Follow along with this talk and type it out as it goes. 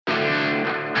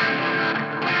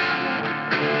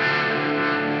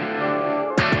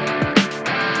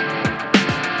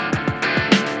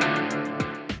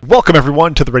Welcome,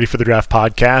 everyone, to the Ready for the Draft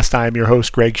podcast. I am your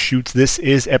host, Greg Schutz. This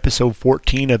is episode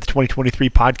 14 of the 2023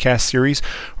 podcast series,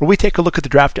 where we take a look at the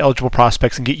draft-eligible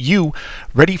prospects and get you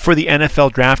ready for the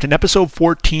NFL draft. And episode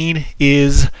 14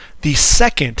 is the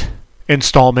second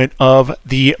installment of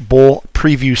the Bowl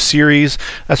Preview series.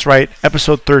 That's right,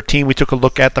 episode 13, we took a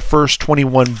look at the first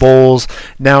 21 bowls.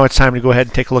 Now it's time to go ahead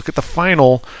and take a look at the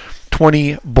final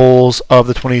 20 bowls of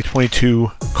the 2022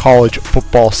 college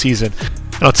football season.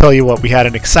 And I'll tell you what, we had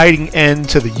an exciting end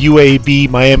to the UAB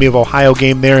Miami of Ohio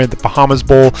game there at the Bahamas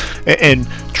Bowl, and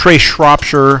Trey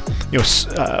Shropshire,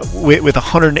 with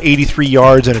 183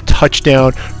 yards and a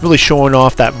touchdown, really showing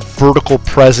off that vertical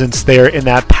presence there in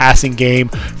that passing game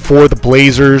for the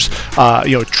Blazers.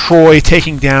 Troy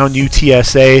taking down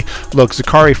UTSA. Look,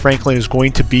 Zachary Franklin is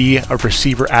going to be a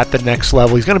receiver at the next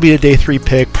level. He's going to be a day 3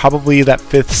 pick, probably that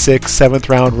 5th, 6th, 7th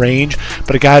round range,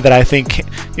 but a guy that I think,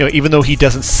 even though he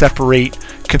doesn't separate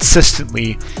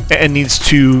consistently and needs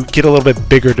to get a little bit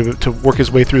bigger to work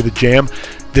his way through the jam,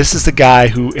 this is the guy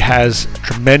who has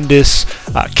tremendous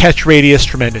catch radius,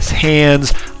 tremendous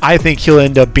hands. I think he'll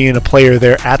end up being a player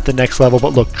there at the next level.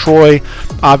 But look, Troy,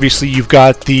 obviously you've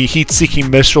got the heat-seeking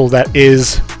missile that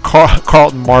is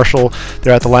Carlton Martial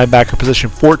there at the linebacker position.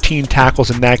 14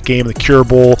 tackles in that game, the Cure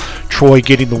Bowl. Troy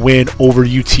getting the win over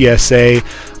UTSA.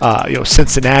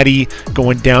 Cincinnati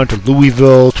going down to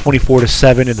Louisville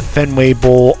 24-7 in the Fenway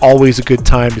Bowl. Always a good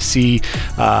time to see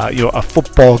a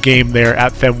football game there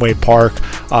at Fenway Park.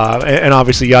 And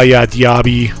obviously Yaya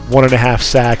Diaby, 1.5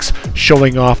 sacks,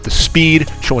 showing off the speed,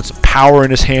 showing some power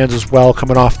in his hands as well,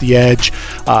 coming off the edge.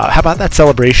 How about that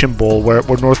Celebration Bowl where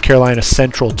North Carolina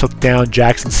Central took down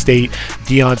Jackson State?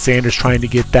 Deion Sanders trying to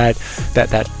get that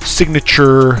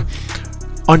signature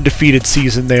undefeated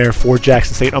season there for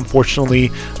Jackson State. Unfortunately,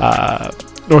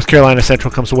 North Carolina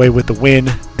Central comes away with the win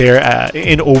there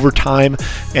in overtime.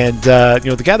 And,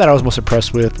 the guy that I was most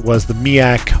impressed with was the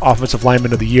MEAC Offensive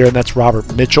Lineman of the Year, and that's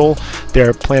Robert Mitchell.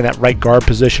 They're playing that right guard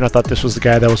position. I thought this was the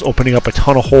guy that was opening up a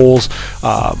ton of holes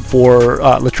for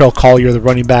Latrell Collier, the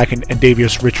running back, and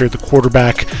Davius Richard, the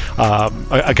quarterback,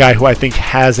 a guy who I think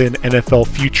has an NFL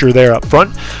future there up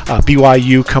front.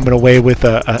 BYU coming away with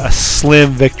a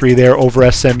slim victory there over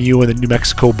SMU in the New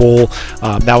Mexico Bowl.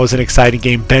 That was an exciting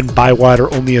game. Ben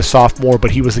Bywater, only a sophomore,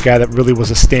 but he was the guy that really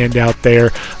was a standout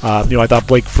there. I thought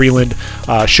Blake Freeland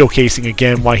showcasing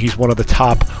again why he's one of the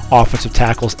top offensive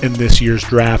tackles in this year's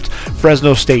draft.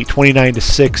 Fresno State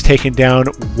 29-6 taking down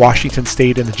Washington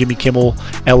State in the Jimmy Kimmel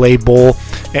LA Bowl,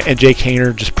 and Jake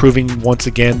Haener just proving once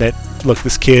again that, look,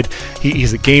 this kid,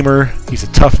 he's a gamer, he's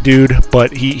a tough dude,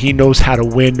 but he knows how to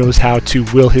win, knows how to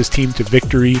will his team to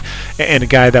victory, and a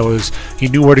guy that he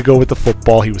knew where to go with the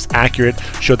football. He was accurate,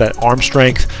 showed that arm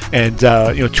strength, and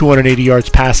 280 yards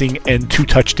passing and 2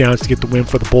 touchdowns to get the win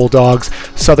for the Bulldogs.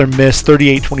 Southern Miss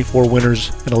 38-24 winners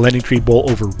in a LendingTree Bowl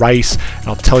over Rice. And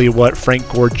I'll tell you what, Frank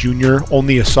Gore Jr.,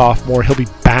 only a sophomore, he'll be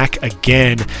back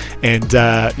again, and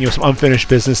some unfinished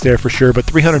business there for sure, but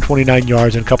 329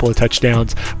 yards and a couple of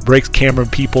touchdowns, breaks Cameron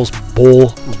Peoples'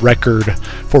 bowl record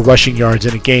for rushing yards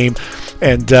in a game.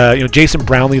 And Jason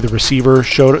Brownlee, the receiver,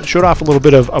 showed off a little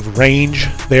bit of range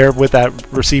there with that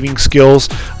receiving skills.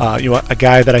 A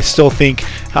guy that I still think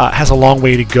has a long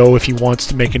way to go if he wants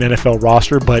to make an NFL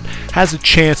roster, but has a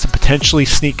chance to potentially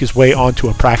sneak his way onto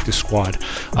a practice squad.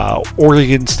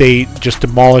 Oregon State just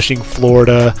demolishing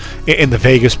Florida in the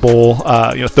Vegas Bowl,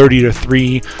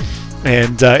 30-3.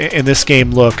 And in this game,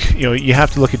 look, you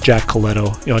have to look at Jack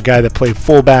Coletto, a guy that played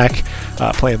fullback,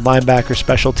 playing linebacker,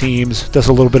 special teams, does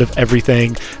a little bit of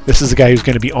everything. This is a guy who's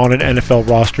going to be on an NFL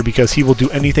roster because he will do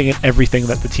anything and everything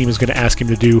that the team is going to ask him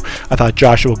to do. I thought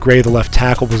Joshua Gray, the left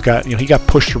tackle, he got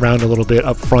pushed around a little bit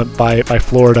up front by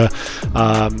Florida.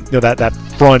 That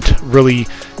front really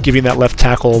giving that left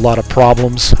tackle a lot of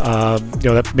problems.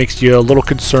 That makes you a little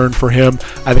concerned for him.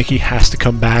 I think he has to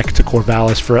come back to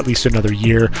Corvallis for at least another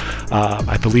year.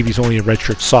 I believe he's only a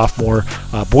redshirt sophomore.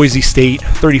 Boise State,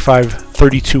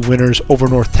 35-32 winners over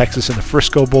North Texas in the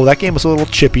Frisco Bowl. That game was a little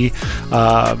chippy.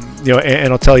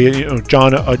 And I'll tell you,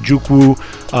 John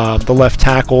Ojukwu, the left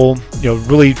tackle,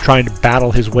 really trying to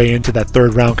battle his way into that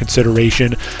 3rd round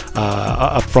consideration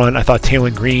up front. I thought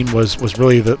Taylon Green was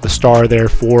really the star there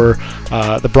for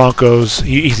the Broncos.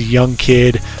 He's a young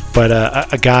kid, but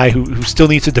a guy who still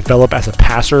needs to develop as a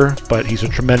passer, but he's a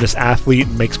tremendous athlete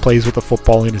and makes plays with the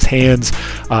football in his hands.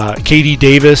 KD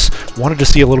Davis, wanted to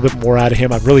see a little bit more out of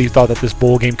him. I really thought that this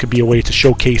bowl game could be a way to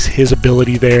showcase his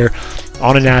ability there.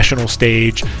 on a national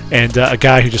stage, and a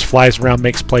guy who just flies around,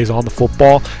 makes plays on the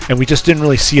football, and we just didn't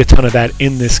really see a ton of that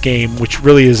in this game, which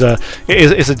really is a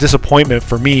disappointment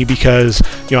for me, because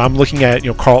I'm looking at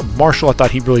Carlton Martial. I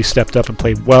thought he really stepped up and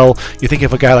played well. You think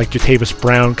of a guy like Jatavis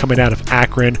Brown coming out of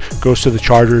Akron, goes to the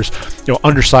Chargers,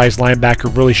 undersized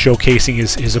linebacker, really showcasing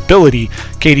his ability.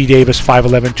 KD Davis,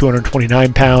 5'11",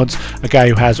 229 pounds, a guy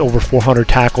who has over 400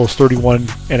 tackles,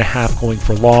 31.5 going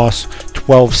for loss,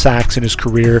 12 sacks in his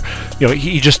career.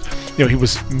 He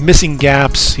was missing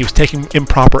gaps. He was taking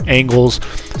improper angles.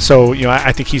 So,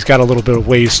 I think he's got a little bit of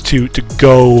ways to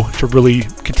go to really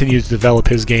continue to develop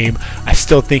his game. I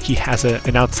still think he has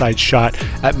an outside shot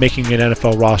at making an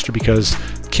NFL roster, because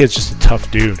the kid's just a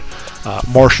tough dude.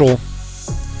 Marshall,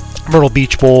 Myrtle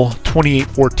Beach Bowl,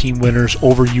 28-14 winners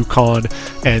over UConn.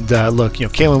 And look,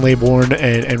 Kalen Laybourne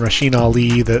and Rasheen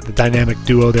Ali, the dynamic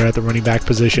duo there at the running back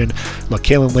position. Look,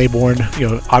 Kalen Laybourne,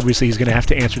 obviously he's going to have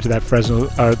to answer to that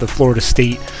the Florida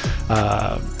State,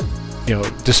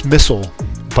 dismissal.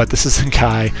 But this is a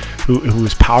guy who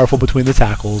is powerful between the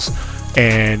tackles,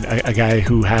 and a guy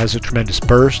who has a tremendous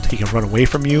burst. He can run away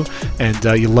from you, and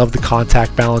you love the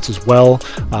contact balance as well.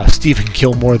 Stephen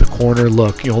Gilmore, the corner,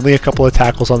 look, only a couple of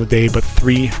tackles on the day, but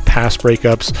 3 pass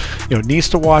breakups. Needs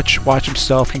to watch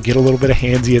himself. Can get a little bit of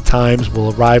handsy at times.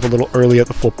 Will arrive a little early at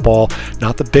the football.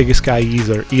 Not the biggest guy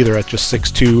either at just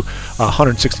 6'2",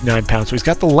 169 pounds. So he's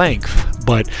got the length,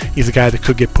 but he's a guy that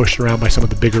could get pushed around by some of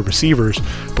the bigger receivers.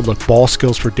 But look, ball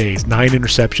skills for days. 9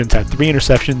 interceptions, had 3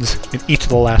 interceptions in each of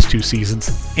the last 2 seasons,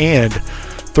 and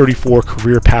 34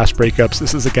 career pass breakups.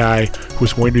 This is a guy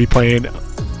who's going to be playing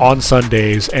on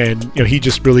Sundays, and he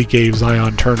just really gave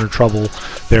Zion Turner trouble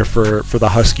there for the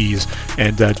Huskies.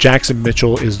 And Jackson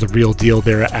Mitchell is the real deal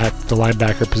there at the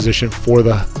linebacker position for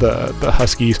the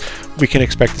Huskies. We can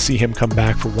expect to see him come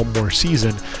back for one more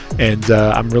season, and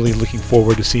I'm really looking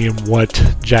forward to seeing what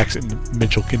Jackson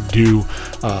Mitchell can do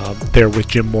there with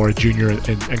Jim Mora Jr.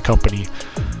 and company.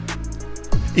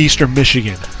 Eastern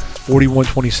Michigan,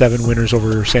 41-27 winners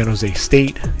over San Jose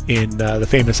State in the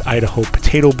famous Idaho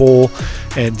Potato Bowl.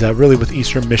 And really with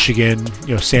Eastern Michigan,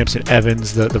 Samson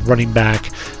Evans, the running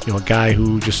back, a guy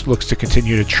who just looks to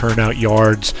continue to churn out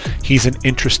yards. He's an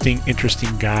interesting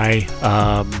guy.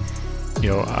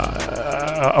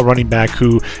 A running back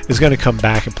who is going to come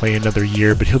back and play another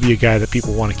year, but he'll be a guy that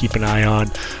people want to keep an eye on.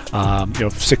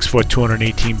 6 foot,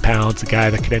 218 pounds, a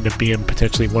guy that could end up being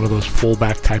potentially one of those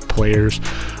fullback type players.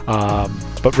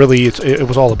 But really, it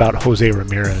was all about Jose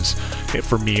Ramirez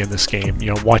for me in this game.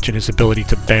 Watching his ability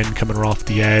to bend coming off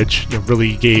the edge,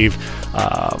 really gave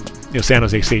San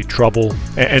Jose State trouble.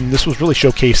 And this was really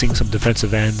showcasing some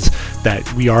defensive ends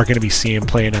that we are going to be seeing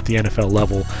playing at the NFL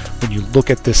level. When you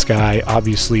look at this guy,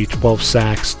 obviously 12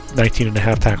 sacks,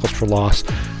 19.5 tackles for loss,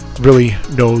 really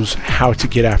knows how to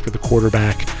get after the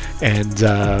quarterback. And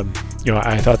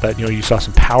I thought that you saw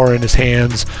some power in his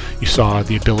hands. You saw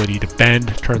the ability to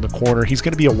bend, turn the corner. He's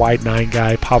going to be a wide 9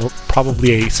 guy,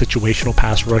 probably a situational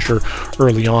pass rusher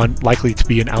early on, likely to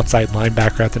be an outside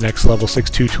linebacker at the next level.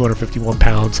 6'2", 251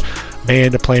 pounds.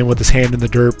 Man, playing with his hand in the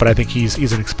dirt, but I think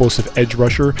he's an explosive edge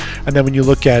rusher. And then when you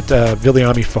look at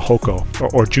Viliami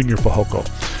Fehoko, or Junior Fehoko,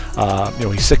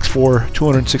 he's 6'4",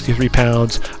 263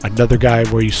 pounds. Another guy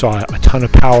where you saw a ton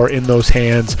of power in those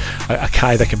hands. A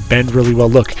guy that can bend really well.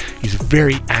 Look, he's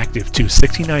very active too.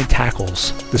 69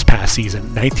 tackles this past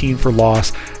season, 19 for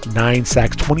loss, 9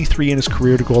 sacks, 23 in his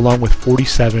career to go along with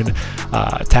 47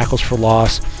 tackles for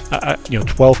loss.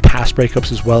 12 pass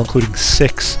breakups as well, including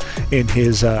 6 in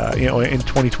his in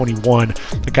 2021.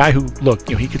 A guy who, look,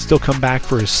 he could still come back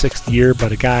for his 6th year,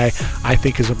 but a guy I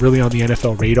think is really on the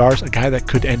NFL radars. A guy that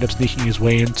could end up sneaking his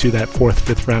way into that 4th,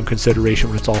 5th round consideration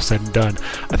when it's all said and done.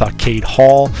 I thought Cade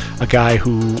Hall, a guy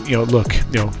who,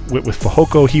 with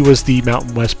Fehoko, he was the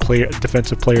Mountain West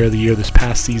Defensive Player of the Year this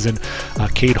past season.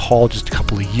 Cade Hall just a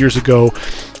couple of years ago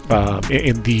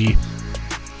in the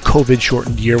COVID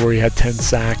shortened year where he had 10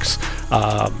 sacks,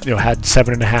 had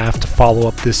 7.5 to follow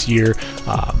up this year.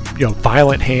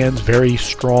 Violent hands, very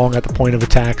strong at the point of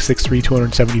attack, 6'3",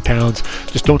 270 pounds.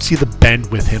 Just don't see the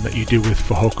bend with him that you do with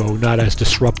Fehoko. Not as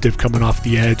disruptive coming off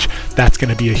the edge. That's going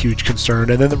to be a huge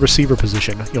concern. And then the receiver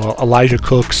position. Elijah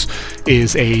Cooks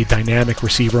is a dynamic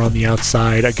receiver on the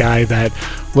outside, a guy that,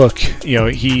 look,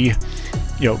 he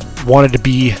wanted to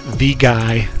be the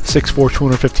guy, 6'4",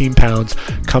 215 pounds,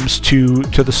 comes to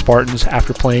the Spartans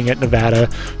after playing at Nevada,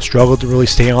 struggled to really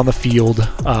stay on the field.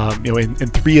 In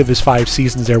 3 of his 5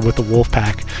 seasons there with the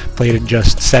Wolfpack, played in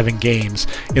just 7 games.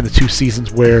 In the 2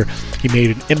 seasons where he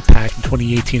made an impact in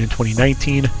 2018 and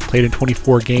 2019, played in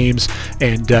 24 games,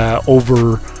 and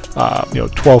over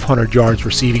 1,200 yards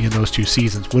receiving in those 2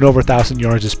 seasons. Went over 1,000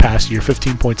 yards this past year,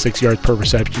 15.6 yards per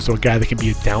reception. So a guy that can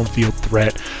be a downfield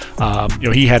threat.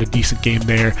 He had a decent game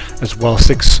there as well.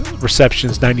 6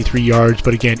 receptions, 93 yards.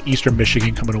 But again, Eastern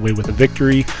Michigan coming away with a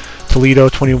victory. Toledo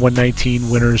 21-19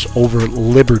 winners over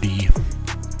Liberty.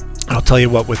 I'll tell you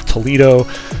what, with Toledo,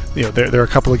 there are a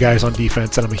couple of guys on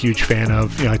defense that I'm a huge fan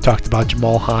of. I talked about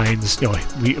Jamal Hines.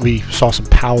 We saw some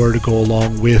power to go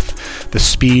along with the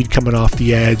speed coming off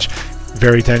the edge.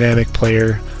 Very dynamic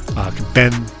player. Can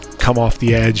bend, come off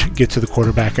the edge, get to the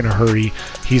quarterback in a hurry.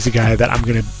 He's a guy that I'm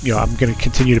gonna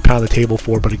continue to pound the table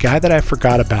for. But a guy that I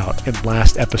forgot about in the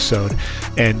last episode,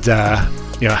 and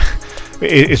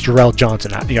it's Jarrell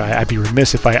Johnson. I'd be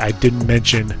remiss if I didn't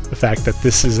mention the fact that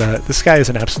this guy is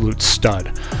an absolute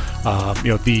stud.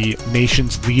 The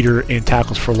nation's leader in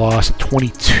tackles for loss at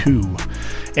 22,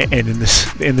 and in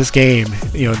this game,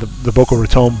 the Boca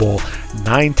Raton Bowl,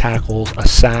 9 tackles, a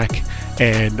sack,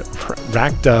 and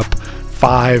racked up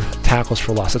 5 tackles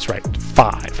for loss. That's right,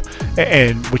 5.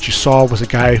 And what you saw was a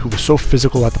guy who was so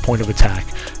physical at the point of attack,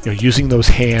 using those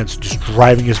hands, just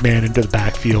driving his man into the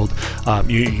backfield.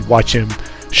 You watch him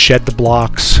shed the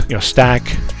blocks, stack,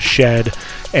 shed,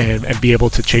 and be able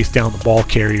to chase down the ball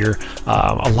carrier.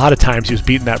 A lot of times he was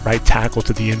beating that right tackle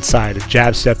to the inside, a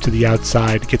jab step to the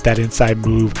outside, get that inside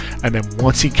move, and then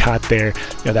once he got there,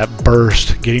 that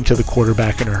burst, getting to the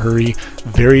quarterback in a hurry,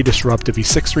 very disruptive.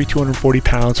 He's 6'3", 240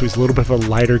 pounds, so he's a little bit of a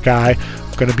lighter guy.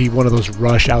 Going to be one of those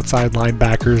rush outside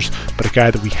linebackers, but a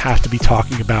guy that we have to be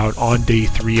talking about on day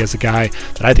 3 as a guy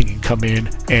that I think can come in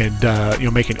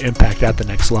and make an impact at the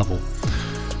next level.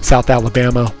 South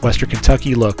Alabama, Western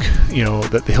Kentucky, look,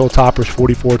 the Hilltoppers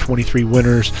 44-23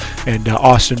 winners, and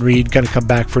Austin Reed going to come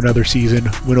back for another season,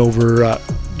 went over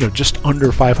just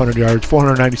under 500 yards,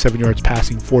 497 yards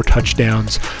passing, 4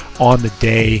 touchdowns on the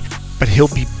day, but he'll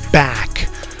be back.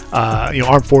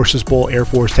 Armed Forces Bowl, Air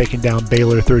Force taking down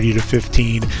Baylor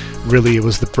 30-15. Really, it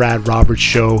was the Brad Roberts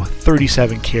show.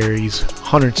 37 carries,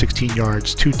 116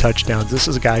 yards, 2 touchdowns. This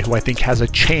is a guy who I think has a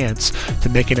chance to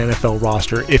make an NFL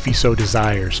roster if he so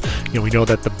desires. We know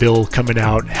that the bill coming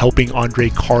out, helping Andre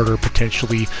Carter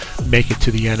potentially make it to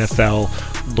the NFL,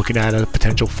 looking at a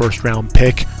potential first-round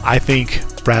pick. I think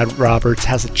Brad Roberts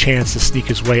has a chance to sneak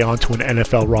his way onto an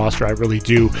NFL roster. I really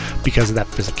do, because of that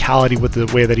physicality with the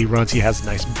way that he runs. He has a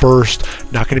nice burst.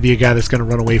 Not going to be a guy that's going to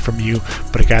run away from you,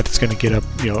 but a guy that's going to get up,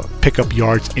 pick up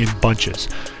yards in bunches.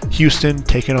 Houston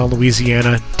taking on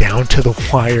Louisiana down to the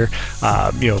wire.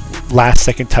 Last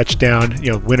second touchdown.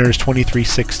 Winners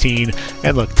 23-16.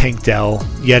 And look, Tank Dell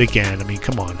yet again. I mean,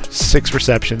 come on, 6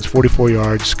 receptions, 44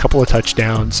 yards, couple of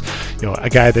touchdowns. A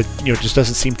guy that just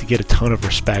doesn't seem to get a ton of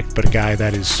respect, but a guy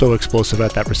that is so explosive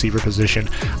at that receiver position.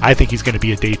 I think he's going to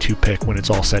be a day 2 pick when it's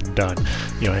all said and done.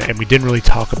 And we didn't really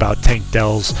talk about Tank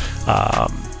Dell's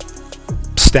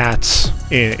stats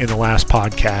in the last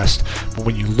podcast, but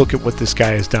when you look at what this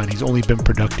guy has done, he's only been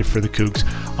productive for the Cougs.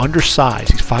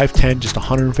 Undersized, he's 5'10", just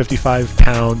 155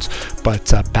 pounds, but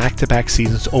back-to-back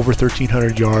seasons, over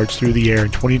 1,300 yards through the air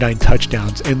and 29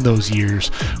 touchdowns in those years.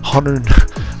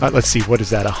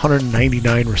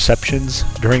 199 receptions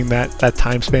during that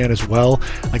time span as well.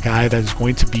 A guy that is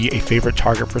going to be a favorite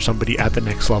target for somebody at the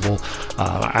next level.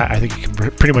 I think you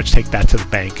can pretty much take that to the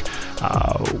bank.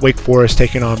 Wake Forest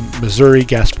taking on Missouri,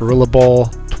 Gasparilla Bowl,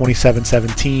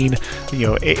 27-17.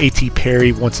 A.T.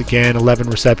 Perry, once again, 11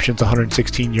 receptions,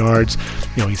 116 yards.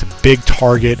 He's a big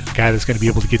target, a guy that's going to be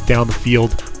able to get down the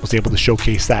field. Was able to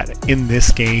showcase that in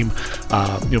this game.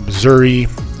 Missouri,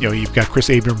 you've got Chris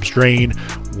Abrams-Drain.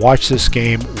 Watch this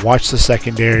game, watch the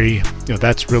secondary.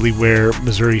 That's really where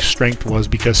Missouri's strength was,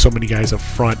 because so many guys up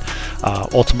front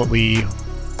ultimately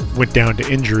went down to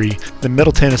injury. Then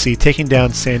Middle Tennessee taking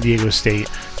down San Diego State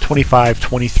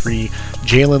 25-23.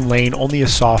 Jalen Lane, only a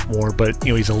sophomore, but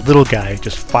he's a little guy,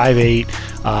 just 5'8",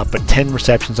 but 10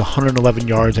 receptions, 111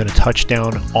 yards, and a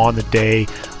touchdown on the day.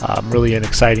 Really an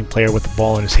exciting player with the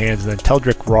ball in his hands. And then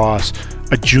Teldrick Ross,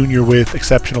 a junior with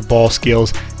exceptional ball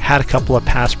skills, had a couple of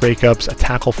pass breakups, a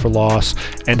tackle for loss,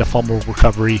 and a fumble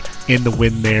recovery in the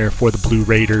win there for the Blue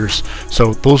Raiders.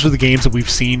 So those are the games that we've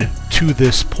seen to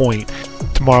this point.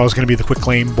 Tomorrow is going to be the Quick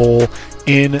Lane Bowl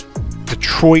in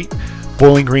Detroit.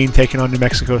 Bowling Green taking on New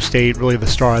Mexico State. Really the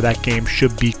star of that game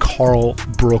should be Carl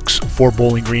Brooks for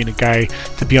Bowling Green, a guy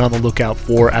to be on the lookout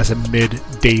for as a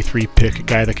mid-day 3 pick, a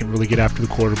guy that can really get after the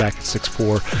quarterback at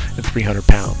 6'4" and 300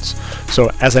 pounds.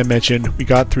 So as I mentioned, we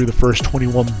got through the first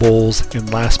 21 bowls in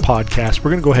last podcast.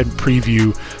 We're going to go ahead and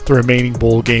preview the remaining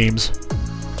bowl games.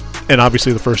 And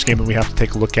obviously the first game that we have to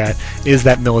take a look at is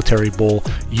that Military Bowl,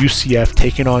 UCF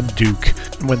taking on Duke.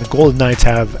 And when the Golden Knights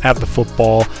have the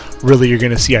football, really you're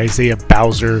going to see Isaiah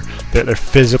Bowser, their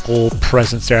physical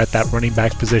presence there at that running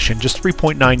back position. Just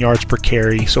 3.9 yards per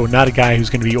carry, so not a guy who's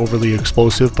going to be overly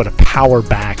explosive, but a power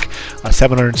back.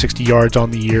 760 yards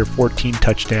on the year, 14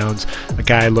 touchdowns. A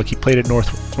guy, look, he played at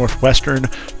Northwestern,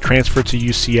 transferred to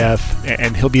UCF,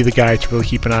 and he'll be the guy to really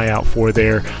keep an eye out for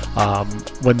there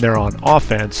when they're on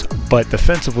offense. But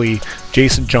defensively,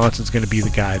 Jason Johnson's going to be the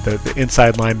guy, the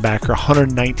inside linebacker,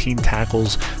 119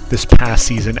 tackles this past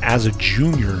season as a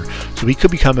junior. So he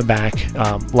could be coming back.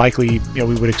 Likely, we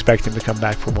would expect him to come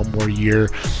back for one more year.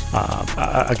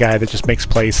 A guy that just makes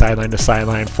plays sideline to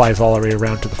sideline, flies all the way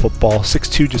around to the football.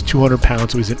 6'2", just 200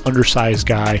 pounds, so he's an undersized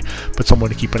guy, but someone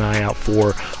to keep an eye out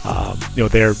for.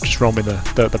 They're just roaming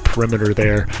the perimeter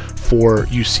there for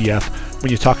UCF.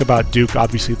 When you talk about Duke,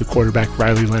 obviously the quarterback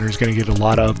Riley Leonard is going to get a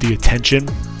lot of the attention.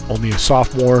 Only a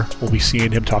sophomore. We'll be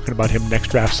seeing him, talking about him next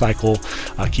draft cycle,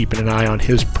 keeping an eye on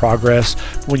his progress.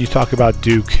 When you talk about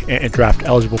Duke and draft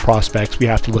eligible prospects, we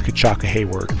have to look at Shaka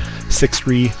Hayward.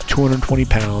 6'3", 220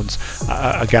 pounds,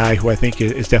 a guy who I think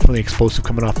is definitely explosive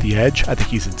coming off the edge. I think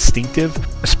he's instinctive,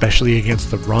 especially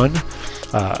against the run.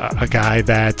 A guy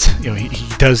that,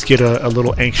 he does get a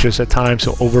little anxious at times,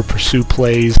 so over pursue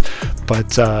plays,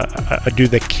 but a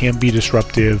dude that can be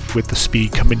disruptive with the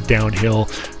speed coming downhill,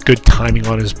 good timing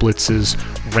on his blitzes,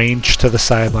 range to the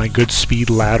sideline, good speed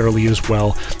laterally as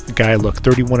well. The guy,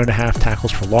 31.5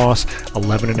 tackles for loss,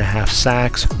 11.5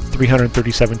 sacks,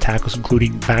 337 tackles,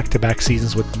 including back-to-back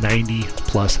seasons with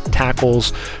 90-plus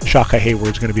tackles. Shaka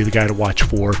Hayward's going to be the guy to watch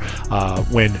for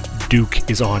when Duke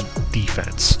is on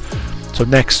defense. So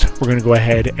next, we're going to go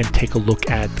ahead and take a look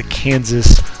at the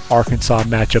Kansas-Arkansas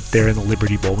matchup there in the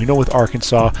Liberty Bowl. We know with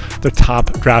Arkansas, their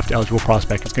top draft-eligible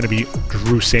prospect is going to be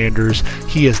Drew Sanders.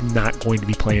 He is not going to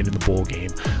be playing in the bowl game.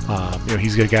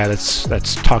 He's a guy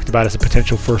that's talked about as a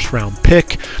potential first-round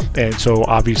pick, and so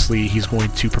obviously he's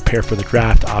going to prepare for the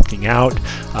draft, opting out.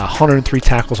 103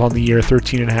 tackles on the year,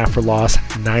 13.5 for loss,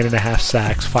 9.5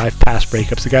 sacks, 5 pass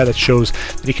breakups. A guy that shows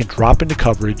that he can drop into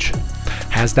coverage,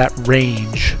 has that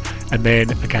range, and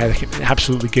then a guy that can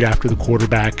absolutely get after the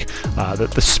quarterback.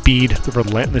 The speed, the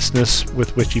relentlessness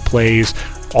with which he plays.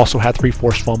 Also had 3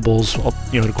 forced fumbles, to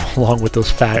go along with those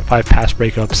 5 pass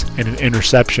breakups and an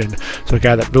interception. So a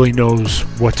guy that really knows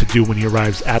what to do when he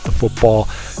arrives at the football.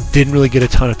 Didn't really get a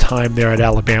ton of time there at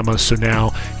Alabama, so now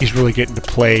he's really getting to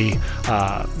play,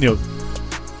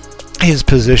 his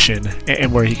position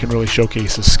and where he can really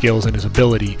showcase his skills and his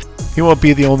ability. He won't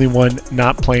be the only one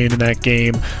not playing in that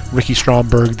game. Ricky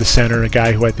Stromberg, the center, a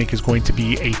guy who I think is going to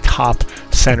be a top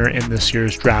center in this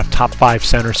year's draft. Top 5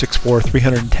 center, 6'4",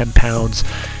 310 pounds.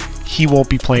 He won't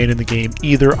be playing in the game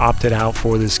either, opted out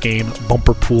for this game.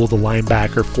 Bumper Pool, the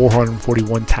linebacker,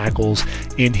 441 tackles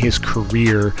in his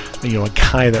career. A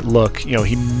guy that,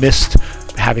 he missed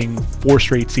having 4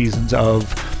 straight seasons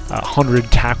of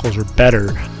 100 tackles or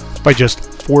better by just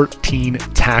 14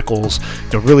 tackles.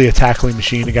 Really a tackling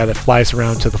machine, a guy that flies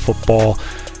around to the football.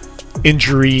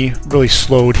 Injury really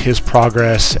slowed his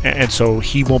progress, and so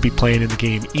he won't be playing in the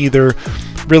game either.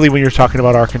 Really, when you're talking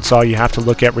about Arkansas, you have to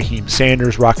look at Raheem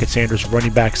Sanders, Rocket Sanders,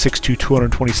 running back, 6'2",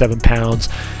 227 pounds.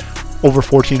 Over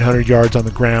 1,400 yards on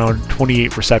the ground,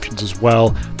 28 receptions as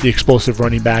well. The explosive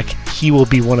running back, he will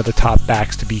be one of the top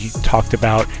backs to be talked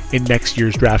about in next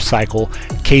year's draft cycle.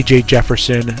 KJ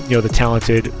Jefferson, the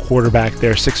talented quarterback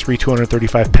there, 6'3",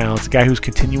 235 pounds. The guy who's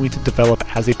continuing to develop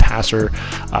as a passer.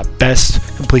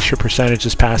 Best completion percentage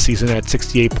this past season at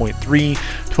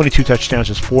 68.3, 22 touchdowns,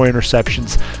 just 4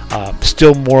 interceptions.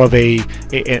 Still more of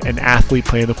an athlete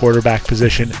playing the quarterback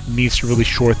position. Needs to really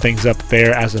shore things up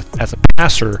there as a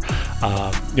passer.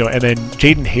 And then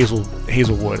Jaden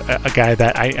Hazelwood, a guy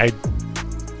that I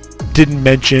didn't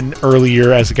mention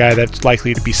earlier as a guy that's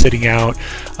likely to be sitting out.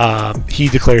 He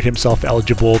declared himself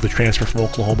eligible to transfer from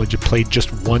Oklahoma. Played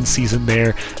just 1 season there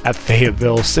at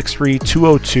Fayetteville. 6'3",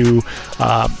 202,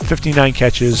 59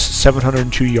 catches,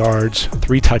 702 yards,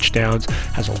 3 touchdowns.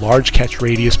 Has a large catch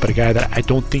radius, but a guy that I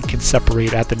don't think can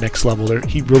separate at the next level.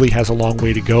 He really has a long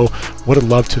way to go. Would have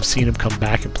loved to have seen him come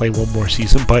back and play 1 more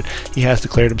season, but he has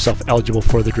declared himself eligible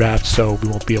for the draft, so we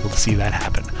won't be able to see that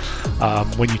happen.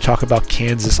 When you talk about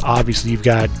Kansas, obviously you've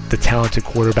got the talented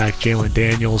quarterback Jalen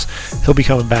Daniels. He'll be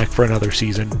coming back for another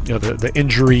season. The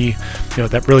injury,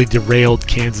 that really derailed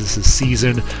Kansas's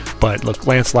season. But look,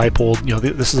 Lance Leipold,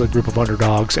 this is a group of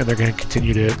underdogs, and they're going to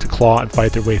continue to claw and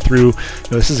fight their way through.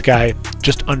 This is a guy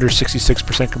just under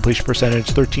 66% completion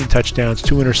percentage, 13 touchdowns,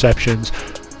 2 interceptions.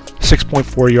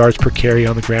 6.4 yards per carry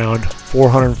on the ground,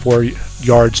 404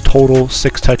 yards total,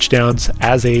 6 touchdowns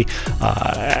as a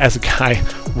guy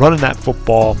running that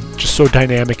football, just so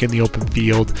dynamic in the open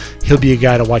field. He'll be a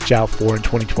guy to watch out for in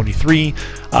 2023.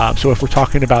 So if we're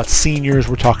talking about seniors,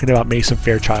 we're talking about Mason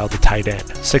Fairchild, the tight end,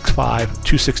 6'5",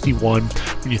 261.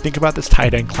 When you think about this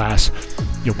tight end class,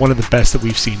 one of the best that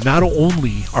we've seen. Not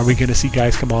only are we going to see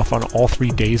guys come off on all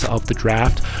 3 days of the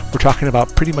draft, we're talking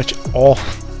about pretty much all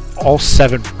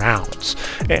 7 rounds.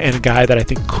 And a guy that I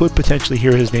think could potentially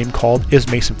hear his name called is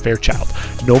Mason Fairchild.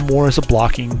 No more as a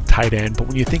blocking tight end, but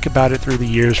when you think about it through the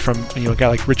years from a guy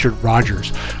like Richard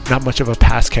Rodgers, not much of a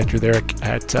pass catcher there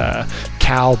at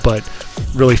Cal, but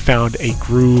really found a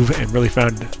groove and really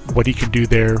found what he can do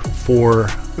there for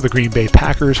the Green Bay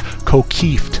Packers.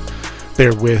 O'Keefe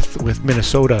there with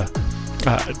Minnesota.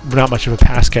 Not much of a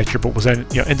pass catcher, but was then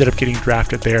ended up getting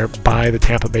drafted there by the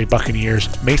Tampa Bay Buccaneers.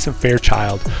 Mason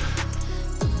Fairchild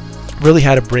really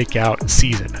had a breakout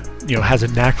season. Has a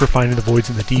knack for finding the voids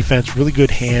in the defense, really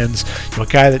good hands. A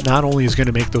guy that not only is going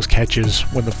to make those catches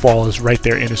when the ball is right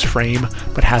there in his frame,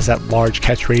 but has that large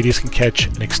catch radius, can catch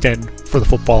and extend for the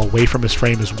football away from his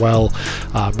frame as well.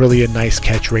 Really a nice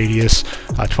catch radius.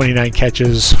 29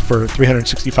 catches for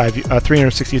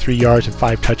 363 yards and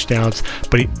 5 touchdowns.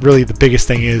 But really the biggest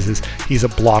thing is he's a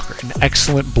blocker, an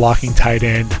excellent blocking tight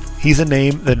end. He's a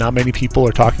name that not many people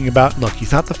are talking about. Look,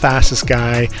 he's not the fastest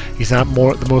guy. He's not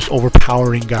the most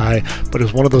overpowering guy, but it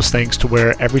was one of those things to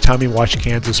where every time you watch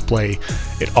Kansas play,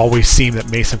 it always seemed that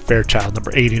Mason Fairchild,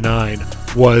 number 89,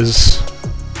 was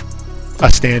a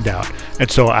standout.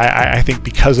 And so I think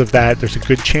because of that, there's a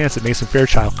good chance that Mason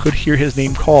Fairchild could hear his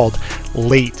name called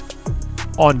late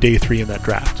on day 3 in that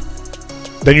draft.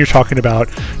 Then you're talking about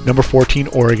number 14,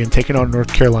 Oregon, taking on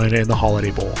North Carolina in the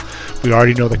Holiday Bowl. We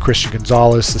already know that Christian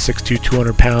Gonzalez, the 6'2",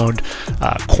 200-pound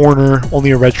corner,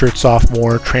 only a redshirt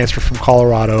sophomore, transfer from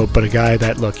Colorado, but a guy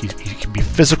that, look, he can be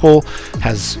physical,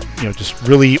 has just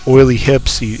really oily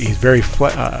hips. He's very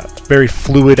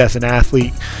fluid as an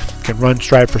athlete, can run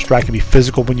stride for stride, can be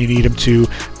physical when you need him to,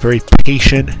 very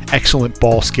patient, excellent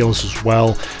ball skills as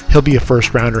well. He'll be a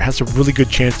first rounder, has a really good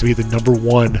chance to be the number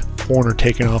 1 corner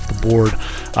taken off the board.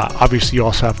 Obviously you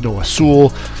also have Noah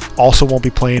Sewell, also won't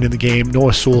be playing in the game.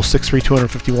 Noah Sewell, 6'3",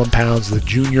 251 pounds, the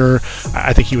junior.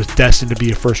 I think he was destined to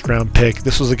be a first round pick.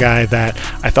 This was a guy that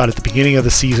I thought at the beginning of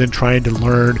the season, trying to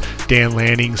learn Dan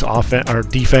Lanning's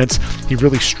defense, he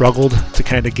really struggled to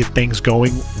kind of get things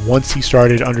going. Once he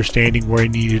started understanding where he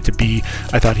needed to be,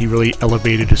 I thought he really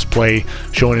elevated his play,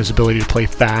 showing his ability to play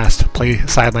fast, play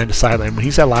sideline to sideline. When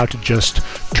he's allowed to just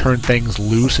turn things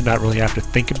loose and not really have to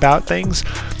think about things,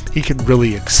 he can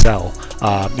really excel.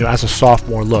 As a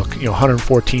sophomore, look,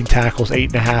 114 tackles,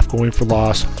 8.5 going for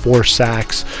loss, 4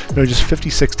 sacks, just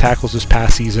 56 tackles this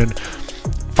past season,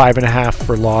 5.5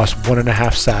 for loss,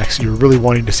 1.5 sacks. You're really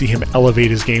wanting to see him elevate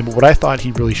his game. But what I thought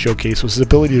he really showcased was his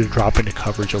ability to drop into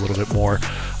coverage a little bit more.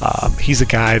 He's a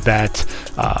guy that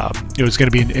is going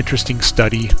to be an interesting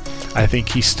study. I think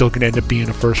he's still going to end up being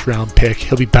a first-round pick.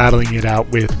 He'll be battling it out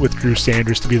with Drew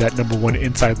Sanders to be that number 1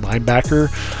 inside linebacker.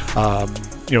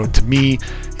 To me,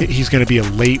 he's going to be a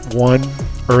late 1,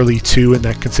 early 2 in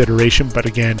that consideration, but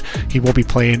again, he won't be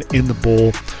playing in the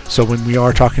bowl. So when we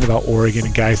are talking about Oregon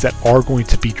and guys that are going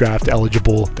to be draft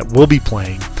eligible that will be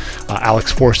playing,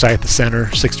 Alex Forsyth, the center,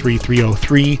 6'3",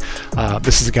 303.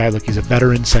 This is a guy, look, he's a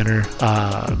veteran center,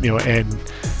 and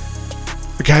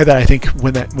a guy that I think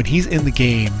when he's in the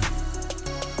game,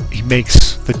 he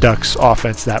makes the Ducks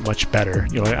offense that much better.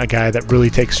 A guy that really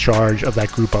takes charge of that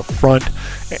group up front,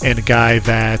 and a guy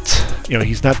that,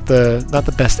 he's not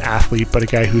the best athlete, but a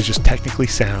guy who's just technically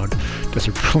sound, does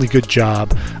a really good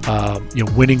job,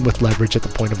 winning with leverage at the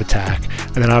point of attack.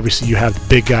 And then obviously you have the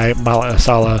big guy,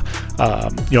 Malasala,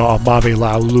 Amave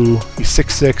Laulu. He's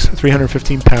 6'6",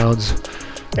 315 pounds,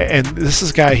 and this is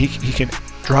a guy, he can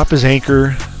drop his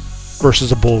anchor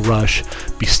versus a bull rush,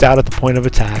 be stout at the point of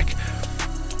attack,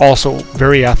 also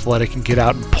very athletic and get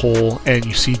out and pull, and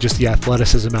you see just the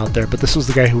athleticism out there. But this was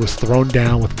the guy who was thrown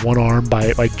down with one arm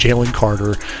by Jalen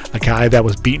Carter, a guy that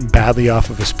was beaten badly off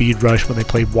of a speed rush when they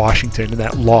played Washington in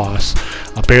that loss.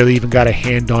 Barely even got a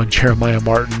hand on Jeremiah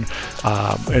Martin,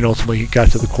 and ultimately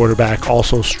got to the quarterback.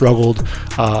 Also struggled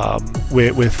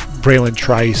with Braylon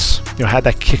Trice. Had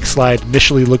that kick slide,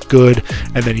 initially looked good,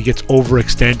 and then he gets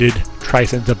overextended.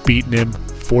 Trice ends up beating him,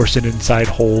 force an inside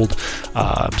hold.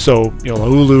 So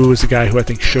Laulu is a guy who I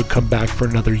think should come back for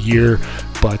another year,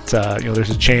 but there's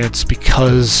a chance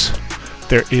because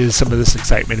there is some of this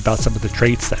excitement about some of the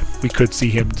traits that we could see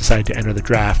him decide to enter the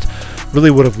draft. Really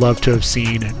would have loved to have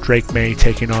seen Drake Maye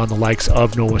taking on the likes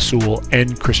of Noah Sewell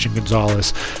and Christian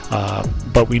Gonzalez,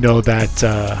 but we know that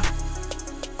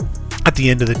at the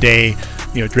end of the day,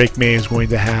 Drake Maye is going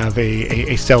to have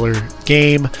a stellar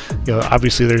game.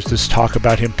 Obviously there's this talk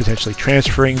about him potentially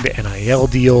transferring, the NIL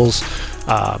deals.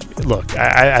 Look,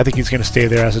 I think he's going to stay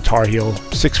there as a Tar Heel.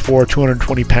 6'4",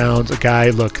 220 pounds, a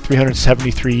guy,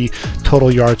 373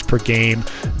 total yards per game,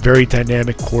 very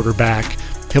dynamic quarterback.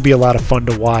 He'll be a lot of fun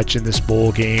to watch in this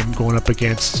bowl game, going up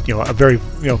against, a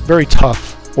very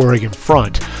tough Oregon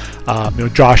front.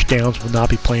 Josh Downs will not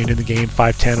be playing in the game,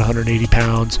 5'10", 180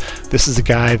 pounds. This is a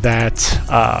guy that,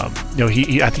 I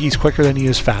think he's quicker than he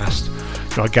is fast.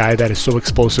 A guy that is so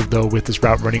explosive, though, with his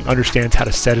route running, understands how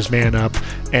to set his man up,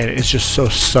 and is just so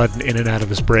sudden in and out of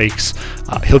his breaks.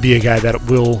 He'll be a guy that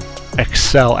will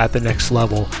excel at the next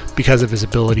level because of his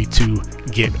ability to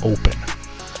get open.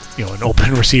 An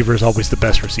open receiver is always the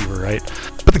best receiver, right?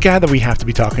 But the guy that we have to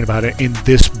be talking about in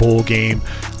this bowl game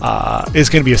is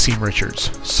going to be Asim Richards,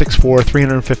 6'4",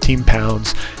 315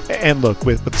 pounds. And look,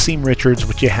 with Asim Richards,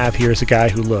 what you have here is a guy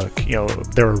who,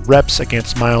 there were reps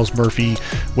against Myles Murphy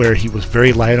where he was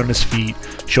very light on his feet,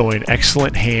 showing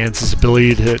excellent hands, his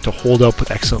ability to hold up with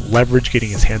excellent leverage, getting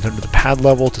his hands under the pad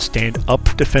level to stand up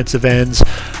defensive ends,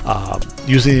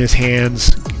 using his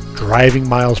hands, driving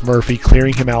Myles Murphy,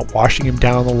 clearing him out, washing him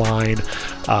down the line,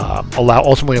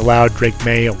 ultimately allowed Drake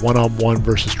Maye a one-on-one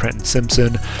versus Trenton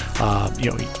Simpson.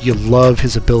 You love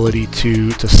his ability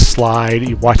to slide.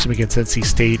 You watch him against NC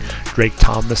State. Drake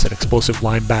Thomas, an explosive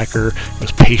linebacker,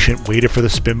 was patient, waited for the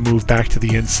spin move back to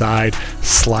the inside,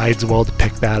 slides well to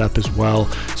pick that up as well.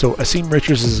 So Asim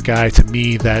Richards is a guy to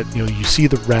me that you see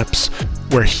the reps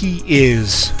where he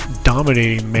is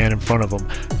dominating the man in front of him.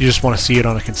 You just want to see it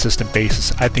on a consistent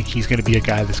basis. I think he's going to be a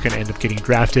guy that's going to end up getting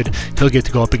drafted. He'll get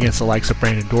to go up against the likes of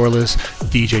Brandon Dorlus,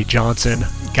 DJ Johnson,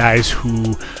 guys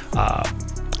who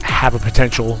have a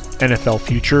potential NFL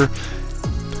future.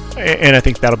 And I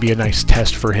think that'll be a nice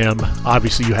test for him.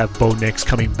 Obviously, you have Bo Nix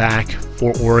coming back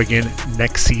for Oregon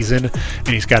next season, and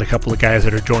he's got a couple of guys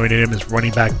that are joining him. His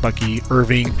running back, Bucky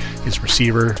Irving, his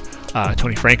receiver,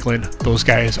 Tony Franklin. Those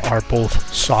guys are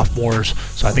both sophomores,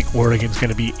 so I think Oregon's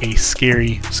going to be a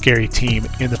scary team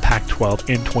in the Pac-12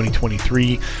 in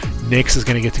 2023. Nix is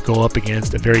going to get to go up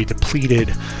against a very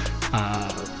depleted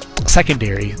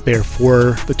secondary there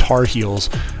for the Tar Heels,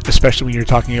 especially when you're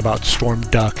talking about Storm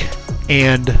Duck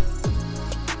and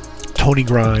Tony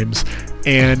Grimes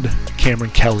and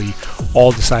Cameron Kelly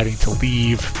all deciding to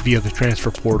leave via the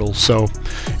transfer portal. So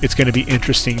it's going to be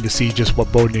interesting to see just what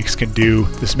Bo Nix can do.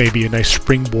 This may be a nice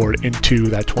springboard into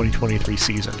that 2023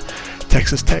 season.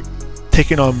 Texas Tech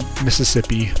taking on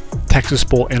Mississippi, Texas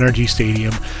Bowl, NRG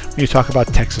Stadium. When you talk about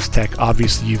Texas Tech,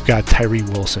 obviously you've got Tyree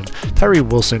Wilson. Tyree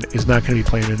Wilson is not going to be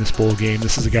playing in this bowl game.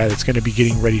 This is a guy that's going to be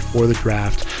getting ready for the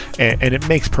draft, and it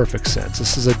makes perfect sense.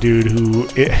 This is a dude who,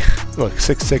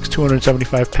 6'6",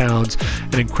 275 pounds,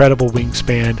 an incredible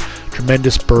wingspan,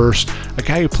 tremendous burst, a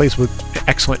guy who plays with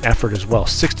excellent effort as well.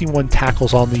 61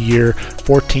 tackles on the year,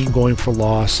 14 going for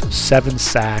loss, 7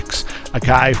 sacks, a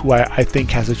guy who I think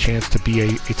has a chance to be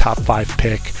a top 5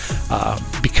 pick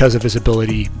because of his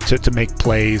ability to make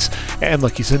plays. And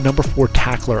look, he's a number 4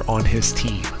 tackler on his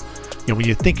team. When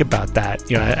you think about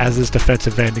that, as this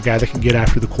defensive end, a guy that can get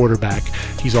after the quarterback,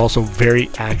 he's also very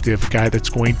active, a guy that's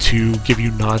going to give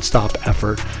you nonstop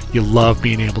effort. You love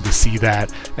being able to see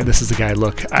that. And this is a guy,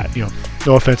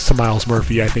 no offense to Myles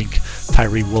Murphy, I think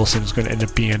Tyree Wilson is going to end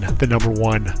up being the number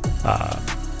 1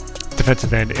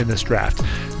 defensive end in this draft.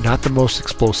 Not the most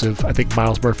explosive. I think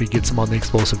Myles Murphy gets him on the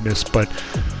explosiveness, but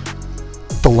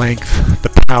the length, the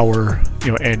power,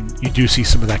 and you do see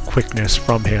some of that quickness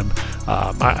from him.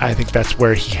 I think that's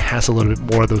where he has a little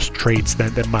bit more of those traits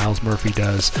than Myles Murphy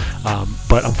does.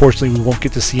 But unfortunately, we won't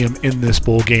get to see him in this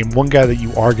bowl game. One guy that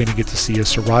you are going to get to see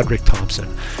is SaRodorick Thompson.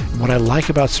 And what I like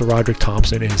about SaRodorick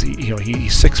Thompson is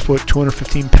he's 6 foot,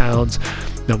 215 pounds.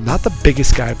 Not the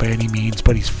biggest guy by any means,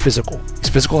 but he's physical. He's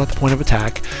physical at the point of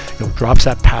attack. Drops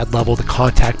that pad level, the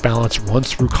contact balance,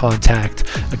 runs through contact.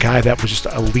 A guy that was just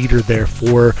a leader there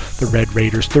for the Red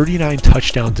Raiders. 39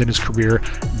 touchdowns in his career,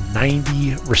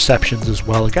 90 receptions as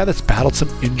well. A guy that's battled some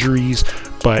injuries,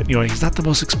 but he's not the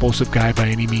most explosive guy by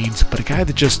any means. But a guy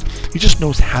that just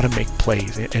knows how to make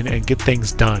plays and get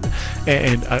things done.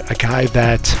 And a guy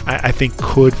that I think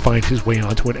could find his way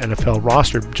onto an NFL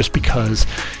roster just because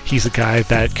he's a guy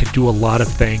that can do a lot of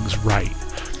things right.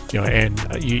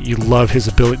 and you love his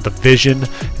ability, the vision,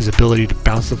 his ability to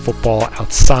bounce the football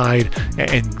outside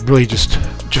and really just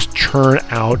churn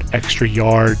out extra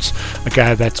yards. A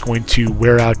guy that's going to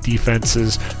wear out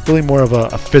defenses, really more of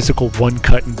a physical one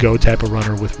cut and go type of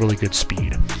runner with really good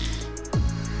speed.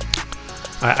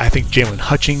 I think Jalen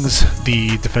Hutchings, the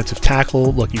defensive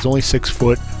tackle, look, he's only 6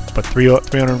 foot, but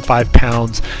 305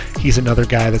 pounds. He's another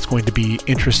guy that's going to be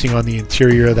interesting on the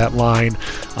interior of that line.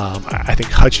 I think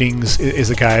Hutchings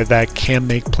is a guy that can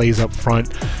make plays up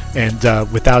front, and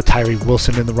without Tyree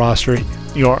Wilson in the roster,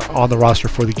 on the roster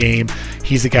for the game,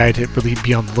 he's a guy to really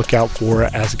be on the lookout for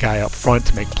as a guy up front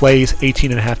to make plays.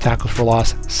 18.5 tackles for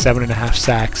loss, 7.5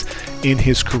 sacks in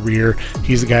his career.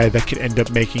 He's a guy that could end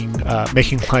up making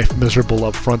life miserable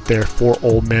up front there for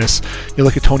Ole Miss. You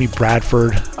look at Tony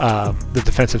Bradford, the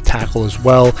defensive tackle as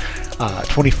well.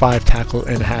 25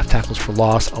 tackles for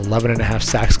loss, 11.5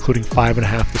 sacks, including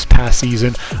 5.5 this past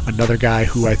season. Another guy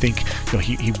who I think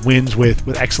he wins with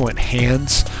excellent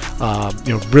hands.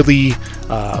 Really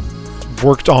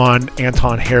worked on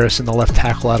Anton Harrison, the left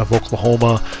tackle out of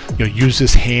Oklahoma. Used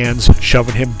his hands,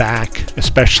 shoving him back,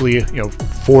 especially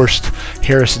forced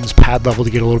Harrison's pad level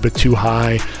to get a little bit too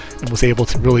high, and was able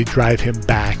to really drive him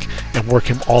back and work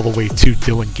him all the way to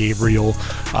Dylan Gabriel,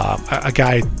 a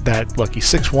guy that, look, he's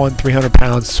 6'1", 300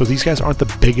 pounds, so these guys aren't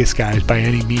the biggest guys by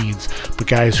any means, but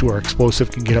guys who are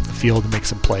explosive, can get up the field and make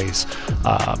some plays.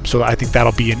 So I think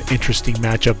that'll be an interesting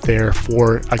matchup there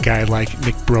for a guy like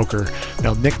Nick Broeker.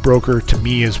 Now, Nick Broeker, to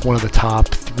me, is one of the top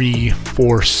 3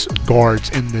 force guards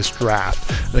in this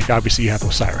draft. I think obviously you have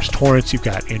Osiris Torrance, you've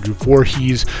got Andrew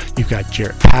Voorhees, you've got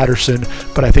Jarrett Patterson,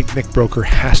 but I think Nick Broeker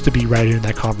has to be right in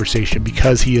that conversation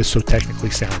because he is so technically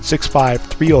sound. 6'5",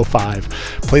 305,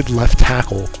 played left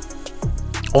tackle.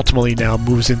 Ultimately now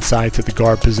moves inside to the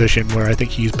guard position where I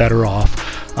think he's better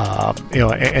off.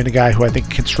 And a guy who I think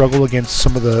can struggle against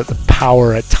some of the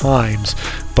power at times,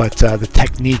 but the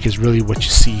technique is really what you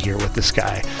see here with this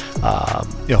guy.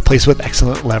 Plays with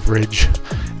excellent leverage,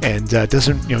 and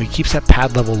doesn't, he keeps that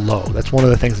pad level low. That's one of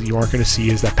the things that you aren't going to see,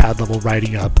 is that pad level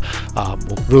riding up.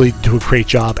 Will really do a great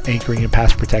job anchoring in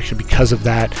pass protection because of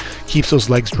that. Keeps those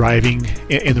legs driving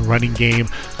in the running game.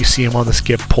 You see him on the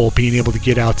skip pull, being able to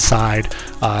get outside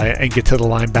and get to the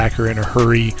linebacker in a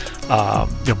hurry.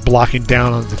 Blocking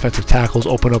down on the defensive tackles,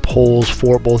 open up holes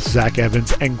for both Zach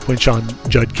Evans and Quinshon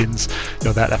Judkins.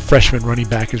 That freshman running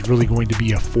back is really going to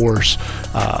be a force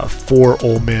for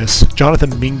Ole Miss.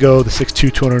 Jonathan Mingo, the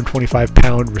 6'2",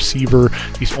 225-pound receiver,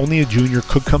 he's only a junior,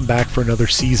 could come back for another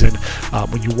season.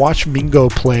 When you watch Mingo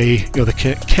play,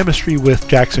 the chemistry with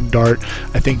Jackson Dart,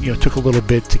 I think took a little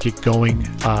bit to get going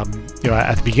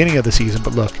at the beginning of the season,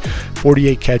 but look,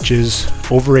 48 catches,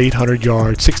 over 800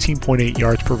 yards, 16.8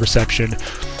 yards per reception.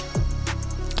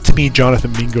 To me,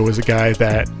 Jonathan Mingo is a guy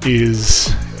that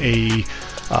is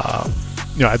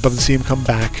I'd love to see him come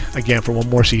back again for one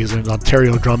more season.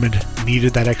 Ontario Drummond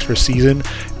needed that extra season,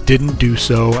 didn't do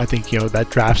so. I think that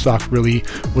draft stock really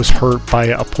was hurt by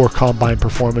a poor combine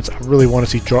performance. I really want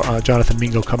to see Jonathan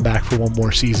Mingo come back for one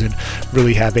more season,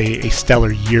 really have a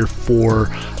stellar year for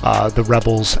the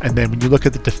Rebels. And then when you look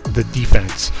at the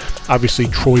defense, obviously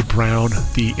Troy Brown,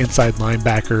 the inside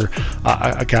linebacker,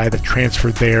 a guy that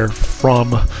transferred there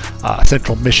from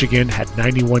Central Michigan, had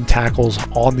 91 tackles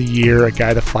on the year, a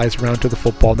guy that flies around to the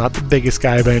football, not the biggest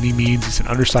guy by any means. He's an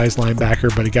undersized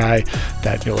linebacker, but a guy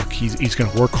that he's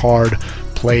going to work hard,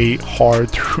 play hard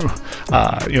through,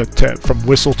 from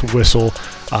whistle to whistle.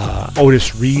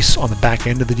 Otis Reese on the back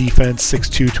end of the defense,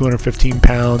 6'2", 215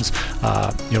 pounds,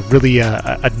 really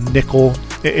a nickel,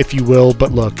 if you will.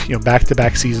 But look,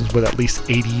 back-to-back seasons with at least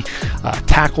 80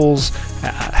 tackles,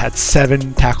 had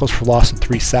 7 tackles for loss and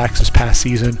 3 sacks this past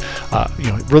season.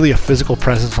 Really a physical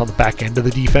presence on the back end of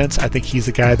the defense. I think he's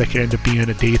a guy that could end up being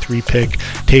a day 3 pick.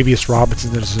 Tavius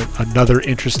Robinson is another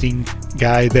interesting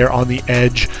guy there on the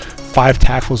edge. 5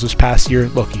 tackles this past year.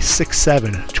 Look, he's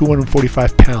 6'7",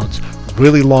 245 pounds,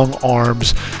 really long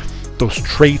arms. Those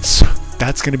traits,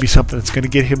 that's going to be something that's going to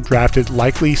get him drafted,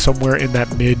 likely somewhere in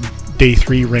that mid-day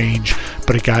 3 range,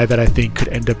 but a guy that I think could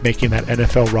end up making that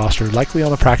NFL roster, likely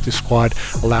on the practice squad,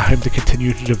 allow him to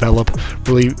continue to develop,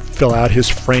 really fill out his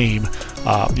frame.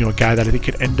 A guy that I think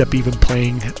could end up even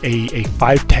playing a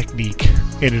 5 technique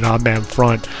in an on-man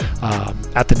front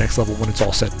at the next level when it's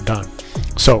all said and done.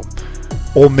 So,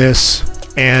 Ole Miss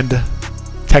and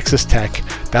Texas Tech.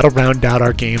 That'll round out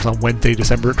our games on Wednesday,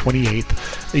 December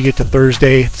 28th. You get to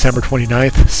Thursday, December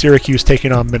 29th, Syracuse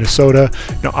taking on Minnesota.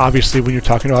 Obviously, when you're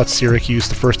talking about Syracuse,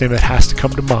 the first name that has to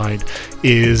come to mind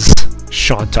is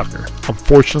Sean Tucker.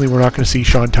 Unfortunately, we're not going to see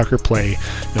Sean Tucker play.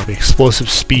 The explosive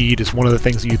speed is one of the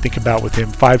things that you think about with him.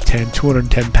 5'10",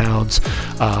 210 pounds,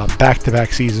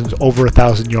 back-to-back seasons, over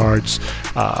 1,000 yards,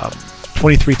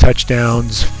 23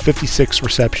 touchdowns, 56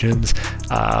 receptions,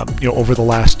 over the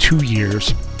last 2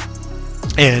 years.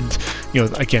 And,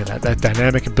 again, that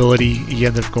dynamic ability, he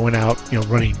ended up going out,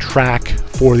 running track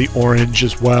for the Orange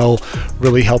as well,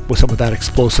 really helped with some of that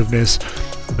explosiveness.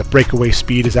 The breakaway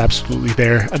speed is absolutely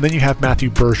there. And then you have Matthew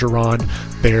Bergeron,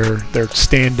 their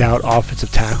standout offensive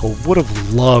tackle. Would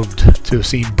have loved to have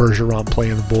seen Bergeron play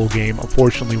in the bowl game.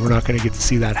 Unfortunately, we're not going to get to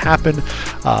see that happen.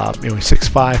 He's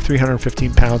 6'5",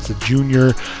 315 pounds, the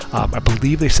junior. I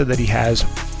believe they said that he has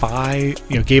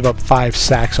gave up 5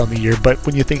 sacks on the year. But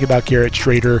when you think about Garrett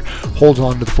Schrader, holds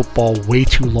on to the football way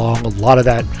too long. A lot of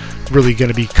that really going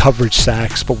to be coverage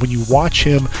sacks, but when you watch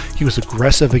him, he was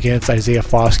aggressive against Isaiah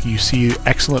Foskey. You see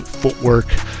excellent footwork,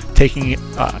 taking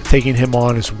him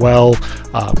on as well.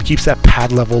 Keeps that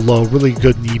pad level low, really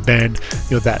good knee bend.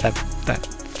 That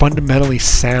fundamentally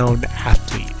sound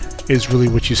athlete is really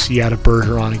what you see out of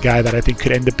Bergeron, a guy that I think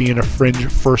could end up being a fringe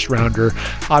first rounder.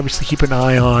 Obviously, keep an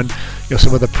eye on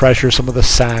some of the pressure, some of the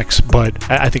sacks,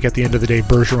 but I think at the end of the day,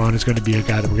 Bergeron is going to be a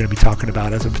guy that we're going to be talking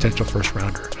about as a potential first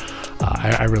rounder.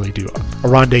 I really do.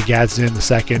 Oronde Gadsden the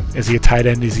second. Is he a tight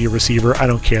end? Is he a receiver? I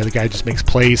don't care. The guy just makes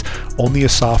plays. Only a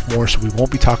sophomore, so we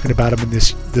won't be talking about him in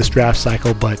this draft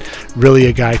cycle, but really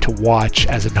a guy to watch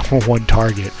as a #1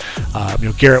 target.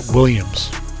 Garrett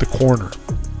Williams, the corner.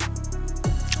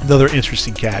 Another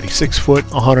interesting cat. He's 6 foot,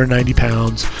 190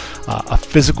 pounds, a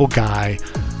physical guy.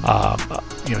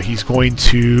 He's going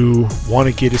to want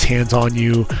to get his hands on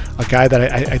you. A guy that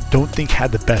I don't think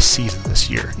had the best season this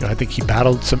year. I think he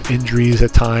battled some injuries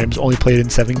at times, only played in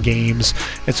 7 games,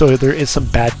 and so there is some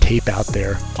bad tape out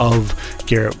there of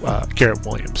Garrett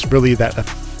Williams. Really, that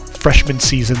freshman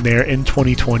season there in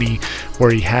 2020 where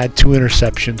he had 2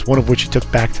 interceptions, one of which he took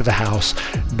back to the house,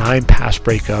 9 pass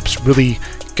breakups, really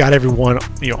got everyone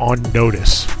on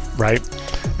notice, right?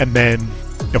 And then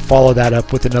follow that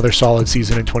up with another solid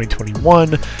season in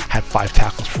 2021, had 5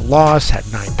 tackles for loss, had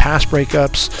 9 pass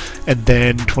breakups, and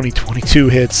then 2022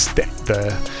 hits,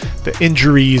 the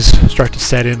injuries start to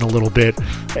set in a little bit,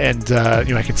 and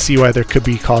I can see why there could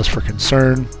be cause for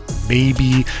concern.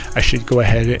 Maybe I should go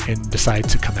ahead and decide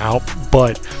to come out,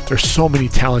 but there's so many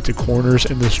talented corners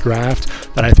in this draft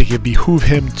that I think it'd behoove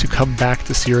him to come back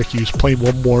to Syracuse, play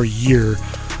 1 more year.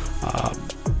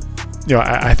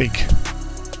 I think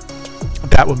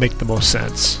that would make the most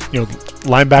sense.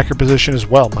 Linebacker position as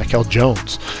well, Michael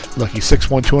Jones. Look, he's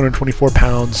 6'1", 224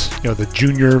 pounds. The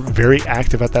junior, very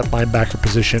active at that linebacker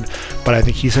position, but I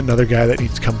think he's another guy that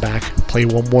needs to come back, play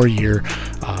 1 more year.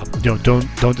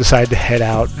 Don't decide to head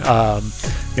out.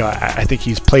 I think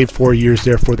he's played 4 years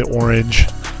there for the Orange,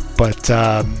 but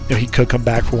he could come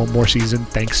back for 1 more season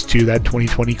thanks to that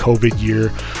 2020 COVID year.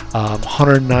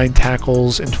 109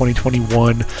 tackles in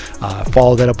 2021.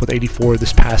 Followed that up with 84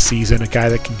 this past season. A guy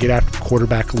that can get after the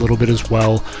quarterback a little bit as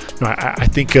well. I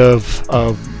think of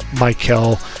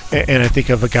Michael, and I think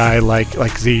of a guy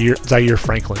like Zaire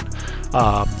Franklin.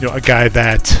 A guy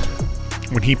that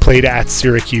when he played at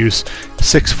Syracuse,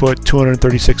 6 foot,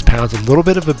 236 pounds, a little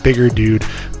bit of a bigger dude,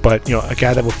 but a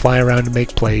guy that will fly around and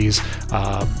make plays.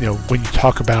 When you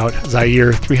talk about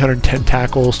Zaire, 310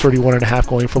 tackles, 31.5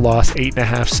 going for loss,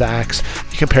 8.5 sacks.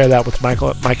 You compare that with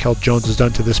Michael Jones has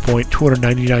done to this point,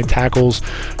 299 tackles,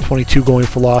 22 going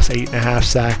for loss, 8.5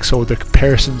 sacks. So the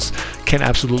comparisons can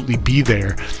absolutely be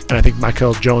there. And I think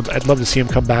Michael Jones, I'd love to see him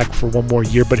come back for 1 more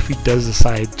year, but if he does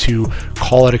decide to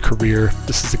call it a career,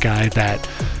 this is a guy that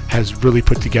has really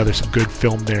put together some good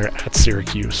film there at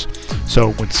Syracuse.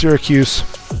 So when Syracuse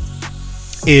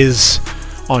is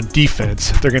on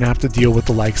defense, they're going to have to deal with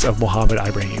the likes of Mohamed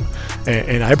Ibrahim.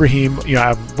 And Ibrahim,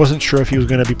 I wasn't sure if he was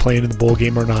going to be playing in the bowl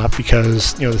game or not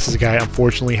because, this is a guy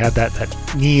unfortunately had that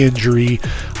knee injury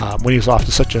when he was off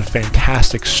to such a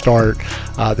fantastic start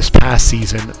this past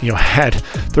season. Had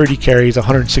 30 carries,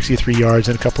 163 yards,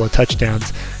 and a couple of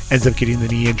touchdowns. Ends up getting the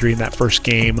knee injury in that first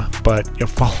game, but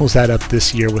follows that up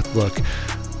this year with,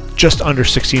 just under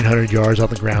 1,600 yards on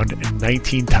the ground and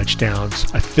 19 touchdowns.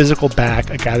 A physical back,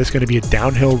 a guy that's going to be a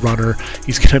downhill runner.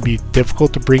 He's going to be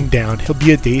difficult to bring down. He'll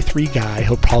be a day 3 guy.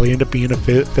 He'll probably end up being a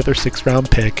 5th or 6th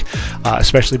round pick,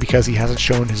 especially because he hasn't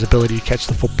shown his ability to catch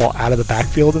the football out of the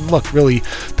backfield. And look, really,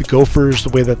 the Gophers,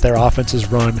 the way that their offense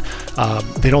is run,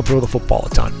 they don't throw the football a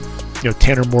ton.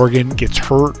 Tanner Morgan gets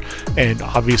hurt, and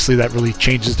obviously that really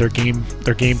changes their game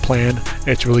plan.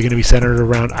 It's really going to be centered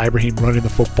around Ibrahim running the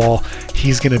football.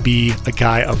 He's going to be a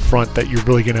guy up front that you're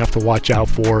really going to have to watch out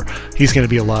for. He's going to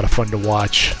be a lot of fun to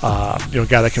watch. A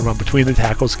guy that can run between the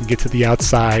tackles, can get to the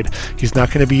outside. He's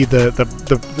not going to be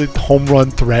the home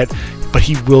run threat, but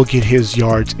he will get his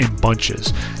yards in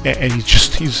bunches. And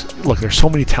look, there's so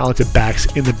many talented backs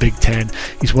in the Big Ten.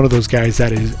 He's one of those guys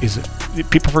that is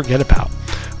people forget about.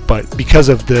 But because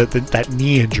of that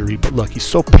knee injury, but look, he's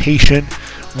so patient.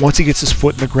 Once he gets his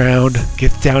foot in the ground,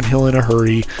 gets downhill in a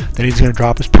hurry, then he's going to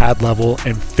drop his pad level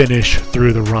and finish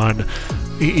through the run.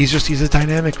 He's a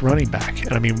dynamic running back,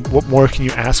 and I mean, what more can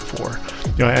you ask for?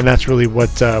 And that's really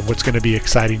what's going to be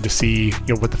exciting to see.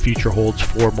 What the future holds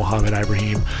for Mohamed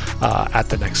Ibrahim at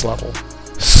the next level.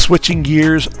 Switching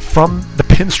gears from the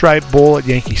Pinstripe Bowl at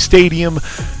Yankee Stadium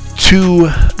to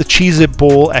the Cheez-It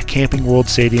Bowl at Camping World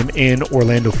Stadium in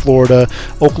Orlando, Florida.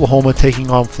 Oklahoma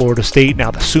taking on Florida State. Now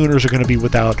the Sooners are going to be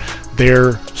without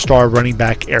their star running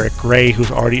back Eric Gray, who's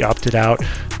already opted out,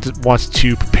 wants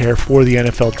to prepare for the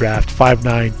NFL draft.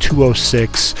 5'9",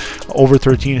 206, over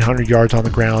 1,300 yards on the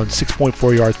ground,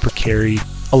 6.4 yards per carry,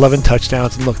 11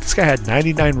 touchdowns. And look, this guy had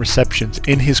 99 receptions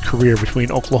in his career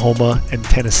between Oklahoma and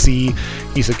Tennessee.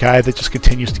 He's a guy that just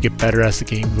continues to get better as the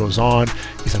game goes on.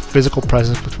 He's a physical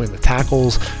presence between the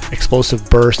tackles, explosive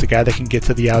burst, a guy that can get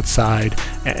to the outside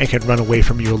and can run away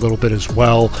from you a little bit as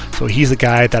well. So he's a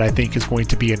guy that I think is going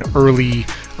to be an early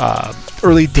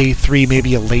day 3,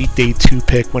 maybe a late day 2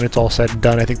 pick when it's all said and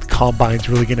done. I think the combine's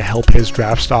really going to help his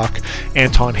draft stock.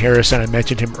 Anton Harrison, I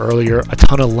mentioned him earlier, a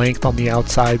ton of length on the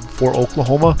outside for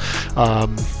Oklahoma.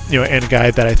 And a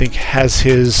guy that I think has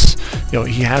he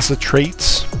has the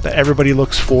traits that everybody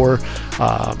looks for,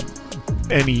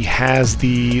 and he has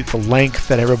the length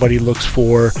that everybody looks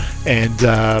for, and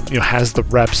has the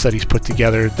reps that he's put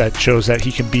together that shows that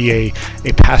he can be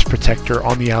a pass protector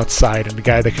on the outside, and a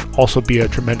guy that can also be a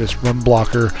tremendous run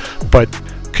blocker. But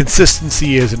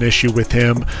consistency is an issue with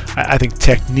him. I think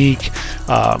technique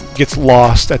gets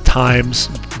lost at times,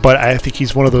 but I think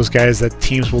he's one of those guys that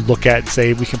teams will look at and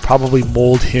say, we can probably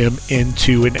mold him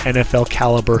into an NFL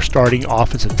caliber starting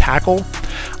offensive tackle.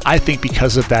 I think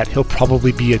because of that, he'll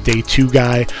probably be a day 2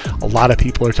 guy. A lot of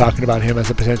people are talking about him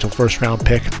as a potential first round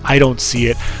pick. I don't see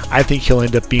it. I think he'll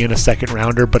end up being a second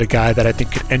rounder, but a guy that I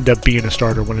think could end up being a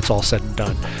starter when it's all said and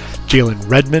done. Jalen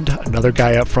Redmond, another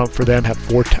guy up front for them, had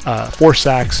 4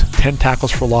 sacks, 10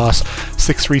 tackles for loss,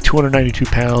 6'3", 292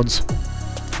 pounds,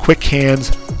 quick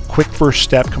hands, quick first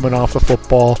step coming off the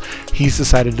football. He's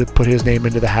decided to put his name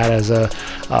into the hat as a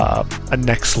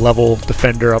next level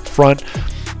defender up front.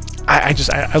 I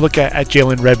look at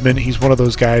Jalen Redmond. He's one of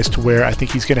those guys to where I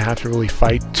think he's going to have to really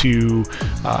fight to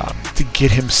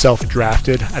get himself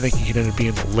drafted. I think he can end up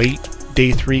being a late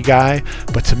day 3 guy,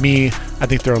 but to me, I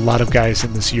think there are a lot of guys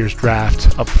in this year's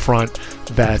draft up front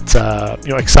that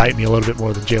excite me a little bit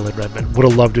more than Jalen Redmond. Would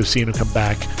have loved to have seen him come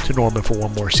back to Norman for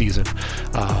one more season.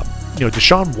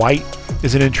 Deshaun White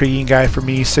is an intriguing guy for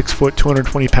me. 6 foot,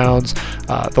 220 pounds.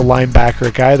 The linebacker,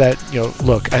 a guy that,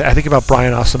 look, I think about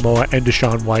Brian Asamoah and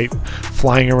Deshaun White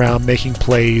flying around, making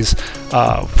plays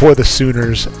for the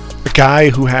Sooners. A guy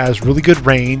who has really good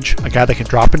range, a guy that can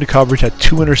drop into coverage, had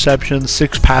 2 interceptions,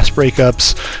 6 pass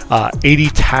breakups, 80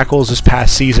 tackles this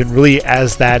past season, really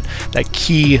as that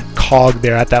key cog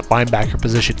there at that linebacker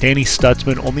position. Danny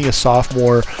Stutzman, only a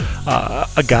sophomore,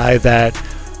 a guy that,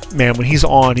 man, when he's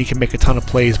on, he can make a ton of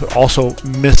plays, but also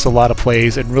miss a lot of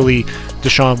plays. And really,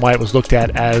 Deshaun White was looked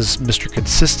at as Mr.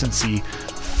 Consistency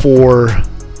for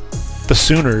the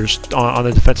Sooners on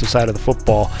the defensive side of the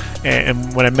football.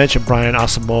 And when I mentioned Brian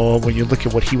Asamoah, when you look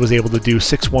at what he was able to do,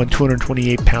 6'1",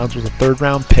 228 pounds, was a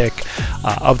 3rd-round pick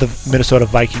of the Minnesota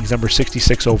Vikings, number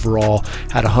 66 overall,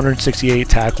 had 168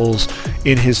 tackles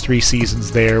in his 3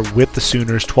 seasons there with the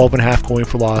Sooners, 12.5 going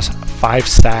for loss, 5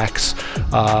 sacks.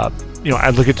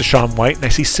 I look at Deshaun White and I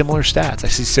see similar stats. I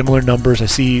see similar numbers. I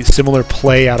see similar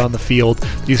play out on the field.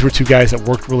 These were 2 guys that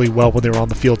worked really well when they were on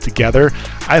the field together.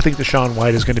 I think Deshaun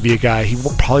White is going to be a guy. He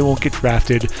probably won't get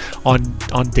drafted on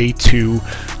day 2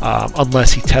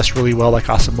 unless he tests really well like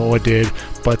Asamoah did,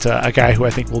 but a guy who I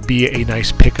think will be a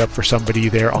nice pickup for somebody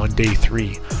there on day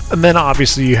 3. And then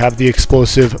obviously you have the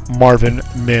explosive Marvin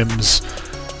Mims,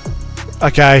 a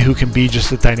guy who can be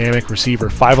just a dynamic receiver,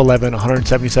 5'11",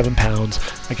 177 pounds,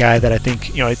 a guy that I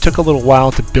think, it took a little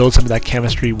while to build some of that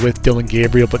chemistry with Dylan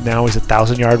Gabriel, but now he's a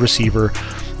 1,000-yard receiver.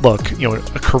 Look,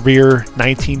 a career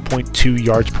 19.2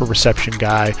 yards per reception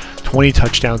guy, 20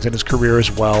 touchdowns in his career as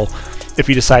well. if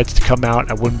he decides to come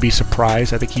out, I wouldn't be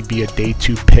surprised. I think he'd be a day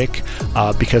 2 pick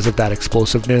because of that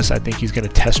explosiveness. I think he's going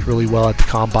to test really well at the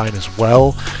combine as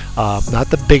well. Not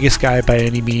the biggest guy by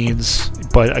any means,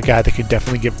 but a guy that can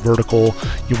definitely get vertical.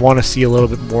 You want to see a little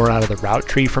bit more out of the route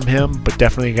tree from him, but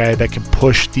definitely a guy that can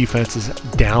push defenses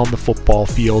down the football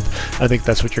field. I think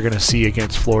that's what you're going to see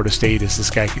against Florida State, is this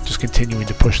guy just continuing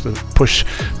to push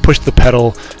the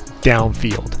pedal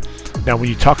downfield. Now, when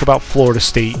you talk about Florida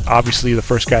State, obviously the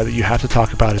first guy that you have to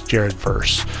talk about is Jared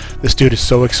Verse. This dude is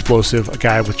so explosive, a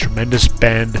guy with tremendous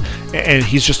bend, and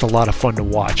he's just a lot of fun to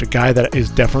watch. A guy that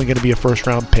is definitely going to be a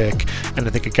first-round pick, and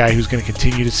I think a guy who's going to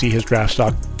continue to see his draft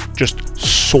stock just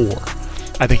soar.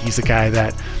 I think he's a guy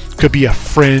that could be a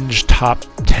fringe top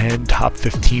 10, top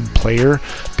 15 player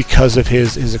because of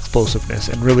his explosiveness.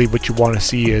 And really what you want to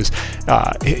see is,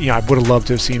 I would have loved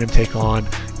to have seen him take on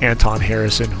Anton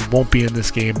Harrison, who won't be in this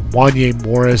game. Wanya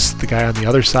Morris, the guy on the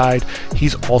other side,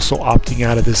 he's also opting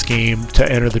out of this game to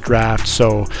enter the draft,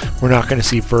 so we're not going to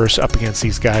see Verse up against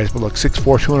these guys. But look,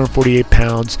 6'4", 248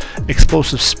 pounds,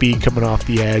 explosive speed coming off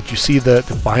the edge. You see the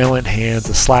violent hands,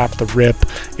 the slap, the rip,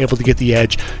 able to get the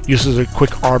edge. Uses a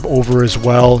quick arm over as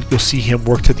well. You'll see him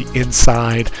work to the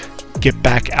inside, get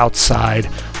back outside.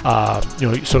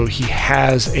 So he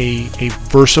has a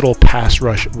versatile pass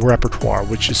rush repertoire,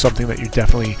 which is something that you're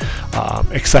definitely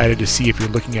excited to see if you're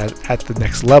looking at the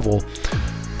next level.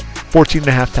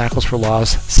 14.5 tackles for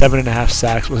loss, 7.5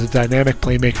 sacks, was a dynamic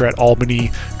playmaker at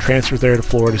Albany, transferred there to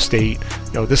Florida State.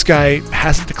 This guy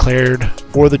hasn't declared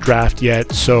for the draft yet,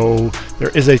 so there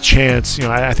is a chance.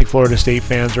 I think Florida State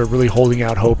fans are really holding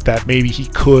out hope that maybe he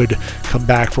could come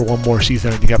back for one more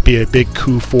season. I think that'd be a big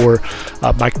coup for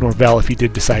Mike Norvell if he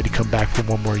did decide to come back for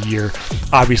one more year.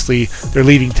 Obviously, their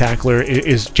leading tackler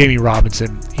is Jamie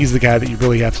Robinson. He's the guy that you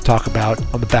really have to talk about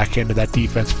on the back end of that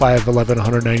defense. 5'11",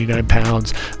 199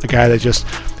 pounds, a guy that just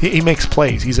he makes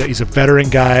plays. He's a veteran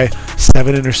guy.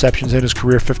 7 interceptions in his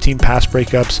career, 15 pass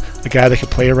breakups. A guy that can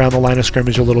play around the line of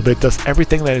scrimmage a little bit, does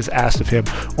everything that is asked of him.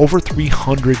 Over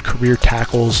 300 career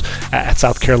tackles at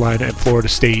South Carolina and Florida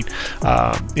State.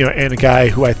 And a guy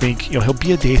who I think he'll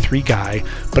be a day 3 guy,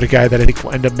 but a guy that I think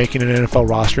will end up making an NFL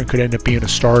roster and could end up being a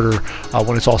starter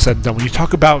when it's all said and done. When you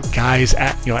talk about guys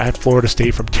at Florida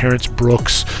State, from Terrence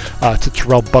Brooks to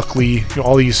Terrell Buckley,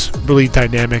 all these really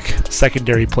dynamic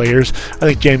secondary players, I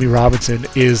think Jamie Robinson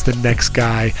is the next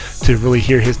guy to really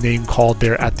hear his name called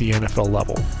there at the NFL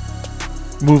level.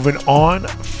 Moving on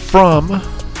from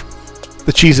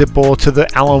the Cheez-It Bowl to the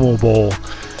Alamo Bowl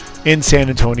in San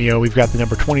Antonio, we've got the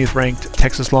number 20th ranked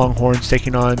Texas Longhorns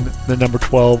taking on the number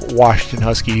 12 Washington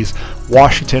Huskies.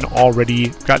 Washington already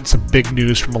gotten some big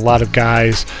news from a lot of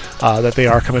guys that they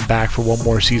are coming back for one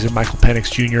more season. Michael Penix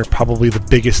Jr., probably the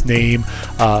biggest name.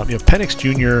 Penix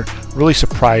Jr. really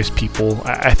surprised people,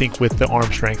 I think, with the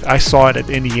arm strength. I saw it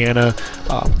at Indiana.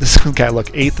 This guy,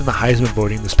 8th in the Heisman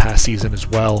voting this past season as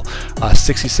well.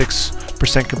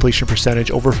 66% completion percentage,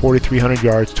 over 4,300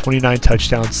 yards, 29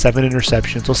 touchdowns, 7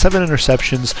 interceptions. So 7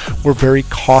 interceptions were very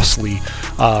costly.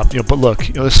 But look,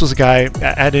 this was a guy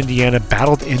at Indiana,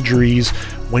 battled injuries.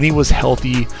 When he was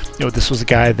healthy, this was a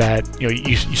guy that,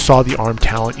 you saw the arm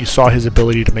talent, you saw his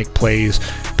ability to make plays,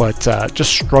 but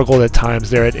just struggled at times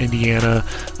there at Indiana.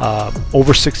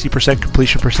 Over 60%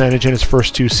 completion percentage in his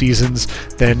first 2 seasons,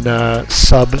 then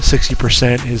sub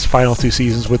 60% his final 2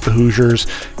 seasons with the Hoosiers.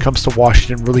 Comes to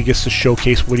Washington, really gets to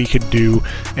showcase what he can do,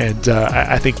 and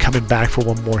I think coming back for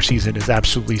one more season is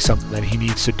absolutely something that he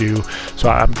needs to do. So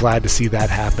I'm glad to see that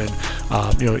happen.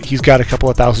 He's got a couple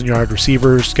of 1,000-yard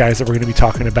receivers, guys that we're going to be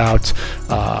talking about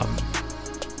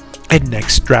in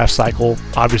next draft cycle.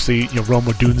 Obviously, Rome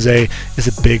Odunze is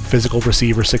a big physical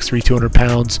receiver, 6'3", 200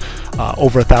 pounds,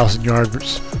 over 1,000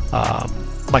 yards.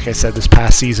 Like I said, this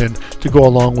past season, to go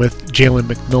along with Jalen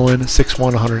McMillan, 6'1",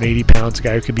 180 pounds, a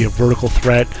guy who could be a vertical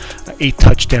threat. 8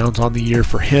 touchdowns on the year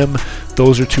for him.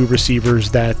 Those are 2 receivers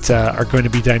that are going to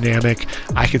be dynamic.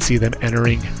 I could see them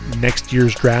entering next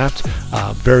year's draft.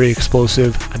 Very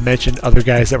explosive. I mentioned other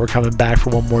guys that were coming back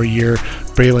for one more year.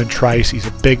 Braylon Trice, he's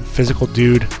a big physical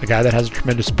dude, a guy that has a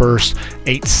tremendous burst.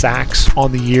 8 sacks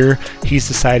on the year. He's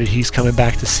decided he's coming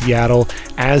back to Seattle,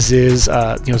 as is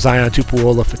Zion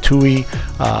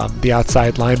Tupuola-Fatui, the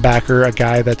outside linebacker, a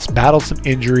guy that's battled some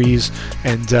injuries,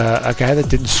 and a guy that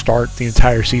didn't start the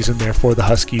entire season there for the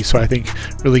Huskies. So I think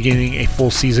really getting a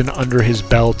full season under his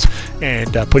belt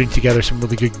and putting together some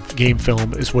really good game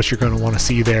film is what you're going to want to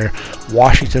see there.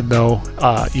 Washington, though,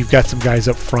 you've got some guys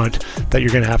up front that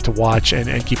you're going to have to watch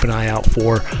and keep an eye out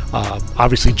for.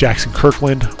 Obviously, Jackson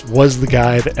Kirkland was the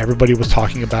guy that everybody was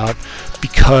talking about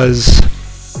because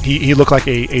he looked like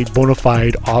a bona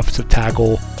fide offensive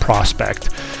tackle prospect.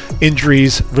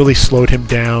 Injuries really slowed him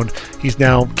down. He's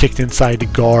now kicked inside to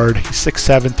guard. He's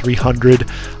 6'7", 300.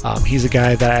 He's a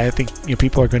guy that I think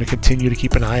people are going to continue to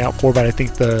keep an eye out for, but I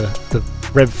think the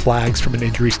red flags from an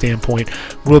injury standpoint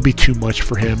will be too much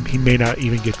for him. He may not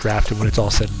even get drafted when it's all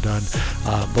said and done.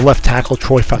 The left tackle,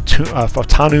 Troy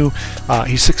Fautanu,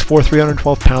 he's 6'4",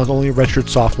 312 pounds, only a redshirt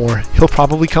sophomore. He'll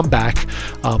probably come back,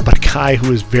 but a guy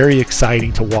who is very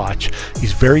exciting to watch.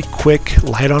 He's very quick,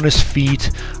 light on his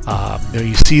feet.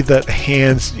 You see the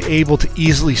hands, able to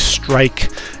easily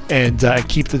strike and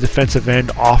keep the defensive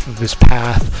end off of his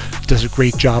path. Does a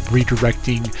great job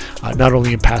redirecting, not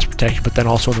only in pass protection, but then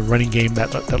also in the running game,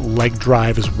 that leg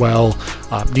drive as well.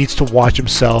 Needs to watch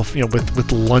himself,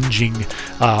 with lunging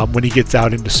when he gets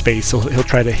out into space. So he'll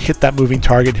try to hit that moving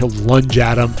target. He'll lunge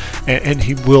at him, and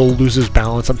he will lose his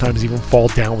balance, sometimes even fall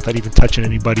down without even touching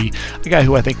anybody. A guy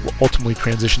who I think will ultimately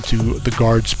transition to the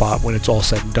guard spot when it's all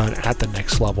said and done at the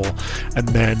next level. And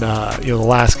then, the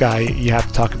last guy you have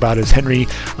to talk about is Henry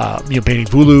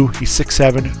Benivulu. He's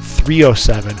 6'7",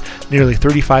 307, nearly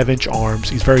 35-inch arms.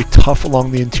 He's very tough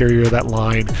along the interior of that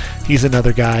line. He's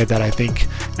another guy that I think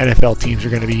NFL teams are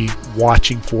going to be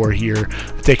watching for here,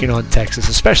 taking on Texas,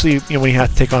 especially when you have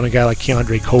to take on a guy like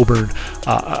Keondre Coburn,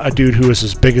 a dude who is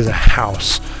as big as a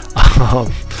house.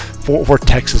 For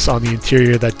Texas on the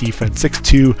interior of that defense.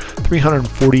 6'2",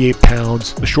 348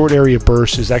 pounds. The short area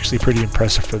burst is actually pretty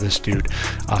impressive for this dude.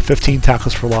 15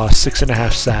 tackles for loss,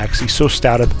 6.5 sacks. He's so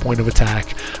stout at the point of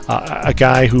attack. A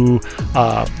guy who,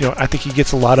 I think he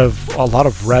gets a lot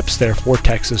of reps there for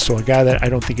Texas. So a guy that I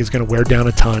don't think is going to wear down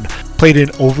a ton. Played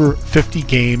in over 50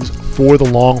 games for the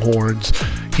Longhorns.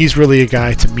 He's really a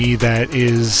guy to me that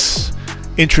is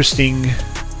interesting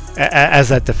as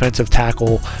that defensive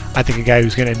tackle. I think a guy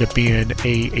who's going to end up being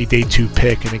a day 2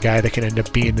 pick, and a guy that can end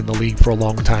up being in the league for a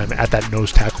long time at that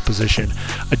nose tackle position.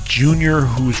 A junior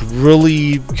who's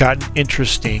really gotten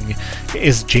interesting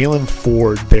is Jalen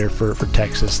Ford there for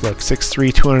Texas. Look,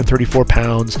 6'3", 234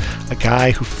 pounds, a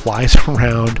guy who flies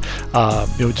around,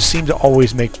 just seems to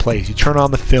always make plays. You turn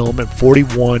on the film and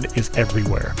 41 is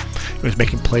everywhere. He was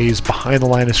making plays behind the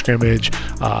line of scrimmage,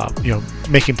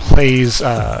 making plays,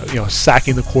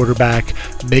 sacking the quarterback,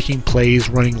 making plays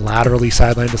running laterally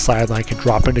sideline to sideline, can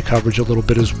drop into coverage a little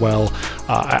bit as well.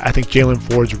 I think Jalen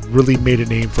Ford's really made a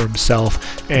name for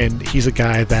himself, and he's a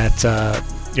guy that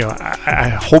I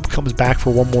hope comes back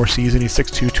for one more season. He's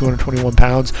 6'2", 221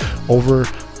 pounds, over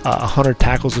 100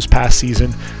 tackles this past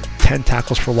season, 10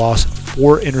 tackles for loss,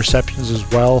 4 interceptions as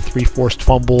well, 3 forced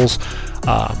fumbles.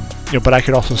 But I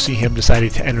could also see him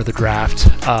deciding to enter the draft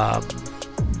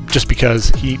just because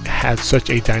he had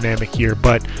such a dynamic year.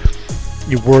 But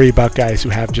you worry about guys who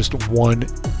have just 1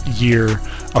 year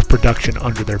of production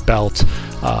under their belt.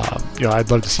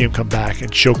 I'd love to see him come back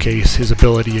and showcase his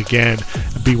ability again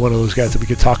and be one of those guys that we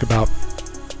could talk about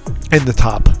in the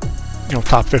top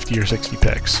 50 or 60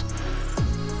 picks.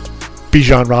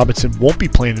 Bijan Robinson won't be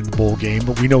playing in the bowl game,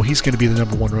 but we know he's going to be the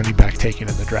number 1 running back taken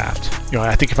in the draft.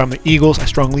 I think if I'm the Eagles, I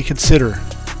strongly consider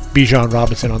Bijan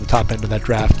Robinson on the top end of that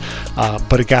draft,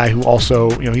 but a guy who also,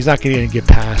 he's not going to get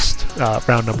past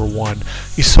round number 1.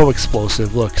 He's so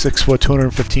explosive. Look, 6 foot,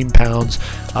 215 pounds,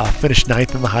 finished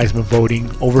 9th in the Heisman voting,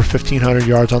 over 1,500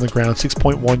 yards on the ground,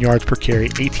 6.1 yards per carry,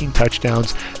 18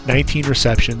 touchdowns, 19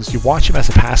 receptions. You watch him as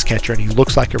a pass catcher, and he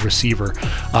looks like a receiver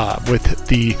with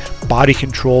the body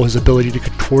control, his ability to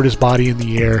contort his body in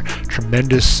the air,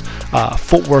 tremendous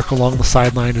footwork along the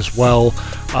sideline as well.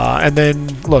 And then,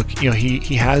 look,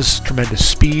 he has tremendous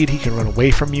speed. He can run away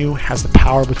from you, has the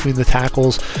power between the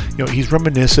tackles. He's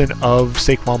reminiscent of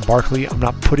Saquon Barkley. I'm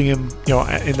not putting him,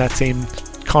 in that same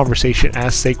conversation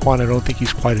as Saquon. I don't think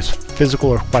he's quite as physical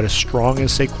or quite as strong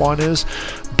as Saquon is,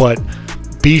 but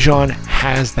Bijan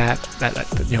has that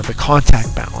the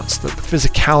contact balance, the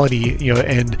physicality,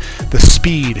 and the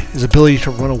speed, his ability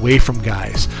to run away from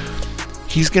guys.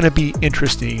 He's going to be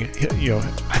interesting.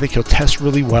 I think he'll test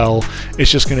really well.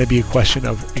 It's just going to be a question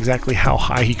of exactly how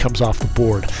high he comes off the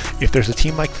board. If there's a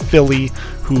team like Philly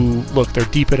who, look, they're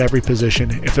deep at every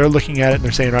position, if they're looking at it and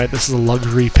they're saying, all right, this is a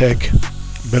luxury pick,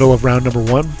 middle of round number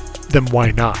 1, then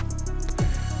why not?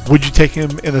 Would you take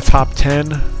him in the top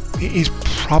 10? He's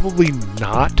probably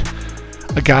not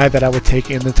a guy that I would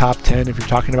take in the top 10 if you're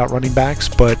talking about running backs,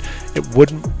 but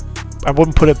I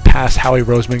wouldn't put it past Howie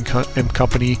Roseman and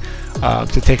company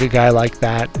to take a guy like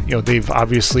that. They've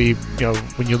obviously,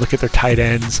 when you look at their tight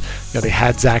ends, they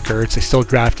had Zach Ertz. They still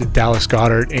drafted Dallas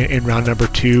Goedert in round number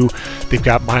 2. They've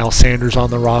got Miles Sanders on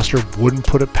the roster. Wouldn't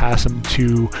put it past them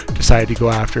to decide to go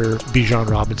after Bijan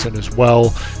Robinson as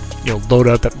well. Load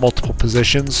up at multiple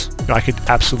positions. I could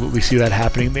absolutely see that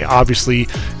happening. They obviously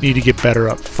need to get better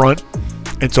up front.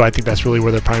 And so I think that's really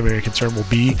where their primary concern will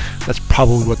be. That's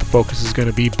probably what the focus is going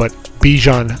to be. But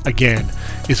Bijan, again,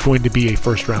 is going to be a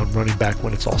first-round running back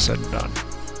when it's all said and done.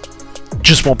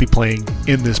 Just won't be playing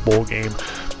in this bowl game.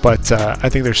 But I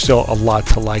think there's still a lot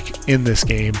to like in this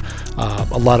game.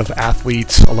 A lot of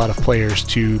athletes, a lot of players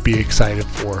to be excited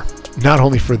for. Not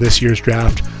only for this year's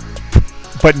draft,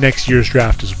 but next year's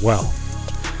draft as well.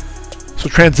 So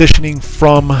transitioning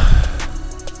from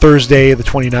Thursday the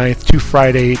 29th to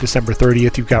Friday December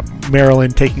 30th, you've got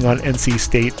Maryland taking on NC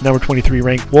State, number 23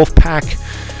 ranked Wolfpack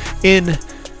in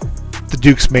the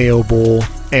Duke's Mayo Bowl.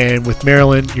 And with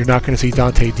Maryland, you're not going to see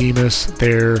Dante Demas,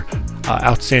 their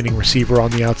outstanding receiver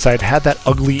on the outside. Had that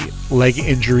ugly leg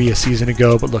injury a season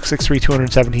ago, but look, 6'3",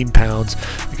 217 pounds.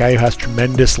 A guy who has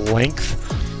tremendous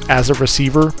length as a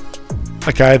receiver.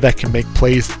 A guy that can make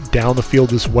plays down the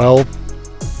field as well.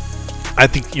 I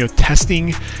think,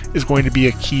 testing is going to be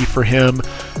a key for him.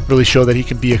 Really show that he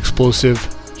can be explosive,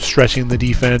 stretching the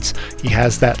defense. He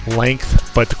has that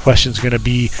length, but the question is going to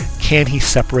be, can he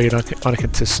separate on a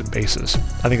consistent basis?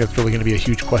 I think that's really going to be a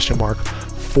huge question mark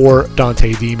for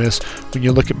Dante Demas. When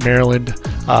you look at Maryland,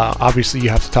 obviously you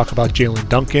have to talk about Jalen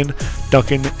Duncan.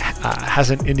 Duncan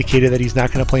hasn't indicated that he's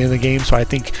not going to play in the game, so I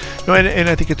think, and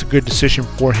I think it's a good decision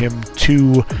for him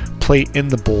to play in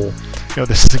the bowl.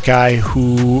 This is a guy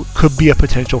who could be a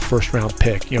potential first-round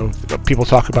pick. People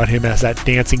talk about him as that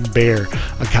dancing bear,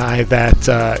 a guy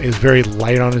that is very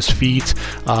light on his feet.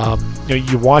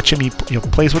 You watch him; he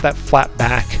plays with that flat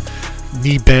back,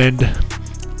 knee bend,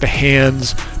 the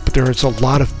hands, but there's a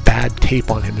lot of bad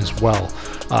tape on him as well.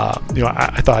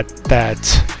 I thought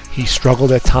that he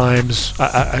struggled at times,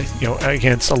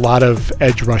 against a lot of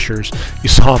edge rushers. You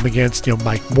saw him against,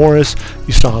 Mike Morris.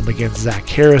 You saw him against Zach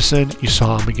Harrison. You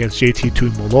saw him against JT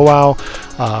Tuimoloau.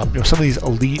 Some of these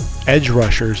elite edge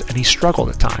rushers, and he struggled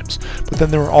at times. But then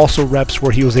there were also reps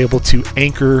where he was able to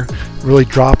anchor, really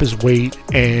drop his weight,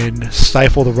 and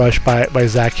stifle the rush by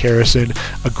Zach Harrison.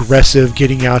 Aggressive,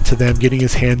 getting out to them, getting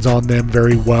his hands on them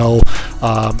very well.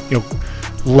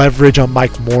 Leverage on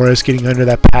Mike Morris, getting under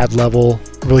that pad level,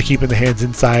 really keeping the hands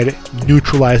inside,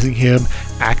 neutralizing him,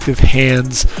 active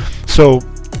hands. So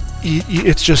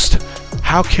it's just,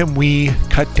 how can we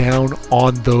cut down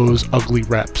on those ''ugly''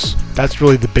 reps? That's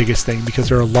really the biggest thing, because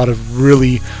there are a lot of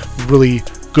really, really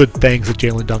good things that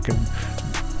Jalen Duncan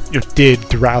did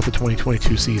throughout the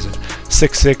 2022 season.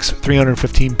 6'6",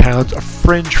 315 pounds, a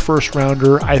fringe first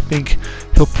rounder. I think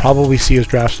he'll probably see his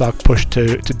draft stock pushed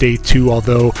to day 2,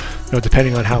 although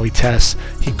depending on how he tests,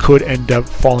 he could end up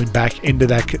falling back into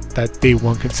that day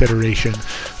 1 consideration.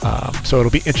 So it'll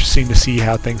be interesting to see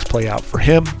how things play out for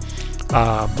him.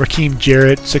 Raheem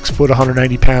Jarrett, 6 foot,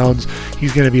 190 pounds.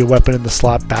 He's going to be a weapon in the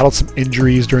slot. Battled some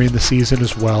injuries during the season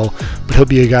as well, but he'll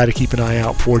be a guy to keep an eye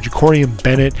out for. Jacorian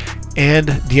Bennett and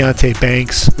Deonte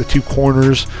Banks, the two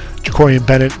corners. Jacorian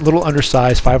Bennett, a little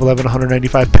undersized, 5'11",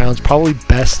 195 pounds, probably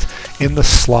best in the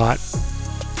slot,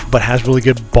 but has really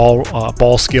good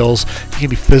ball skills. He can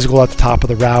be physical at the top of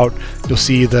the route. You'll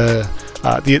see the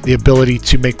ability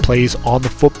to make plays on the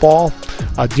football.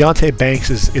 Deonte Banks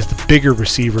is the bigger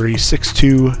receiver. He's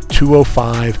 6'2",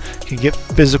 205, can get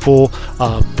physical.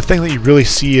 The thing that you really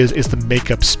see is the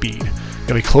makeup speed.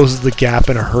 He closes the gap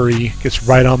in a hurry, gets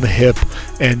right on the hip,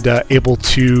 and able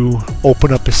to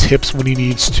open up his hips when he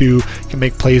needs to. Can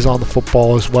make plays on the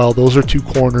football as well. Those are two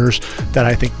corners that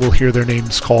I think we'll hear their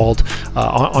names called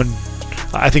on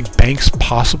I think Banks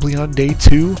possibly on day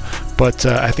 2, but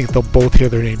I think they'll both hear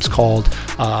their names called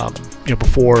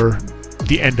before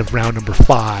the end of round number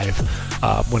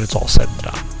 5 when it's all said and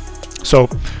done. So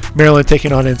Maryland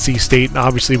taking on NC State, and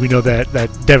obviously we know that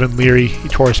Devin Leary, he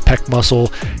tore his pec muscle.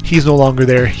 He's no longer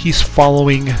there. He's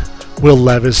following Will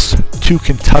Levis to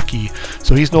Kentucky,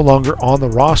 so he's no longer on the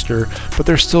roster, but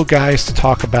there's still guys to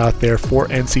talk about there for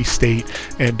NC State.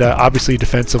 And obviously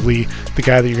defensively, the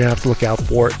guy that you're going to have to look out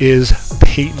for is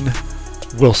Peyton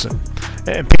Wilson.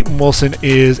 And Peyton Wilson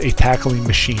is a tackling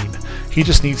machine. He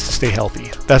just needs to stay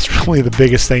healthy. That's really the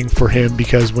biggest thing for him,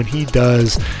 because when he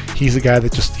does, he's a guy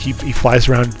that just he flies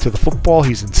around to the football.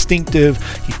 He's instinctive.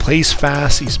 He plays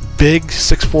fast. He's big,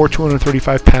 6'4",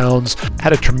 235 pounds.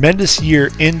 Had a tremendous year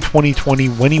in 2020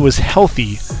 when he was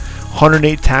healthy.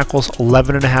 108 tackles,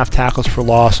 11.5 tackles for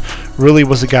loss. Really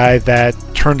was a guy that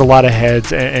turned a lot of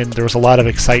heads, and there was a lot of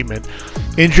excitement.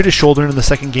 Injured his shoulder in the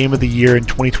second game of the year in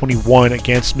 2021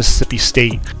 against Mississippi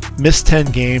State. Missed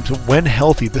 10 games. When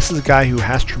healthy, this is a guy who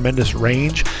has tremendous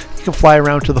range. He can fly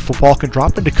around to the football, can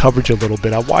drop into coverage a little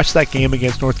bit. I watched that game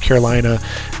against North Carolina,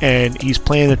 and he's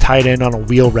playing a tight end on a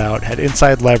wheel route, had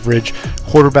inside leverage.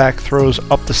 Quarterback throws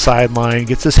up the sideline,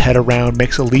 gets his head around,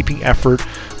 makes a leaping effort.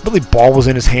 Really, ball was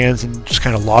in his hands and just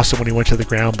kind of lost it when he went to the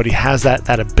ground, but he has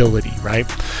that ability, right?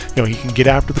 He can get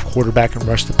after the quarterback and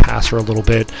rush the passer a little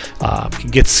bit.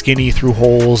 Can get skinny through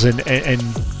holes and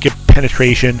get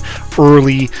penetration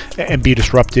early and be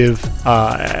disruptive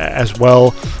as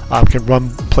well. Can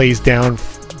run plays down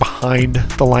behind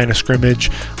the line of scrimmage,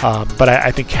 but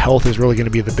I think health is really going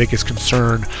to be the biggest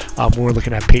concern when we're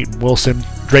looking at Peyton Wilson.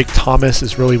 Drake Thomas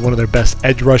is really one of their best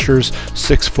edge rushers,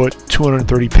 6 foot,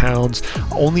 230 pounds,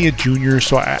 only a junior,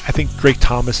 so I think Drake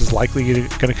Thomas is likely going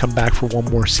to come back for one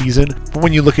more season. But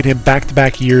when you look at him,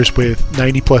 back-to-back years with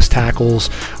 90-plus tackles,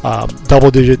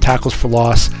 double-digit tackles for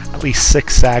loss, at least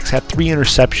 6 sacks, had 3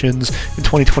 interceptions in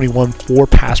 2021, 4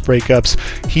 pass breakups.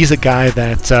 He's a guy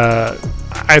that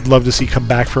I'd love to see come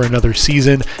back for another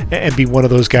season and be one of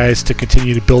those guys to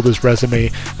continue to build his resume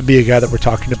and be a guy that we're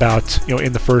talking about,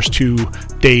 in the first 2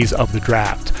 days of the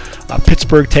draft.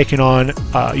 Pittsburgh taking on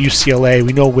UCLA.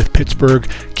 We know with Pittsburgh,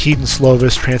 Keaton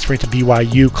Slovis transferring to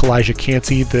BYU, Kalijah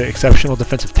Cansey, the exceptional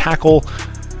defensive tackle,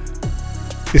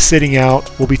 is sitting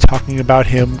out. We'll be talking about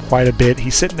him quite a bit.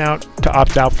 He's sitting out to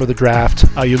opt out for the draft.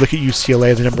 You look at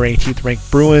UCLA, the number 18th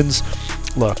ranked Bruins.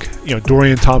 Look,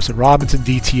 Dorian Thompson-Robinson,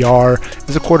 DTR,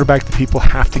 is a quarterback that people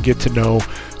have to get to know.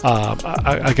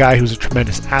 A guy who's a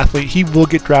tremendous athlete. He will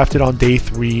get drafted on day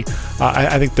 3.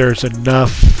 I think there's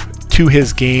enough to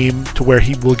his game to where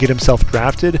he will get himself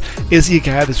drafted. Is he a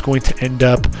guy that's going to end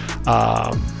up,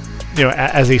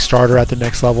 as a starter at the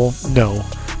next level? No.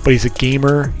 But he's a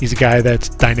gamer. He's a guy that's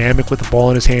dynamic with the ball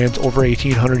in his hands, over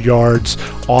 1,800 yards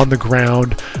on the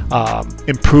ground,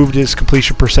 improved his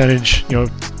completion percentage,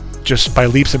 just by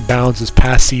leaps and bounds this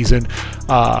past season.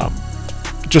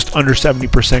 Just under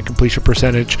 70% completion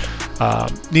percentage.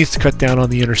 Needs to cut down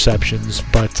on the interceptions,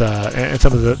 but and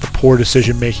some of the poor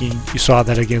decision making. You saw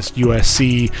that against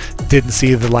USC. Didn't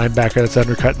see the linebacker that's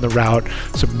undercutting the route.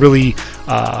 Some really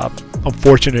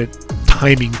unfortunate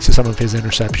timing to some of his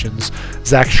interceptions.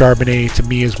 Zach Charbonnet, to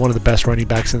me, is one of the best running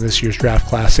backs in this year's draft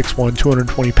class. 6'1",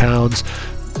 220 pounds,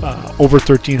 over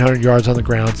 1,300 yards on the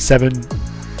ground, 7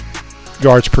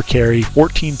 yards per carry,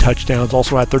 14 touchdowns,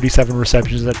 also had 37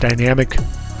 receptions. That dynamic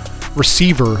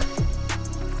receiver.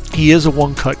 He is a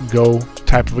one-cut-and-go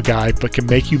type of a guy, but can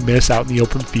make you miss out in the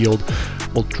open field,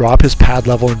 will drop his pad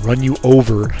level and run you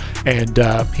over, and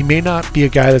he may not be a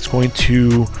guy that's going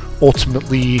to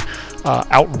ultimately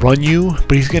outrun you,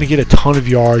 but he's going to get a ton of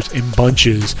yards in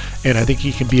bunches, and I think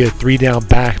he can be a 3-down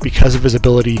back because of his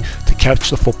ability to catch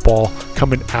the football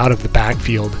coming out of the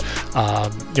backfield.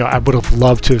 I would have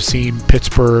loved to have seen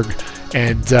Pittsburgh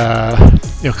and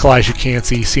Kalijah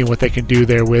Cansey, seeing what they can do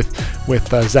there with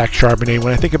Zach Charbonnet.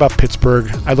 When I think about Pittsburgh,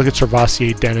 I look at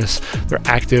Servassier Dennis, their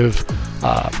active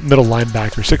middle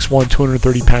linebacker, 6'1",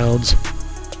 230 pounds,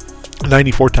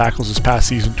 94 tackles this past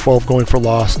season, 12 going for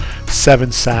loss,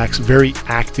 7 sacks, very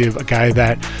active, a guy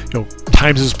that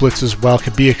times his blitzes well,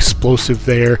 can be explosive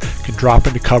there, can drop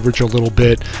into coverage a little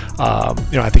bit.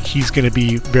 I think he's going to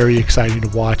be very exciting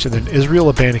to watch. And then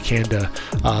Israel Abanikanda,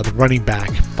 the running back,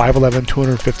 5'11",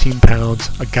 215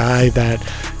 pounds, a guy that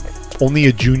only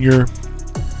a junior,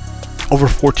 over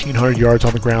 1,400 yards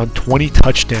on the ground, 20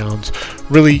 touchdowns.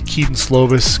 Really, Keaton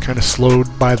Slovis kind of slowed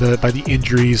by the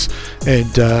injuries and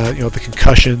the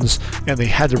concussions, and they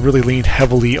had to really lean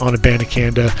heavily on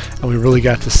Abanikanda, and we really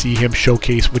got to see him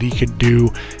showcase what he can do.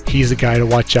 He's a guy to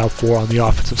watch out for on the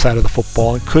offensive side of the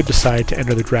football, and could decide to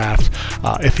enter the draft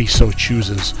if he so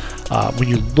chooses. When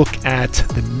you look at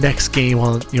the next game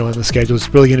on the schedule,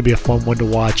 it's really going to be a fun one to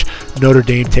watch. Notre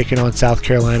Dame taking on South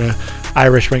Carolina.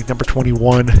 Irish ranked number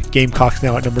 21. Gamecocks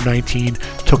now at number 19.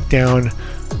 Took down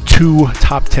 2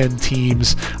 top 10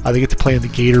 teams. They get to play in the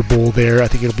Gator Bowl there. I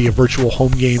think it'll be a virtual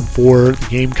home game for the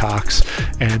Gamecocks.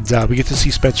 And we get to see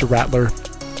Spencer Rattler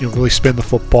really spin the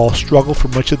football, struggle for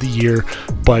much of the year,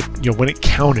 but when it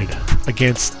counted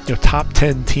against top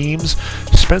 10 teams,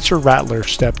 Spencer Rattler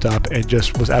stepped up and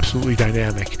just was absolutely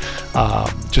dynamic.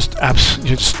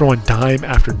 Just throwing dime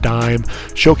after dime,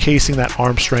 showcasing that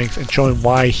arm strength and showing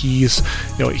why he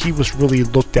was really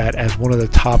looked at as one of the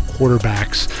top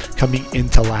quarterbacks coming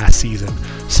into last season.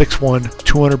 6'1",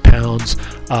 200 pounds,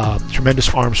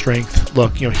 tremendous arm strength.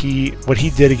 Look, what he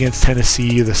did against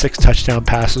Tennessee, the 6 touchdown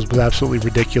passes was absolutely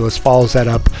ridiculous. Follows that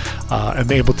up and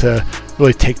able to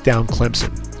really take down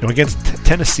Clemson. Against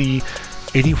Tennessee,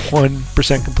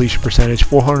 81% completion percentage,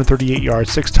 438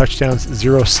 yards, 6 touchdowns,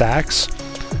 0 sacks.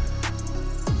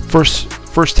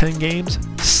 First 10 games,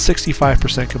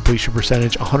 65% completion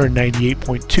percentage,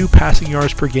 198.2 passing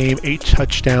yards per game, 8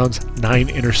 touchdowns, 9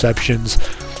 interceptions.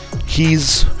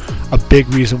 He's a big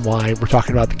reason why we're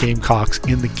talking about the Gamecocks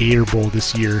in the Gator Bowl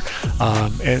this year,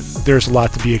 and there's a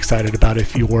lot to be excited about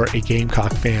if you're a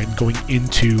Gamecock fan going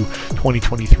into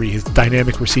 2023. His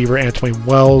dynamic receiver, Antwane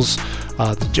Wells,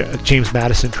 the James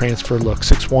Madison transfer,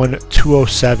 6'1",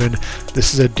 207.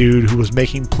 This is a dude who was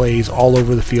making plays all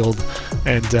over the field,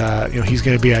 and he's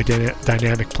going to be a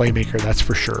dynamic playmaker, that's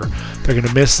for sure. They're going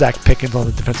to miss Zach Pickens on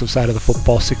the defensive side of the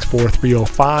football, 6'4",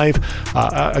 305,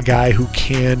 a guy who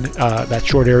can that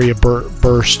short area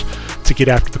burst to get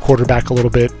after the quarterback a little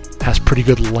bit, has pretty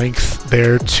good length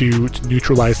there to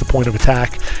neutralize the point of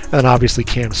attack. And then obviously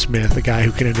Cam Smith, a guy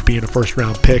who can end up being a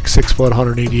first-round pick, 6 foot,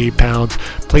 188 pounds,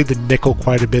 played the nickel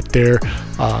quite a bit there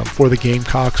for the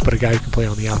Gamecocks, but a guy who can play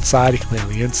on the outside, he can play on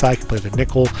the inside, he can play the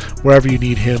nickel, wherever you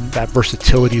need him. That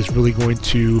versatility is really going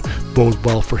to bode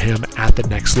well for him at the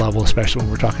next level, especially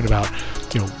when we're talking about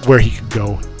where he can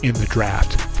go in the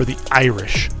draft. For the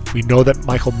Irish, we know that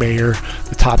Michael Mayer,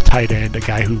 the top tight end, a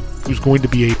guy who's going to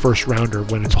be a first rounder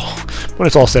when it's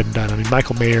all said and done. I mean,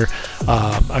 Michael Mayer,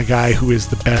 a guy who is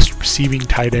the best receiving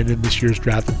tight end in this year's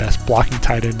draft, the best blocking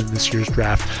tight end in this year's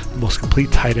draft, the most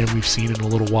complete tight end we've seen in a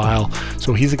little while.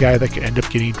 So he's a guy that could end up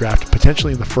getting drafted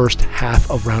potentially in the first half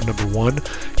of round number 1.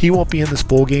 He won't be in this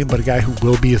bowl game, but a guy who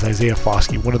will be is Isaiah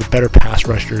Foskey, one of the better pass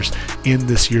rushers in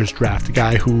this year's draft, a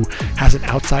guy who has an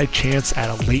outside chance at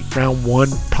a late round 1,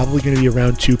 probably going to be a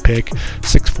round 2 pick,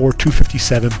 6'4",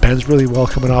 257, bends really well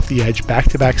coming off the edge,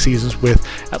 back-to-back seasons with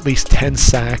at least 10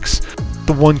 sacks.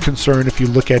 The one concern, if you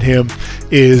look at him,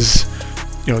 is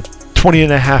 20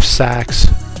 and a half sacks,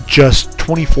 just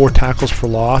 24 tackles for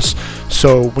loss.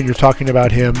 So when you're talking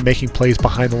about him making plays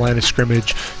behind the line of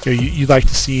scrimmage, you'd like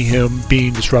to see him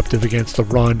being disruptive against the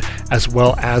run as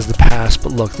well as the pass.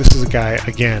 But look, this is a guy,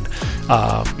 again,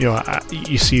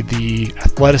 you see the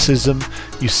athleticism,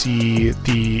 you see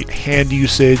the hand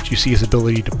usage, you see his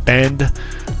ability to bend.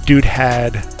 Dude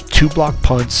had 2 block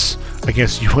punts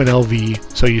against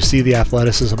UNLV, so you see the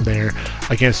athleticism there.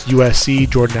 Against USC,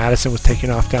 Jordan Addison was taking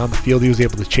off down the field. He was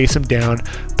able to chase him down,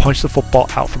 punch the football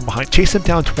out from behind, chase him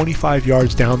down 25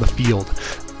 yards down the field.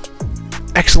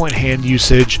 Excellent hand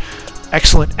usage,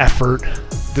 excellent effort.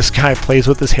 This guy plays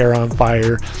with his hair on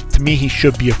fire. To me, he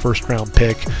should be a first-round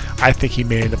pick. I think he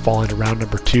may end up falling to round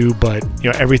number 2, but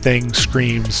everything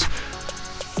screams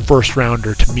first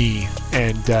rounder to me.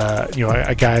 And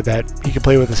a guy that he can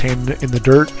play with his hand in the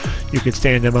dirt. You can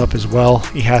stand him up as well.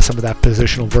 He has some of that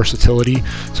positional versatility,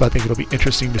 so I think it'll be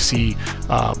interesting to see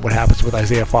what happens with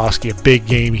Isaiah Foskey. A big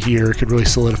game here could really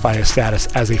solidify his status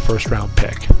as a first-round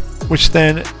pick, which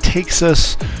then takes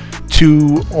us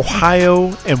to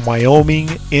Ohio and Wyoming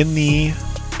in the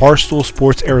Barstool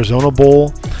Sports Arizona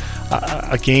Bowl.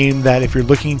 A game that, if you're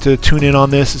looking to tune in on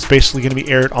this, it's basically going to be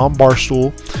aired on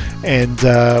Barstool. And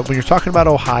when you're talking about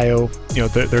Ohio,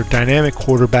 their dynamic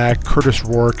quarterback, Curtis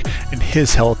Rourke, and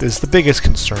his health is the biggest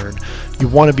concern. You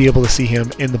want to be able to see him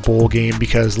in the bowl game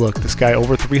because, look, this guy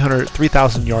over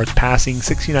 3,000 yards passing,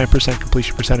 69%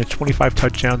 completion percentage, 25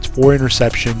 touchdowns, 4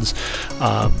 interceptions.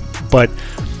 But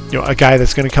a guy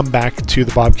that's going to come back to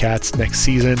the Bobcats next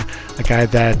season, a guy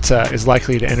that is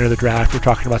likely to enter the draft. We're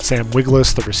talking about Sam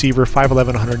Wiglusz, the receiver, 5'11",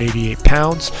 188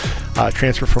 pounds,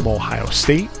 transfer from Ohio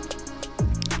State.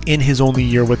 In his only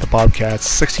year with the Bobcats,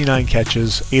 69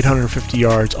 catches, 850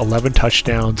 yards, 11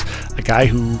 touchdowns, a guy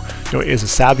who is a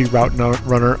savvy route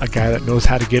runner, a guy that knows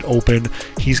how to get open.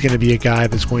 He's going to be a guy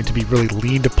that's going to be really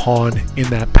leaned upon in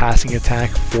that passing attack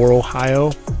for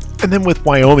Ohio. And then with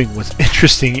Wyoming, what's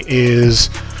interesting is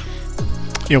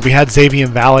we had Xavier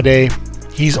Valladay.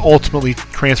 He's ultimately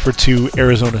transferred to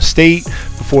Arizona State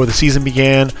before the season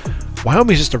began.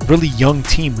 Wyoming's just a really young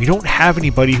team. We don't have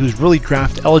anybody who's really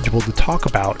draft eligible to talk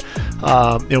about.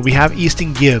 We have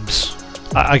Easton Gibbs,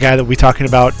 a guy that we're talking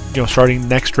about, starting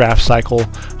next draft cycle.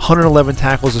 111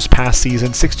 tackles this past season,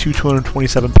 6'2",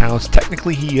 227 pounds.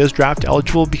 Technically, he is draft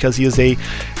eligible because he is a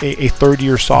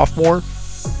third-year sophomore.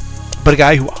 But a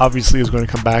guy who obviously is going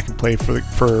to come back and play for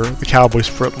the Cowboys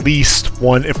for at least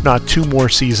 1, if not 2 more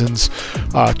seasons.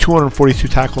 242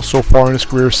 tackles so far in his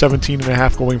career,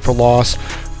 17.5 going for loss,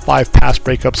 5 pass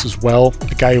breakups as well.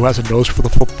 A guy who has a nose for the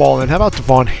football. And how about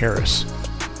Devon Harris?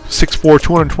 6'4",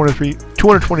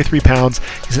 223 pounds.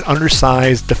 He's an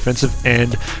undersized defensive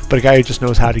end, but a guy who just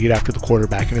knows how to get after the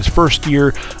quarterback. In his first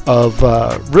year of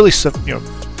really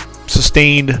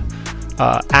sustained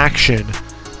action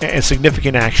and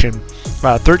significant action,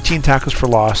 13 tackles for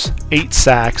loss, 8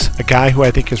 sacks, a guy who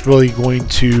I think is really going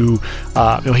to,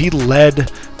 he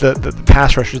led the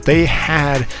pass rushers. They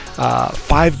had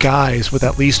 5 guys with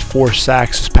at least 4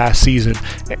 sacks this past season,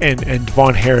 and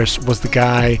Devon Harris was the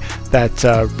guy that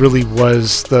really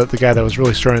was the guy that was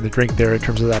really starting the drink there in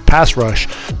terms of that pass rush.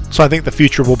 So I think the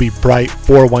future will be bright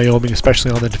for Wyoming,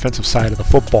 especially on the defensive side of the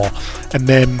football. And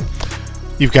then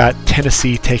you've got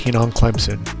Tennessee taking on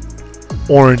Clemson,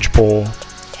 Orange Bowl,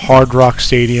 Hard Rock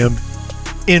Stadium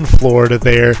in Florida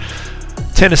there.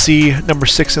 Tennessee, number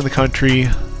 6 in the country,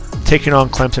 taking on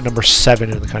Clemson, number 7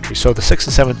 in the country. So the 6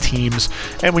 and 7 teams.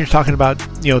 And when you're talking about,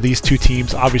 these two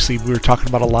teams, obviously we were talking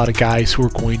about a lot of guys who are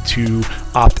going to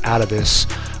opt out of this.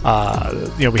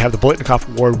 We have the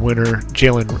Biletnikoff Award winner,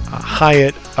 Jalen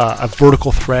Hyatt, a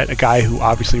vertical threat, a guy who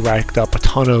obviously racked up a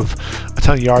ton of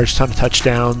yards, a ton of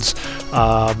touchdowns.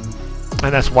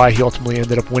 And that's why he ultimately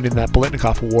ended up winning that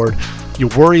Biletnikoff Award. You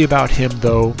worry about him,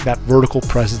 though, that vertical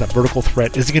presence, that vertical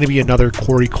threat. Is he going to be another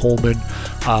Corey Coleman?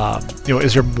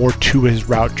 Is there more to his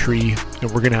route tree? We're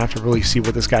going to have to really see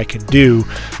what this guy can do.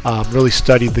 Really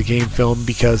study the game film,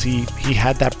 because he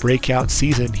had that breakout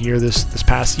season here this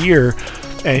past year.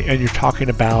 And you're talking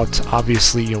about,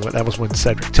 obviously, that was when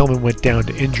Cedric Tillman went down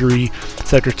to injury.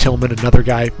 Cedric Tillman, another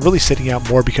guy really sitting out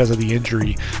more because of the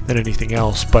injury than anything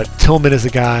else. But Tillman is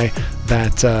a guy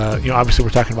that, obviously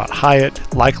we're talking about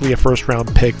Hyatt, likely a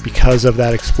first-round pick because of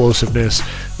that explosiveness.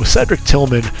 With Cedric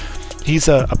Tillman, he's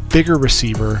a bigger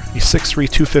receiver. He's 6'3",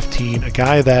 215, a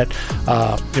guy that,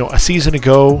 a season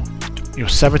ago,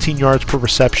 17 yards per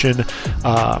reception,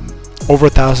 over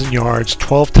 1,000 yards,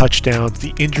 12 touchdowns.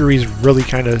 The injuries really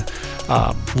kind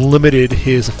of limited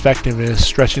his effectiveness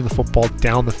stretching the football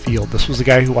down the field. This was a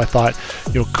guy who I thought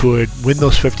could win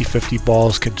those 50-50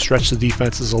 balls, can stretch the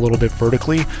defenses a little bit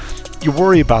vertically. You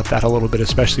worry about that a little bit,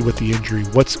 especially with the injury.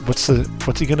 What's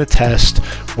he going to test?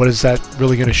 What is that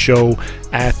really going to show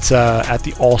at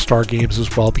the All-Star games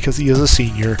as well? Because he is a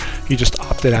senior, he just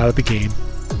opted out of the game.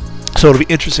 So it'll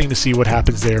be interesting to see what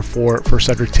happens there for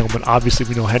Cedric Tillman. Obviously,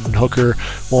 we know Hendon Hooker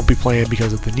won't be playing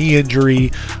because of the knee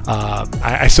injury.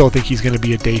 I still think he's going to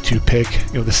be a day 2 pick.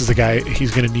 This is a guy,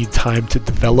 he's going to need time to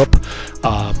develop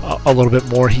a little bit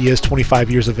more. He is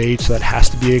 25 years of age, so that has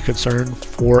to be a concern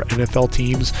for NFL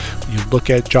teams. When you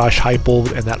look at Josh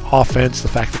Heupel and that offense, the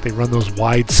fact that they run those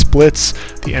wide splits,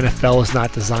 the NFL is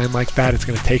not designed like that. It's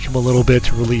going to take him a little bit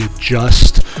to really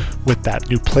adjust with that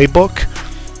new playbook.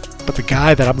 But the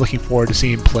guy that I'm looking forward to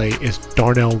seeing play is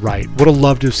Darnell Wright. Would have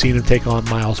loved to have seen him take on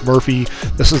Myles Murphy.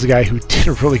 This is a guy who did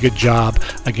a really good job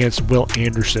against Will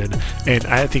Anderson, and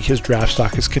I think his draft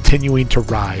stock is continuing to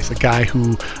rise. A guy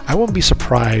who I won't be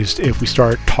surprised if we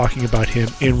start talking about him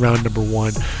in round number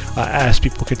 1 as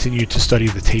people continue to study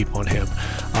the tape on him.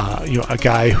 A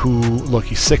guy who, look,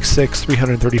 he's 6'6",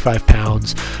 335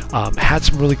 pounds, had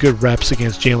some really good reps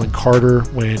against Jalen Carter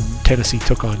when Tennessee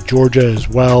took on Georgia as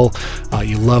well.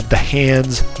 You love the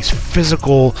hands. He's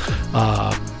physical.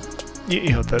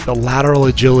 The lateral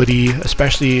agility,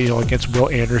 especially against Will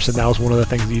Anderson. That was one of the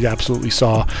things that you absolutely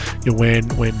saw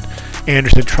when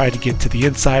Anderson tried to get to the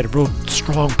inside, a real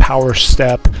strong power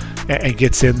step and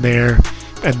gets in there.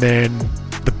 And then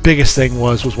the biggest thing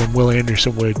was when Will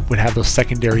Anderson would have those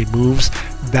secondary moves.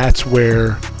 That's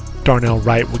where Darnell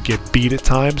Wright would get beat at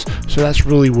times. So that's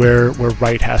really where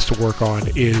Wright has to work on,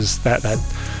 is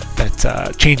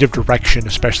that change of direction,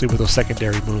 especially with those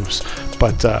secondary moves.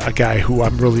 But a guy who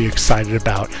I'm really excited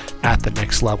about at the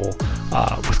next level.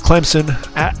 With Clemson,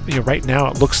 right now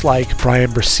it looks like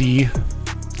Bryan Bresee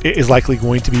is likely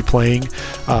going to be playing.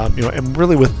 And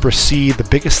really with Bresee, the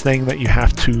biggest thing that you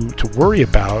have to worry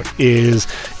about is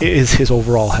his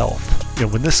overall health.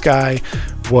 When this guy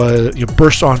was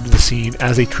burst onto the scene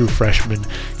as a true freshman,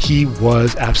 he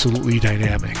was absolutely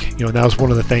dynamic. And that was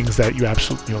one of the things that you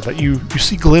absolutely that you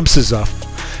see glimpses of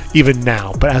even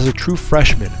now. But as a true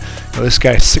freshman, this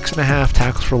guy 6.5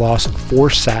 tackles for loss,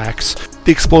 4 sacks.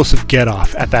 The explosive get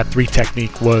off at that 3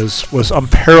 technique was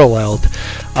unparalleled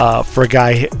for a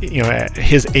guy at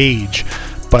his age.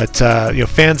 But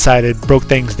Fansided broke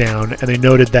things down, and they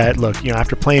noted that, look,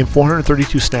 after playing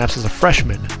 432 snaps as a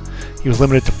freshman, he was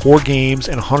limited to 4 games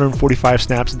and 145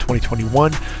 snaps in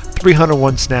 2021,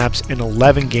 301 snaps in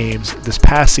 11 games this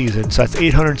past season. So that's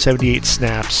 878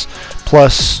 snaps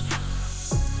plus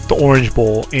the Orange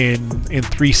Bowl in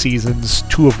 3 seasons,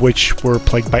 2 of which were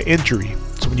plagued by injury.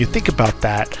 So when you think about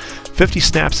that, 50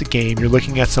 snaps a game, you're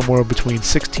looking at somewhere between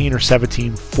 16 or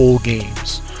 17 full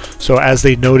games. So as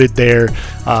they noted there,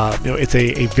 it's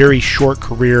a very short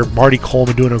career. Marty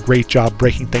Coleman doing a great job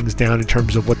breaking things down in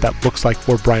terms of what that looks like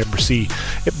for Bryan Bresee.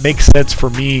 It makes sense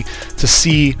for me to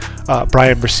see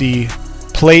Bryan Bresee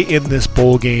play in this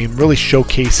bowl game, really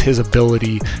showcase his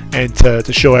ability, and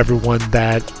to show everyone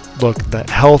that, look, that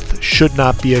health should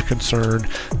not be a concern.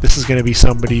 This is going to be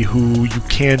somebody who you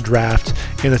can draft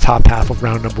in the top half of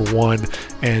round number 1,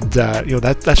 and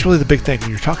that's really the big thing when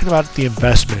you're talking about the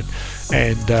investment.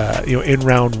 And in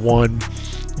round 1,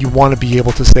 you want to be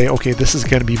able to say, okay, this is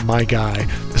going to be my guy.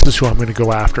 This is who I'm going to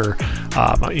go after.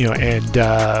 A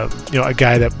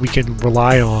guy that we can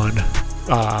rely on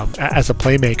as a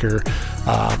playmaker.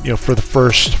 For the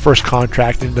first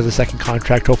contract into the second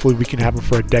contract. Hopefully we can have him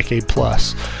for a decade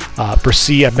plus.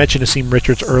 Bresee, I mentioned Asim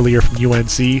Richards earlier from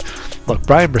UNC. Look,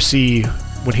 Bryan Bresee,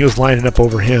 when he was lining up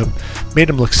over him, made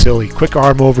him look silly. Quick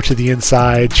arm over to the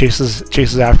inside,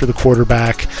 chases after the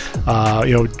quarterback.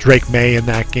 Drake May in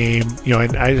that game.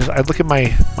 And I look at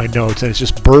my notes, and it's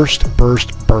just burst,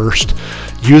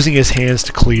 using his hands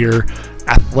to clear.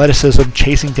 Athleticism,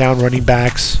 chasing down running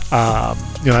backs.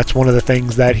 That's one of the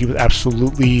things that he was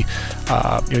absolutely.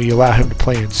 You allow him to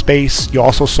play in space. You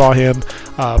also saw him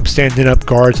standing up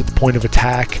guards at the point of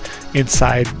attack,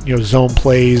 inside zone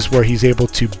plays where he's able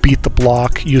to beat the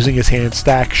block using his hands,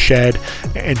 stack, shed,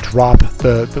 and drop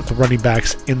the running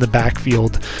backs in the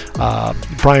backfield.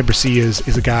 Bryan Bresee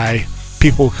is a guy.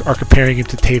 People are comparing him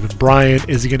to Taven Bryan.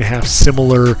 Is he going to have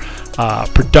similar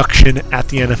production at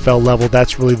the NFL level?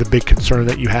 That's really the big concern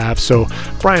that you have. So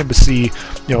Bryan Bresee,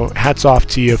 hats off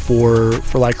to you for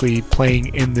likely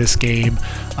playing in this game.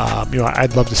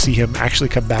 I'd love to see him actually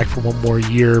come back for one more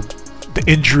year. The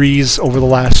injuries over the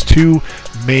last 2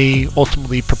 may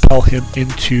ultimately propel him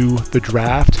into the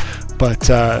draft, but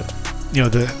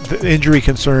the injury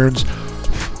concerns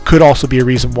could also be a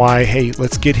reason why, hey,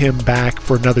 let's get him back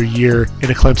for another year in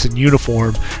a Clemson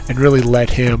uniform and really let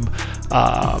him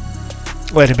have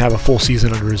a full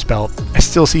season under his belt. I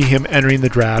still see him entering the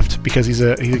draft because he's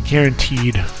a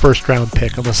guaranteed first-round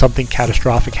pick unless something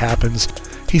catastrophic happens.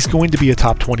 He's going to be a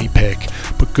top 20 pick,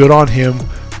 but good on him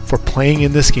for playing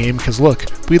in this game, because look,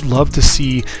 we'd love to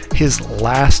see his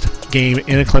last game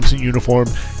in a Clemson uniform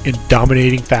in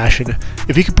dominating fashion.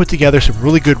 If he can put together some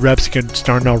really good reps against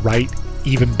Darnell Wright,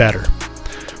 even better.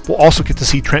 We'll also get to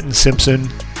see Trenton Simpson,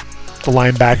 the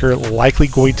linebacker, likely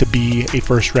going to be a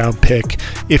first-round pick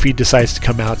if he decides to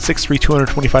come out. 6'3",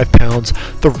 225 pounds.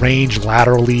 The range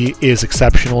laterally is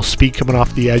exceptional. Speed coming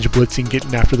off the edge, blitzing,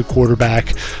 getting after the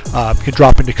quarterback. Can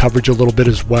drop into coverage a little bit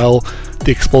as well.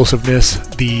 The explosiveness,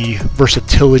 the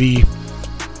versatility.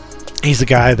 He's a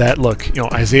guy that, look,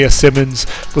 Isaiah Simmons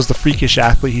was the freakish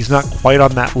athlete. He's not quite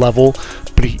on that level,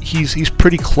 but he's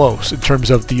pretty close in terms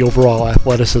of the overall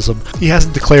athleticism. He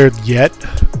hasn't declared yet,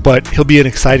 but he'll be an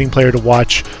exciting player to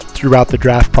watch throughout the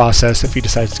draft process if he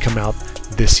decides to come out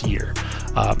this year.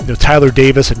 Tyler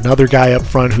Davis, another guy up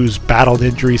front who's battled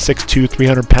injury, 6'2",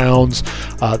 300 pounds.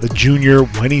 The junior,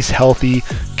 when he's healthy,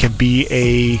 can be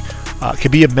a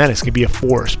menace, can be a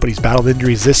force, but he's battled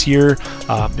injuries this year.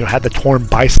 Had the torn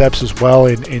biceps as well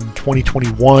in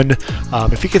 2021.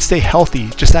 If he could stay healthy,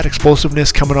 just that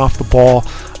explosiveness coming off the ball,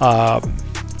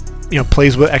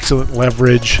 plays with excellent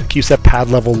leverage, keeps that pad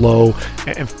level low,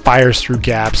 and fires through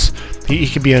gaps. He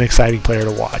can be an exciting player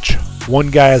to watch.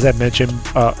 One guy, as I mentioned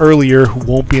earlier, who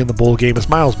won't be in the bowl game is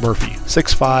Myles Murphy,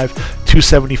 6'5",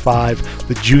 275,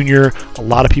 the junior. A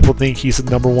lot of people think he's the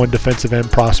number 1 defensive end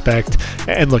prospect.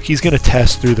 And look, he's going to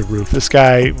test through the roof. This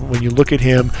guy, when you look at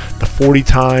him, the 40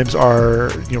 times are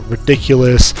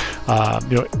ridiculous.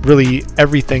 Really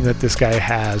everything that this guy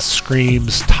has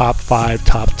screams top 5,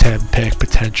 top 10 pick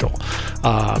potential.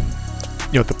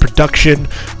 The production,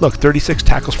 look, 36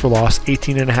 tackles for loss,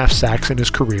 18 and a half sacks in his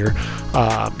career.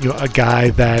 A guy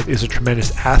that is a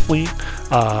tremendous athlete.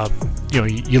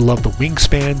 You love the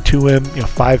wingspan to him.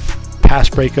 5 pass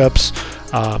breakups.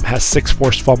 Has 6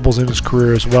 forced fumbles in his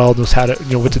career as well. Knows how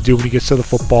to, what to do when he gets to the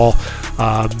football.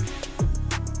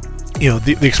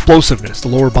 The explosiveness, the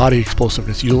lower body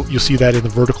explosiveness. You'll see that in the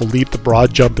vertical leap, the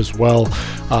broad jump as well.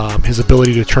 His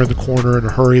ability to turn the corner in a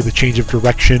hurry, the change of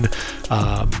direction.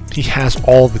 He has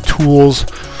all the tools.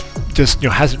 Just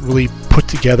hasn't really put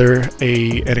together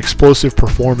an explosive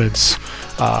performance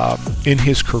in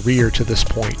his career to this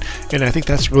point. And I think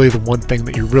that's really the one thing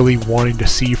that you're really wanting to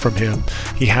see from him.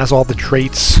 He has all the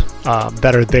traits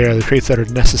that are there, the traits that are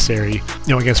necessary.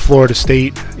 Against Florida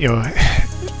State,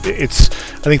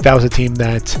 I think that was a team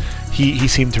that he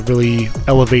seemed to really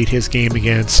elevate his game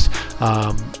against,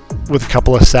 with a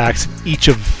couple of sacks. Each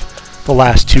of the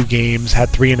last 2 games had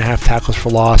 3.5 tackles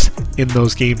for loss in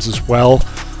those games as well.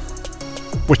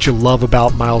 What you love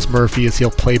about Myles Murphy is he'll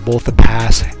play both the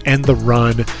pass and the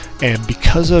run, and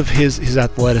because of his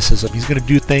athleticism, he's going to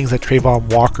do things that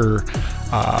Travon Walker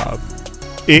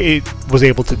it was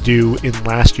able to do in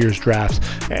last year's draft,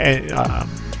 and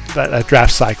that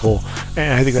draft cycle.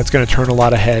 And I think that's going to turn a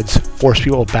lot of heads, force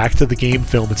people back to the game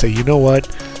film and say, you know what,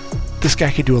 this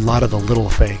guy can do a lot of the little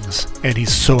things, and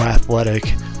he's so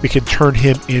athletic. We can turn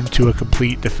him into a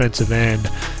complete defensive end.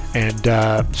 And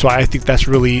so I think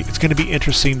it's going to be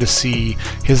interesting to see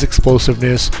his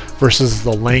explosiveness versus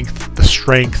the length, the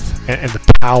strength, and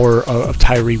the power of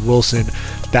Tyree Wilson,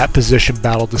 that position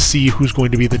battle, to see who's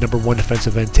going to be the number one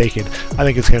defensive end taken. I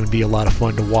think it's going to be a lot of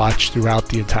fun to watch throughout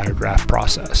the entire draft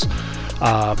process.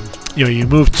 You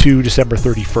move to December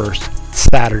 31st,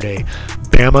 Saturday.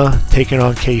 Bama taking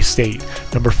on K-State,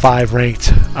 number 5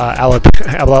 ranked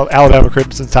Alabama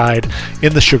Crimson Tide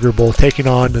in the Sugar Bowl, taking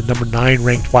on the number 9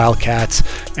 ranked Wildcats.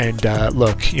 And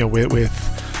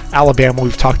with Alabama,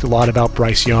 we've talked a lot about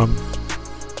Bryce Young,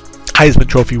 Heisman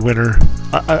Trophy winner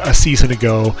a season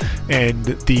ago, and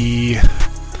the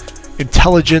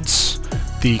intelligence,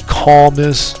 the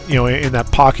calmness, in that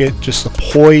pocket, just the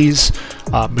poise,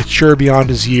 mature beyond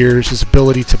his years, his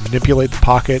ability to manipulate the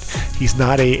pocket. He's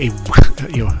not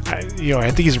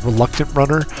I think he's a reluctant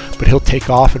runner, but he'll take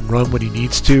off and run when he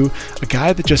needs to. A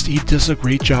guy that he does a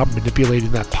great job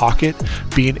manipulating that pocket,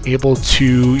 being able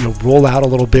to roll out a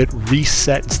little bit,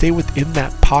 reset, and stay within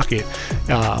that pocket.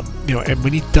 And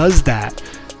when he does that,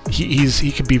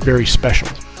 he can be very special.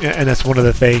 And that's one of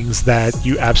the things that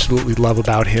you absolutely love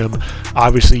about him.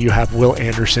 Obviously, you have Will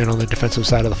Anderson on the defensive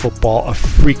side of the football, a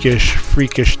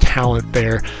freakish talent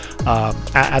there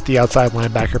at the outside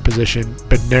linebacker position.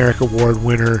 Bednarik Award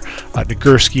winner,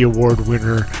 Nagurski Award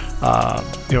winner.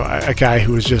 A guy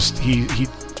who is just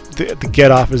the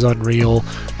get off is unreal.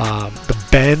 The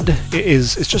bend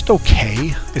is just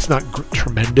okay. It's not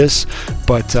tremendous,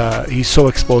 but he's so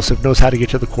explosive, knows how to get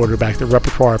to the quarterback. The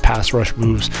repertoire of pass rush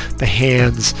moves, the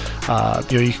hands.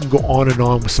 You can go on and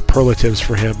on with superlatives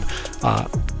for him.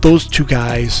 Those two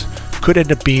guys could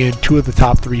end up being 2 of the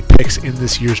top 3 picks in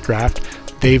this year's draft.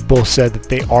 They've both said that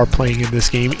they are playing in this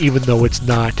game, even though it's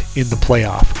not in the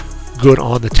playoff. Good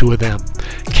on the 2 of them.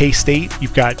 K-State,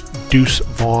 you've got Deuce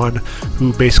Vaughn,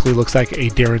 who basically looks like a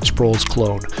Darren Sproles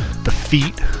clone. The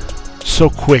feet, so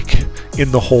quick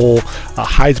in the hole,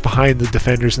 hides behind the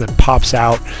defenders and then pops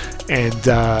out, and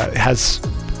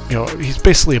he's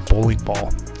basically a bowling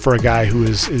ball for a guy who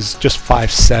is just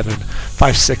 5'7",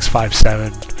 5'6",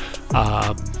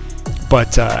 5'7",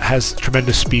 but has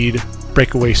tremendous speed,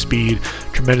 breakaway speed,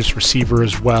 tremendous receiver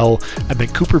as well. And then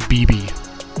Cooper Beebe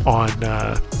on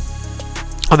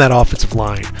that offensive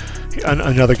line,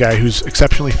 another guy who's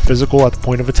exceptionally physical at the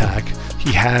point of attack.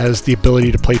 He has the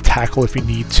ability to play tackle if you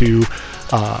need to.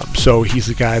 So he's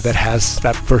a guy that has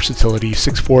that versatility.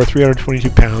 6'4", 322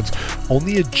 pounds,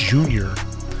 only a junior,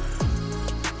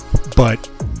 but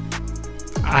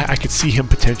I could see him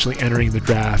potentially entering the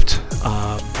draft.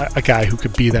 A guy who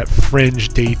could be that fringe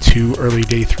day 2, early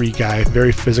day 3 guy.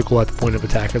 Very physical at the point of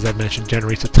attack, as I mentioned,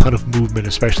 generates a ton of movement,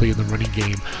 especially in the running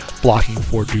game, blocking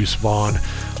for Deuce Vaughn.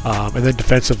 And then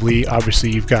defensively,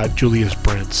 obviously, you've got Julius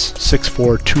Brents,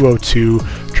 6'4", 202,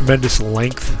 tremendous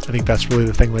length. I think that's really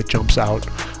the thing that jumps out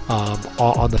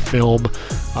on the film.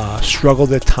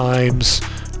 Struggled at times.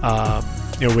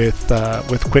 With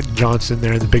Quentin Johnson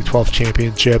there in the Big 12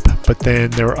 championship, but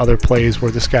then there were other plays where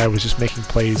this guy was just making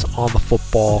plays on the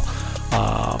football.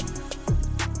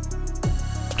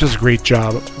 Just a great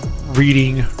job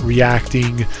reading,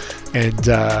 reacting, and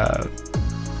the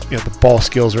ball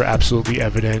skills are absolutely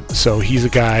evident. So he's a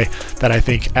guy that I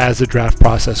think as the draft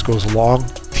process goes along,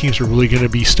 teams are really going to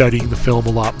be studying the film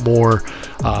a lot more,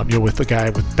 with a guy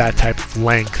with that type of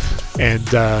length. And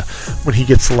when he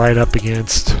gets to line up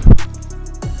against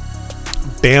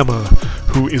Bama,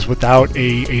 who is without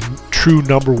a true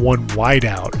number 1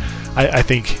 wideout, I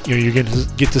think you're going to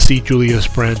get to see Julius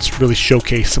Brents really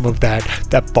showcase some of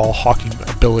that ball hawking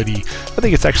ability. I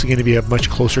think it's actually going to be a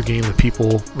much closer game than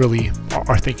people really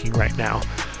are thinking right now.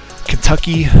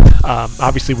 Kentucky,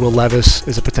 obviously Will Levis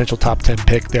is a potential top 10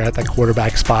 pick there at that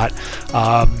quarterback spot.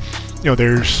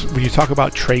 There's, when you talk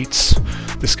about traits,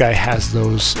 this guy has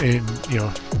those in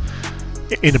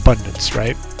abundance,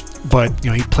 right? But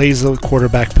he plays the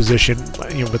quarterback position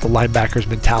with the linebacker's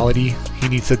mentality. He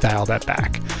needs to dial that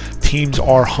back. Teams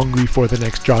are hungry for the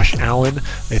next Josh Allen.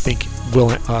 They think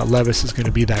Will Levis is going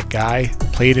to be that guy.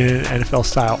 Played in an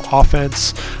NFL-style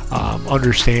offense,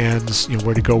 understands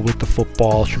where to go with the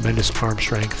football. Tremendous arm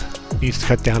strength. Needs to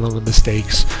cut down on the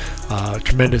mistakes.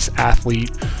 Tremendous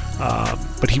athlete.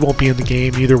 But he won't be in the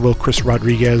game. Neither will Chris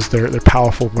Rodriguez, their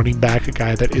powerful running back, a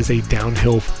guy that is a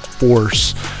downhill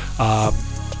force.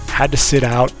 Had to sit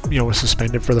out, was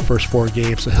suspended for the first 4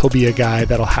 games, so he'll be a guy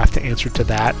that'll have to answer to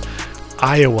that.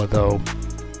 Iowa, though,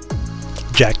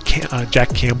 Jack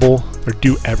Campbell, or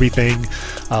Do Everything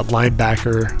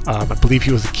linebacker. I believe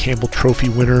he was a Campbell Trophy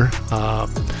winner.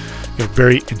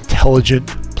 Very intelligent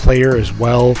player as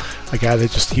well. A guy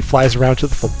that he flies around to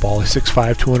the football. He's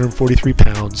 6'5", 243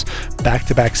 pounds.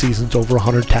 Back-to-back seasons, over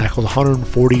 100 tackles,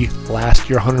 140 last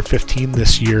year, 115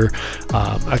 this year.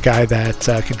 A guy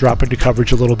that can drop into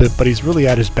coverage a little bit, but he's really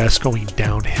at his best going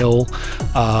downhill.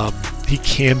 He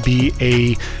can be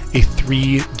a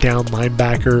 3-down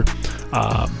linebacker.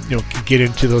 Can get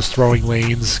into those throwing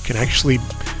lanes, can actually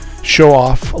show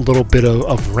off a little bit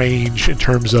of range in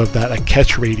terms of that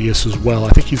catch radius as well. I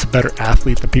think he's a better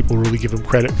athlete than people really give him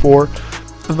credit for,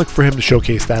 and look for him to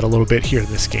showcase that a little bit here in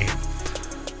this game.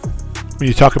 When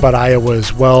you talk about Iowa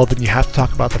as well, then you have to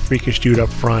talk about the freakish dude up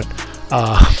front.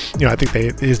 I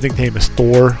think his nickname is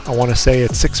Thor. I want to say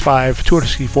it's 6'5",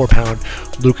 264-pound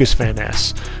Lucas Van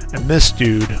Ness. And this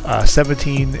dude,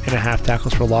 17.5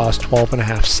 tackles for loss,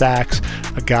 12.5 sacks,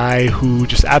 a guy who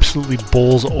just absolutely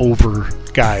bowls over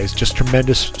guys, just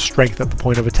tremendous strength at the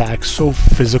point of attack, so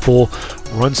physical,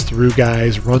 runs through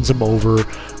guys, runs them over,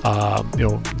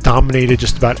 dominated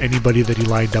just about anybody that he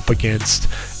lined up against.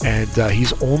 And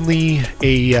he's only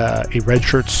a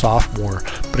redshirt sophomore,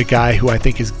 but a guy who I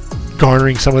think is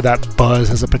garnering some of that buzz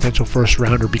as a potential first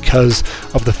rounder because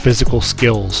of the physical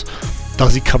skills.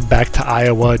 Does he come back to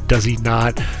Iowa? Does he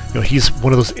not? He's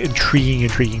one of those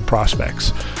intriguing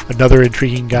prospects. Another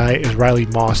intriguing guy is Riley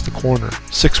Moss, the corner.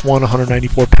 6'1",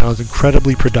 194 pounds,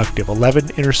 incredibly productive. 11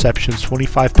 interceptions,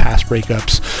 25 pass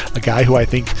breakups. A guy who I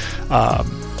think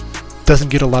doesn't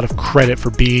get a lot of credit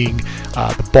for being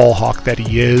the ball hawk that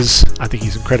he is. I think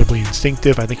he's incredibly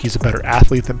instinctive. I think he's a better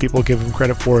athlete than people give him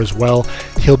credit for as well.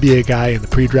 He'll be a guy in the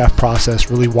pre-draft process.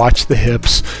 Really watch the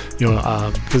hips,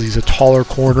 because he's a taller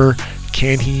corner.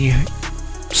 Can he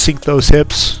sink those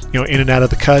hips, in and out of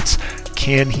the cuts?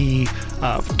 Can he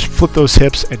flip those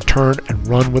hips and turn and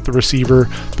run with the receiver?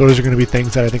 Those are going to be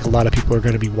things that I think a lot of people are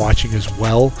going to be watching as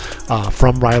well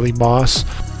from Riley Moss.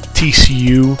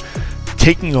 TCU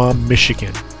taking on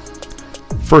Michigan.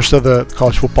 First of the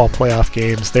college football playoff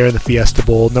games. They're in the Fiesta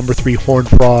Bowl. Number 3, Horned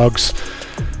Frogs.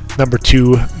 Number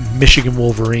 2, Michigan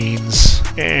Wolverines.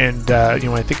 And,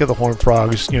 when I think of the Horned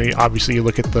Frogs, obviously you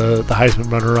look at the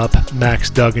Heisman runner-up, Max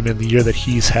Duggan, in the year that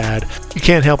he's had. You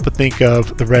can't help but think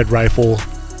of the Red Rifle,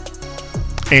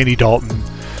 Andy Dalton,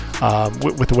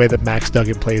 with the way that Max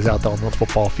Duggan plays out on the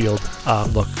football field.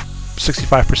 Look,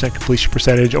 65% completion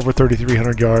percentage, over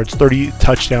 3,300 yards, 30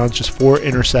 touchdowns, just 4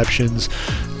 interceptions.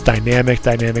 Dynamic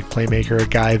playmaker, a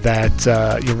guy that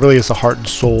really is the heart and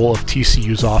soul of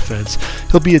TCU's offense.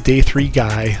 He'll be a day 3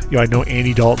 guy. I know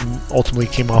Andy Dalton ultimately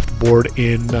came off the board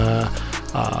in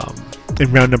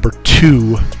round number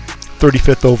 2,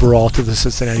 35th overall to the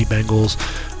Cincinnati Bengals.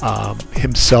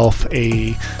 Himself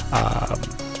he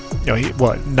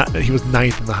was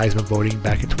 9th in the Heisman voting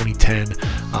back in 2010.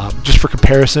 Just for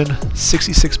comparison,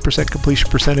 66% completion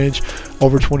percentage,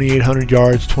 over 2,800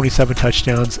 yards, 27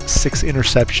 touchdowns, 6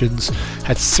 interceptions,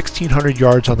 had 1,600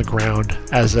 yards on the ground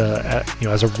as a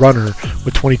runner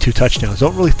with 22 touchdowns.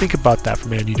 Don't really think about that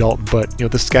from Andy Dalton, but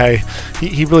this guy,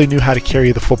 he really knew how to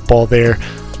carry the football there.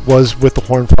 Was with the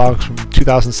Horned Frogs from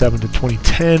 2007 to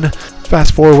 2010.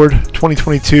 Fast forward,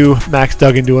 2022, Max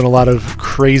Duggan doing a lot of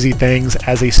crazy things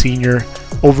as a senior.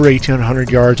 Over 1,800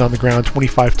 yards on the ground,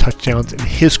 25 touchdowns in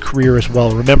his career as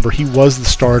well. Remember, he was the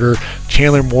starter.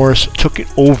 Chandler Morris took it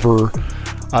over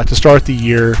to start the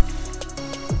year.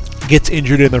 Gets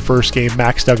injured in their first game.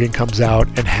 Max Duggan comes out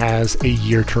and has a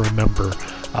year to remember.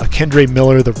 Kendre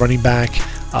Miller, the running back,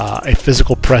 a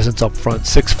physical presence up front,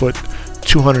 6 foot,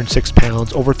 206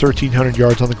 pounds, over 1,300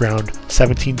 yards on the ground,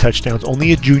 17 touchdowns.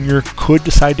 Only a junior, could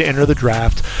decide to enter the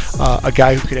draft. A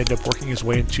guy who could end up working his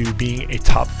way into being a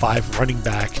top 5 running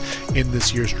back in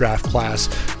this year's draft class.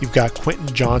 You've got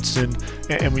Quentin Johnston,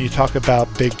 and when you talk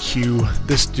about Big Q,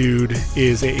 this dude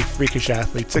is a freakish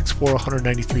athlete. 6'4",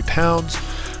 193 pounds.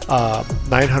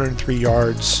 903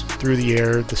 yards through the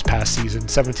air this past season,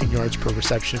 17 yards per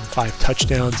reception, 5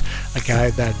 touchdowns. A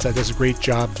guy that does a great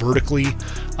job vertically.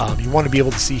 You want to be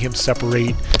able to see him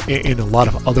separate in a lot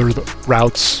of other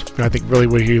routes. I think really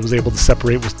where he was able to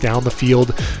separate was down the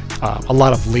field. A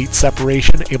lot of late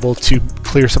separation, able to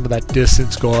clear some of that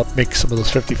distance, go up, make some of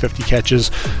those 50-50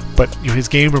 catches. But his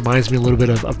game reminds me a little bit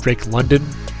of Drake London,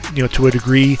 to a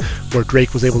degree, where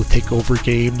Drake was able to take over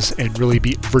games and really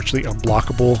be virtually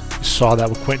unblockable. You saw that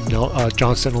with Quentin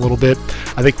Johnston a little bit.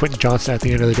 I think Quentin Johnston at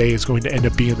the end of the day is going to end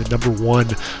up being the number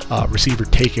 1 receiver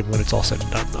taken when it's all said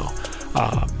and done, though.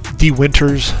 D.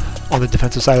 Winters on the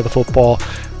defensive side of the football,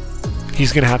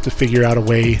 he's going to have to figure out a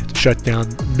way to shut down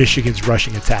Michigan's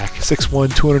rushing attack.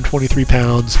 6'1", 223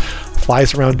 pounds,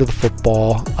 flies around to the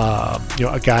football.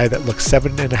 A guy that looks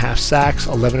 7.5 sacks,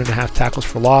 11.5 tackles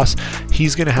for loss.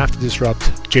 He's going to have to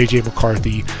disrupt J.J.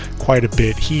 McCarthy quite a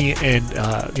bit. He and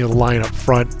the line up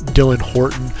front, Dylan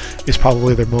Horton is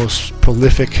probably their most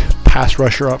prolific pass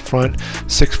rusher up front.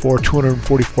 6'4",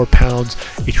 244 pounds,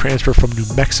 a transfer from New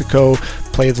Mexico,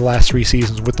 played the last 3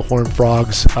 seasons with the Horned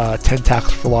Frogs, 10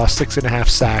 tackles for loss, 6.5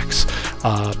 sacks.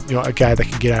 A guy that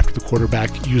can get after the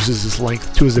quarterback, uses his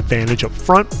length to his advantage up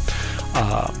front.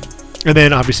 And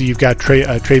then obviously you've got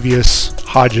Travius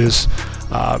Hodges,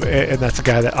 and that's a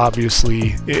guy that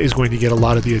obviously is going to get a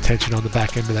lot of the attention on the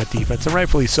back end of that defense, and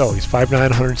rightfully so. He's 5'9",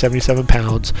 177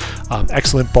 pounds,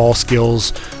 excellent ball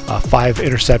skills, 5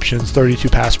 interceptions, 32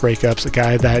 pass breakups, a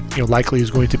guy that likely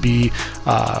is going to be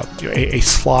a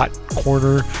slot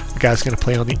corner, a guy that's going to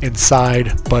play on the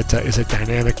inside, but is a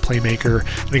dynamic playmaker,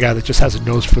 and a guy that just has a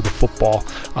nose for the football.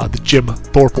 The Jim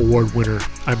Thorpe Award winner,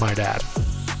 I might add.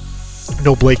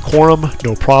 No Blake Corum,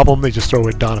 no problem. They just throw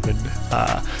in Donovan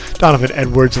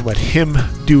Edwards and let him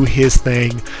do his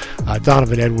thing.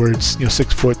 Donovan Edwards,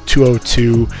 6 foot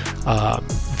 202,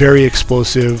 very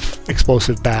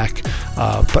explosive back.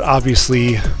 But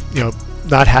obviously,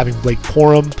 not having Blake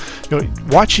Corum,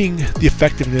 watching the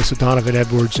effectiveness of Donovan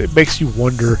Edwards, it makes you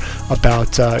wonder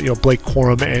about Blake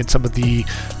Corum and some of the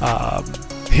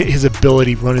his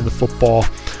ability running the football.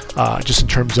 Just in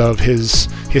terms of his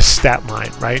stat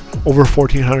line, right? Over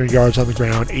 1,400 yards on the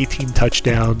ground, 18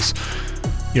 touchdowns,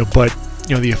 but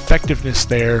the effectiveness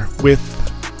there with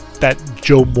that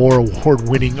Joe Moore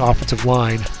award-winning offensive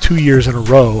line 2 years in a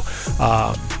row,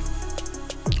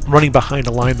 running behind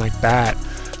a line like that,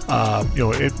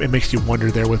 it makes you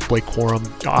wonder there with Blake Corum.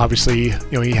 Obviously,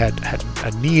 he had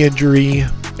a knee injury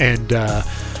and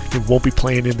he won't be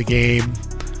playing in the game.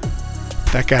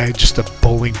 That guy, just a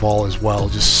bowling ball as well,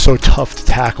 just so tough to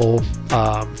tackle,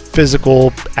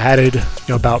 physical, added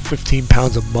about 15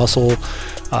 pounds of muscle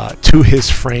to his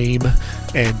frame,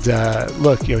 and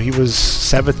look, he was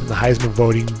 7th in the Heisman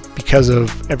voting because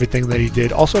of everything that he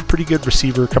did. Also a pretty good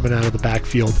receiver coming out of the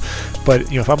backfield,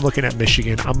 but if I'm looking at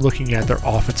Michigan, I'm looking at their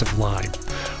offensive line.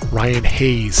 Ryan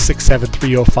Hayes, 6'7",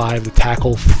 305, the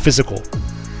tackle, physical.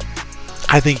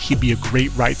 I think he'd be a great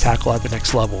right tackle at the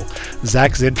next level.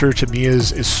 Zach Zinter, to me,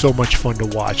 is so much fun to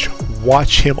watch.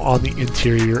 Watch him on the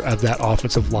interior of that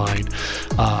offensive line.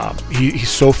 He's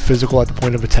so physical at the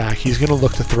point of attack. He's going to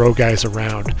look to throw guys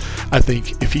around. I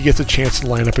think if he gets a chance to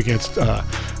line up against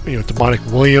Demonic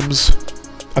Williams,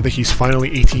 I think he's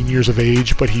finally 18 years of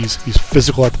age, but he's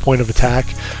physical at the point of attack.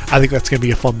 I think that's going to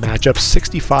be a fun matchup.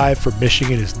 65 for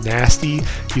Michigan is nasty.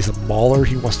 He's a mauler.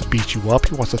 He wants to beat you up.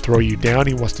 He wants to throw you down.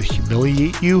 He wants to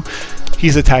humiliate you.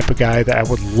 He's the type of guy that I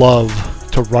would love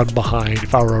to run behind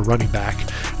if I were a running back.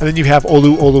 And then you have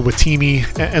Olu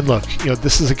Oluwatimi. And look,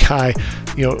 this is a guy,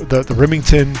 the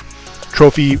Remington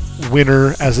Trophy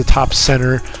winner as a top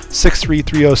center, 6'3",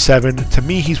 307. To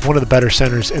me, he's one of the better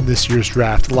centers in this year's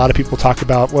draft. A lot of people talk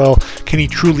about, well, can he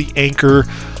truly anchor?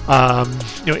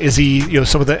 Is he,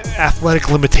 some of the athletic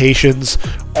limitations?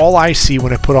 All I see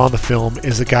when I put on the film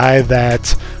is a guy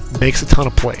that makes a ton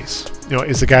of plays.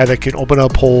 Is a guy that can open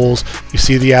up holes. You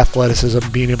see the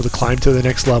athleticism, being able to climb to the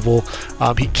next level.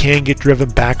 He can get driven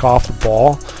back off the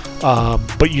ball,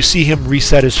 but you see him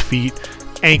reset his feet,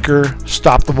 anchor,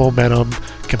 stop the momentum,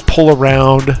 can pull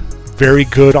around, very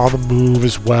good on the move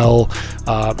as well,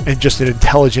 and just an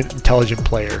intelligent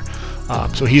player.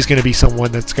 So he's going to be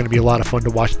someone that's going to be a lot of fun to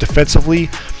watch defensively.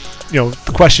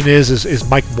 The question is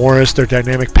Mike Morris, their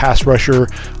dynamic pass rusher,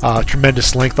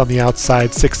 tremendous length on the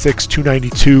outside, 6'6",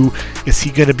 292. Is he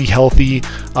going to be healthy?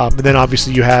 And then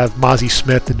obviously you have Mozzie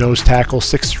Smith, the nose tackle,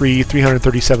 6'3",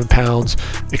 337 pounds,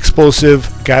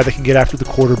 explosive, guy that can get after the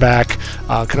quarterback,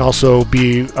 can also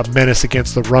be a menace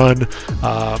against the run,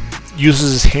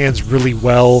 uses his hands really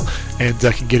well, and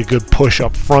can get a good push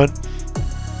up front.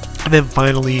 And then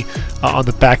finally, on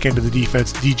the back end of the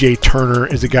defense, DJ Turner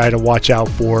is a guy to watch out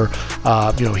for.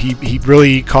 He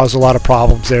really caused a lot of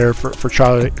problems there for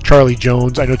Charlie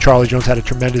Jones. I know Charlie Jones had a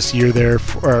tremendous year there,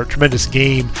 or a tremendous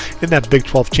game in that Big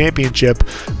 12 championship,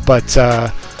 but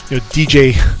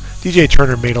DJ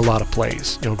Turner made a lot of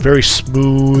plays. Very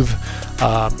smooth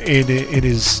in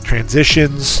his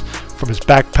transitions from his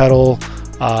back pedal.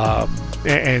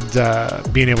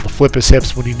 And being able to flip his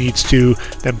hips when he needs to,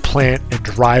 then plant and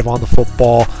drive on the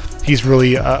football. He's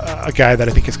really a guy that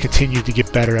I think has continued to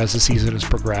get better as the season has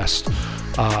progressed.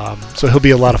 So he'll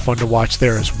be a lot of fun to watch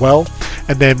there as well.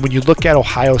 And then when you look at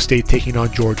Ohio State taking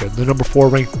on Georgia, the number 4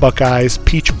 ranked Buckeyes,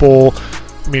 Peach Bowl,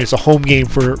 it's a home game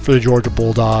for the Georgia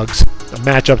Bulldogs. a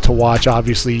matchup to watch.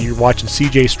 Obviously, you're watching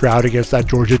C.J. Stroud against that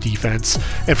Georgia defense,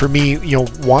 and for me,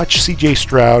 watch C.J.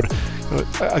 Stroud,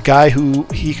 a guy who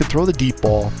he can throw the deep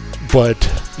ball, but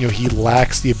he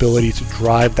lacks the ability to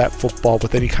drive that football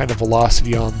with any kind of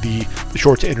velocity on the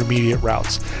short to intermediate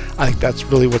routes. I think that's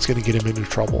really what's going to get him into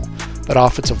trouble. That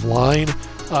offensive line,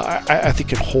 I think,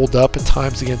 can hold up at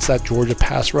times against that Georgia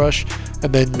pass rush,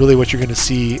 and then really what you're going to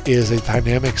see is a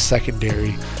dynamic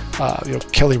secondary.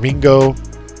 Kelee Ringo,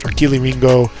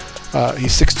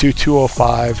 he's 6'2",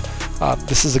 205.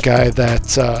 This is a guy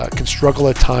that can struggle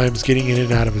at times getting in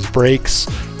and out of his breaks,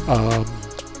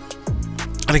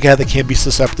 and a guy that can be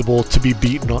susceptible to be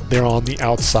beaten there on the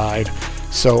outside.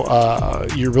 So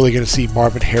you're really going to see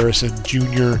Marvin Harrison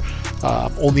Jr.,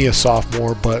 only a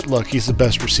sophomore, but look, he's the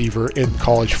best receiver in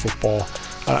college football.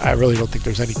 I really don't think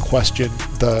there's any question.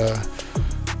 The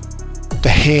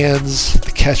hands,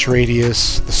 the catch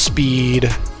radius, the speed,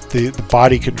 the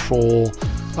body control,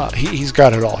 he's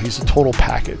got it all. He's a total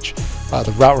package.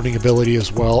 The route running ability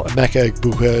as well. Emeka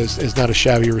Egbuka is not a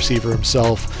shabby receiver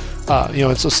himself.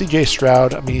 And so C.J.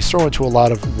 Stroud, he's throwing to a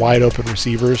lot of wide open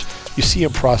receivers. You see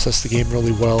him process the game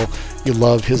really well. You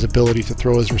love his ability to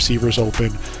throw his receivers open,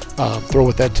 throw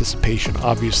with anticipation,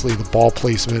 obviously the ball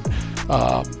placement.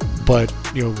 But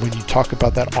when you talk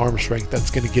about that arm strength, that's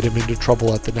going to get him into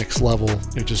trouble at the next level.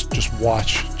 Just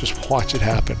watch it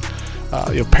happen.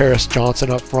 Paris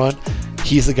Johnson up front,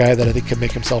 he's the guy that I think can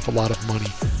make himself a lot of money.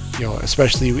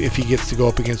 Especially if he gets to go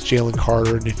up against Jalen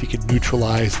Carter, and if he can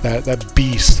neutralize that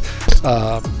beast,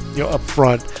 up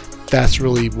front. That's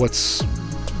really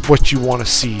what you want to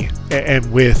see.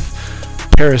 And with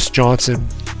Paris Johnson,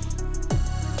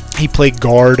 he played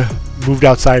guard, moved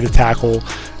outside to tackle,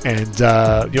 and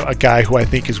a guy who I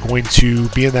think is going to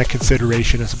be in that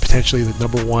consideration as potentially the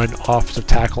number one offensive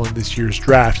tackle in this year's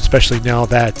draft, especially now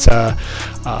that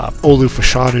Olu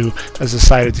Fashanu has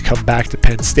decided to come back to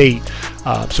Penn State.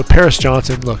 So Paris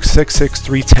Johnson, look, 6'6",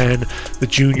 310, the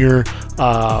junior.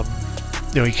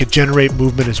 He could generate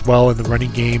movement as well in the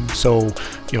running game, so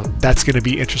that's going to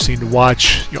be interesting to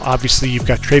watch. Obviously you've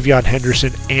got Travion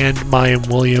Henderson and Mayan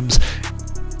Williams.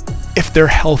 If they're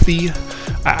healthy,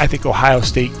 I think Ohio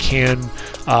State can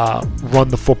run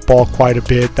the football quite a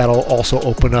bit. That'll also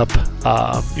open up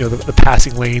the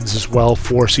passing lanes as well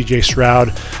for C.J.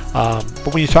 Stroud.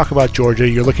 But when you talk about Georgia,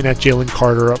 you're looking at Jalen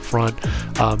Carter up front,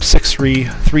 6'3",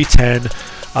 310.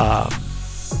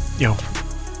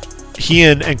 He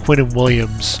and Quinnen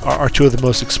Williams are two of the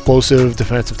most explosive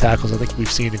defensive tackles I think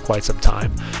we've seen in quite some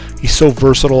time. He's so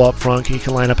versatile up front. He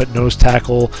can line up at nose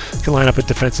tackle, can line up at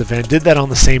defensive end. Did that on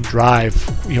the same drive,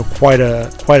 quite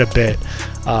a bit.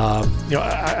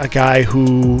 A guy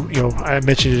who, I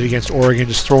mentioned it against Oregon,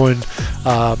 just throwing,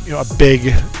 a big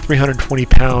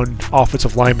 320-pound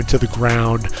offensive lineman to the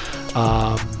ground.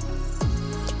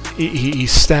 He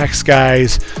stacks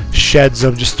guys, sheds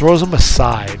them, just throws them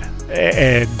aside,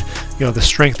 and the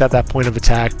strength at that point of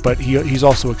attack. But he's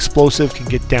also explosive, can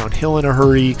get downhill in a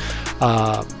hurry.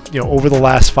 Over the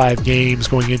last 5 games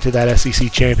going into that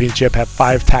SEC championship, had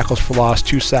 5 tackles for loss,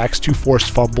 2 sacks, 2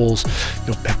 forced fumbles.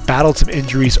 Have battled some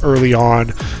injuries early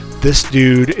on. This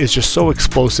dude is just so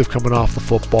explosive coming off the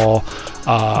football.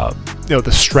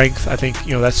 The strength, I think,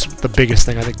 that's the biggest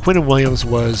thing. I think Quinnen Williams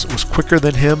was quicker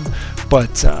than him,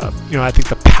 but I think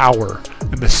the power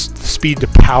and the speed to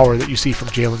power that you see from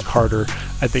Jalen Carter,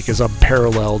 I think, is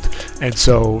unparalleled. And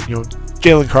so,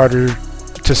 Jalen Carter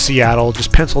to Seattle,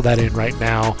 just pencil that in right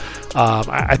now.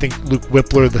 I think Luke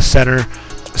Whippler, the center,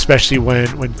 especially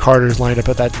when Carter's lined up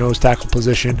at that nose tackle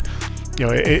position,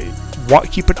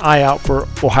 keep an eye out for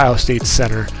Ohio State's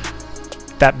center.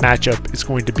 That matchup is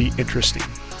going to be interesting.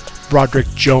 Broderick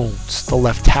Jones, the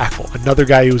left tackle, another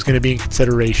guy who's going to be in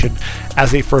consideration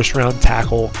as a first-round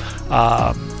tackle.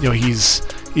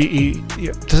 He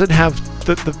doesn't have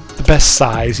the best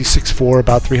size. He's 6'4",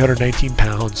 about 319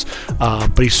 pounds,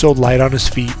 but he's so light on his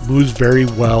feet, moves very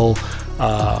well.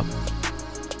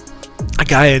 A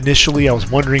guy initially, I was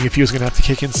wondering if he was going to have to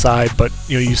kick inside, but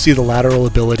you see the lateral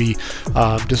ability,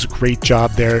 does a great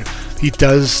job there. He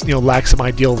does lack some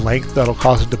ideal length that'll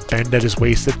cause him to bend at his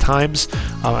waist at times.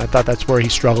 I thought that's where he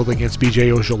struggled against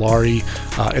BJ Ojulari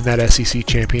in that SEC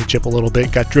championship a little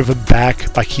bit. Got driven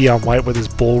back by Keon White with his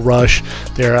bull rush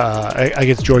there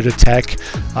against Georgia Tech.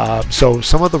 So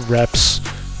some of the reps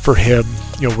for him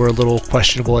were a little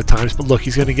questionable at times, but look,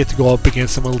 he's going to get to go up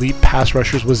against some elite pass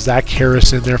rushers with Zach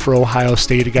Harrison there for Ohio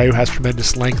State, a guy who has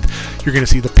tremendous length. You're going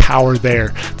to see the power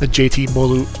there. Then Tui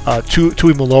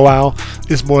Moloau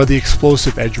is more of the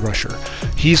explosive edge rusher.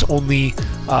 He's only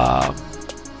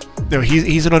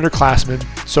he's an underclassman,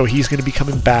 So he's going to be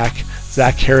coming back.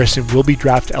 Zach Harrison will be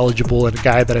draft eligible, and a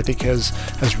guy that I think has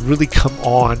really come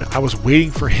on. I was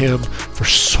waiting for him for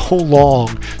so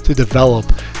long to develop,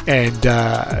 and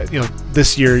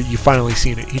this year you finally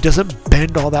seen it. He doesn't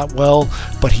bend all that well,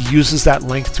 but he uses that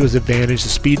length to his advantage. The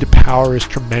speed to power is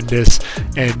tremendous,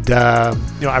 and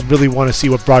I really want to see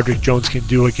what Broderick Jones can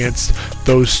do against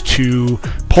those two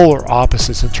polar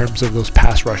opposites in terms of those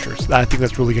pass rushers. I think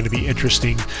that's really going to be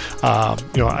interesting.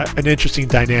 An interesting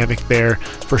dynamic there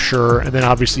for sure. And then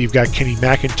obviously you've got Kenny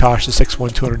McIntosh, the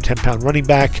 6'1", 210-pound running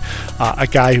back, a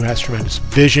guy who has tremendous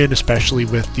vision, especially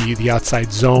with the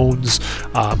outside zones,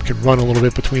 can run a little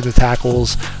bit between the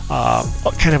tackles,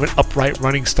 kind of an upright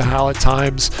running style at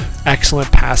times,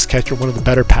 excellent pass catcher, one of the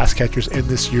better pass catchers in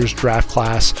this year's draft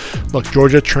class. Look,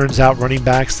 Georgia churns out running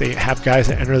backs. They have guys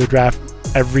that enter the draft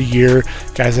every year,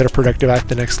 guys that are productive at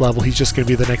the next level. He's just going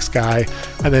to be the next guy.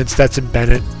 And then Stetson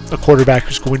Bennett, a quarterback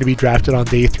who's going to be drafted on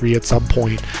day 3 at some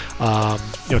point.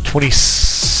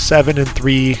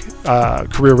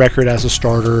 27-3 career record as a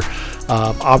starter.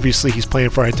 Obviously, he's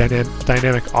playing for a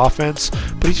dynamic offense,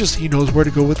 but he knows where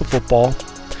to go with the football.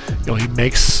 He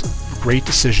makes great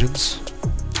decisions,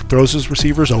 throws his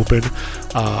receivers open,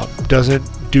 doesn't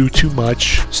do too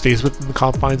much, stays within the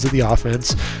confines of the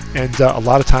offense, and a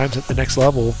lot of times at the next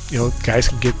level, guys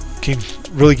can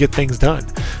really get things done.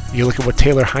 You look at what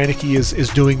Taylor Heineke is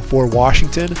doing for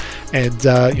Washington, and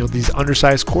these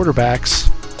undersized quarterbacks.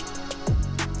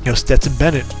 Stetson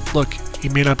Bennett, look, he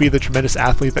may not be the tremendous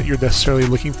athlete that you're necessarily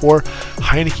looking for.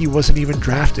 Heineke wasn't even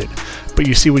drafted, but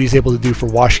you see what he's able to do for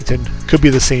Washington. Could be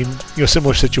the same,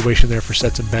 similar situation there for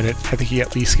Stetson Bennett. I think he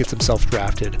at least gets himself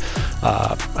drafted.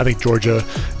 I think Georgia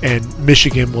and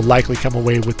Michigan will likely come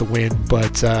away with the win,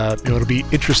 but it'll be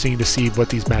interesting to see what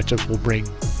these matchups will bring.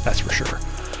 That's for sure.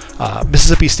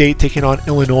 Mississippi State taking on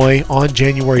Illinois on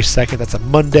January 2nd. That's a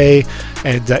Monday,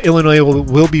 and Illinois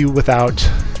will be without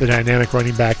the dynamic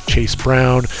running back Chase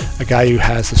Brown, a guy who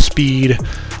has the speed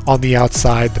on the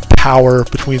outside, the power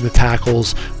between the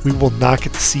tackles. We will not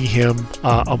get to see him,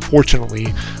 unfortunately.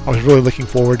 I was really looking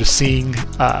forward to seeing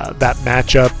that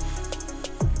matchup.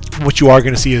 What you are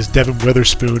going to see is Devin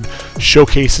Witherspoon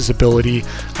showcase his ability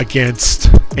against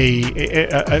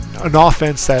an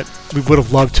offense that we would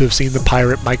have loved to have seen the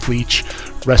Pirate Mike Leach,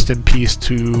 rest in peace,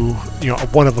 to a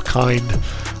one-of-a-kind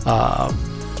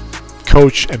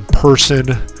coach and person,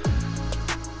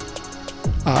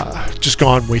 just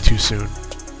gone way too soon.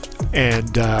 And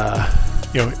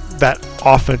that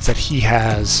offense that he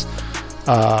has,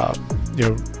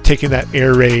 taking that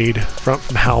air raid from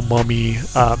Hal Mummy,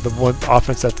 the one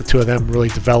offense that the two of them really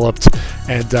developed.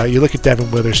 And you look at Devin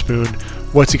Witherspoon,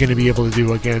 what's he going to be able to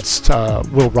do against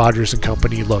Will Rogers and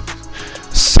company? Look,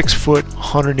 6 foot,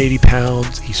 180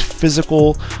 pounds. He's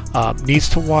physical. Needs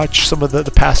to watch some of the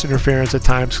pass interference at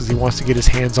times because he wants to get his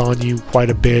hands on you quite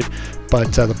a bit.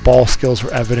 But the ball skills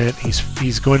were evident.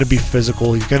 He's going to be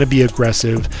physical. He's going to be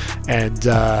aggressive, and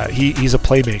he's a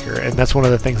playmaker. And that's one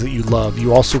of the things that you love.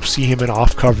 You also see him in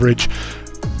off coverage,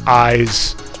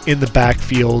 eyes in the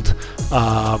backfield,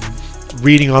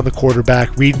 reading on the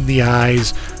quarterback, reading the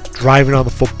eyes, driving on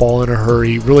the football in a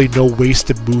hurry. Really no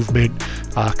wasted movement,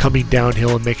 coming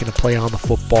downhill and making a play on the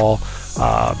football.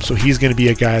 So he's going to be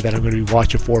a guy that I'm going to be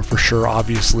watching for sure,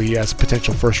 obviously, as a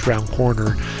potential first-round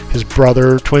corner. His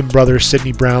twin brother,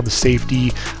 Sidney Brown, the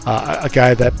safety, a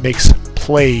guy that makes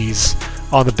plays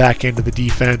on the back end of the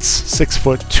defense, 6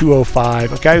 foot,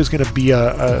 205, a guy who's going to be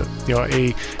a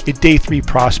day 3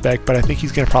 prospect, but I think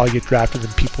he's going to probably get drafted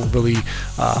than people really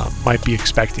might be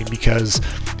expecting because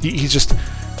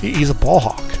he's a ball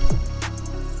hawk.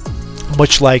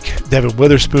 Much like Devin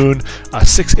Witherspoon,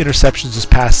 6 interceptions this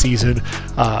past season,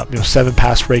 7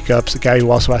 pass breakups, a guy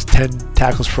who also has 10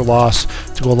 tackles for loss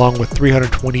to go along with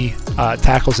 320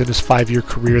 tackles in his 5-year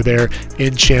career there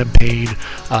in Champaign.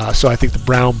 So I think the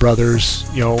Brown brothers,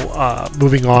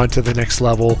 moving on to the next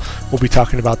level, we'll be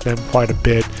talking about them quite a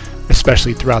bit,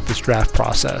 especially throughout this draft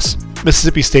process.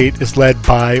 Mississippi State is led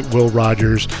by Will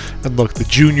Rogers, and look, the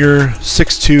junior,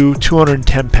 6'2",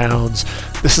 210 pounds.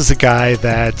 This is a guy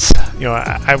that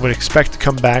I would expect to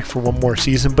come back for one more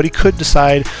season, but he could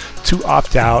decide to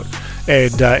opt out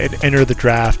and enter the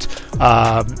draft.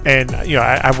 I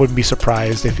wouldn't be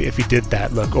surprised if he did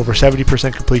that. Look, over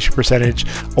 70% completion percentage,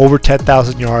 over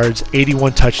 10,000 yards,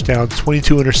 81 touchdowns,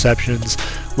 22 interceptions.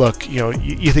 Look,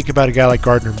 you think about a guy like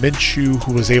Gardner Minshew,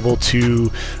 who was able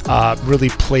to really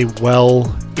play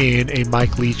well in a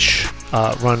Mike Leach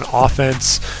run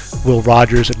offense. Will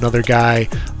Rogers, another guy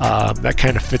that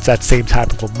kind of fits that same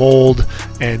type of a mold,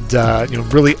 and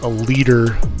really a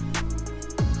leader.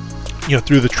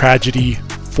 Through the tragedy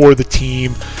for the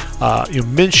team,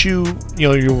 Minshew,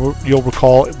 you'll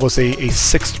recall, it was a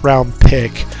 6th round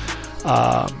pick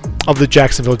of the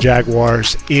Jacksonville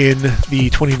Jaguars in the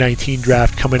 2019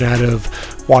 draft, coming out of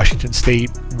Washington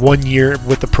State. 1 year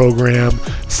with the program,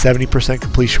 70%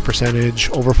 completion percentage,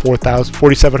 over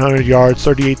 4,700 yards,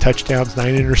 38 touchdowns,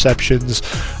 9 interceptions.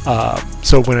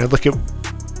 So when I look at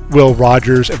Will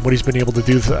Rogers and what he's been able to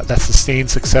do, that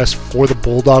sustained success for the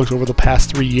Bulldogs over the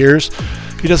past 3 years,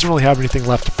 he doesn't really have anything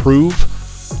left to prove.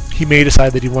 He may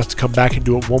decide that he wants to come back and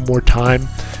do it one more time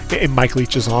in Mike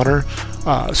Leach's honor.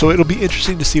 So it'll be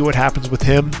interesting to see what happens with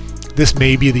him. This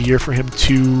may be the year for him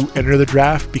to enter the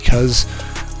draft because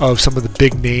of some of the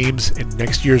big names in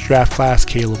next year's draft class.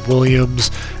 Caleb Williams,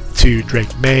 to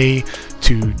Drake May,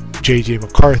 to J.J.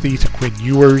 McCarthy, to Quinn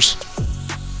Ewers.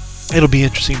 It'll be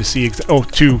interesting to see.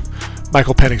 To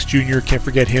Michael Penix Jr., can't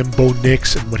forget him, Bo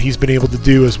Nix, and what he's been able to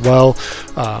do as well.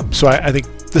 So I think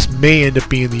this may end up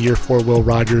being the year for Will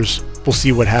Rogers. We'll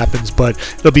see what happens, but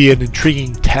it'll be an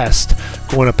intriguing test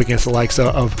going up against the likes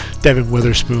of Devin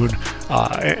Witherspoon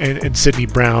and Sidney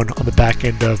Brown on the back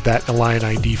end of that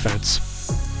Illini defense.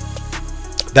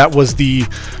 That was the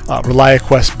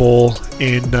ReliaQuest Bowl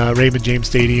in Raymond James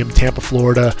Stadium, Tampa,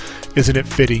 Florida. Isn't it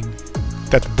fitting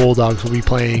that the Bulldogs will be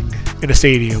playing in a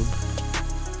stadium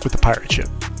with the pirate ship?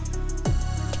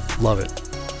 Love it.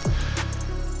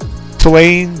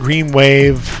 Tulane, Green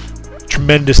Wave,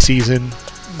 tremendous season.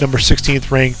 Number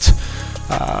 16th ranked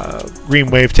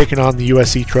Green Wave taking on the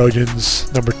USC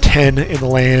Trojans, number 10 in the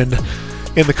land,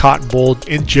 in the Cotton Bowl,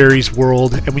 in Jerry's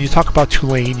World. And when you talk about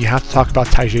Tulane, you have to talk about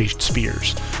Tyjae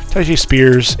Spears. Tyjae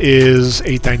Spears is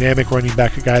a dynamic running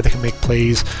back, a guy that can make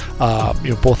plays,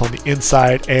 both on the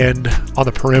inside and on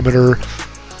the perimeter.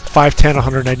 5'10",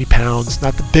 190 pounds,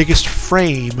 not the biggest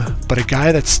frame, but a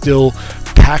guy that still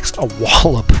packs a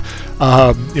wallop.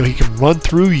 He can run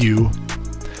through you.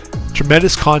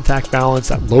 Tremendous contact balance,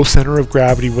 that low center of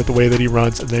gravity with the way that he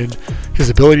runs, and then his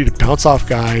ability to bounce off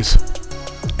guys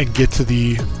and get to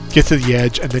the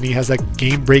edge, and then he has that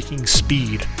game-breaking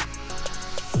speed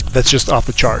that's just off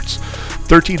the charts.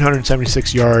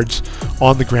 1,376 yards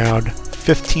on the ground,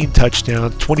 15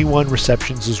 touchdowns, 21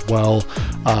 receptions as well.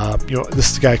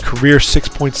 This is a guy, career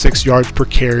 6.6 yards per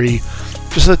carry.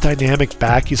 Just a dynamic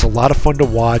back. He's a lot of fun to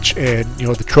watch, and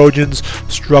the Trojans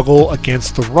struggle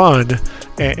against the run,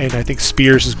 and I think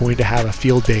Spears is going to have a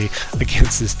field day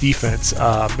against this defense.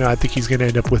 I think he's going to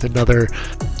end up with another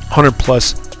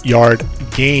 100-plus yard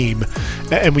game.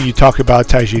 And when you talk about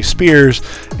Tyjae Spears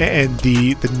and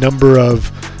the number of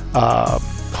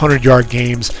 100-yard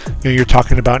games, you're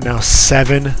talking about now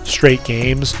 7 straight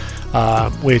games,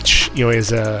 which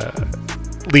is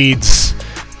leads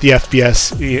the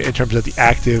FBS in terms of the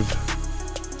active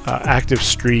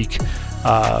streak.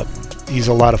 He's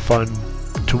a lot of fun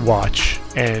to watch,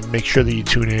 and make sure that you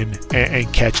tune in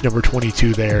and catch number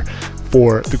 22 there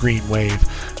for the Green Wave.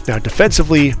 Now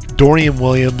defensively, Dorian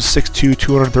Williams, 6'2",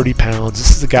 230 pounds.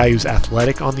 This is a guy who's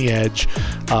athletic on the edge.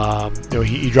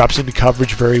 He drops into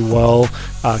coverage very well,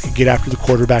 can get after the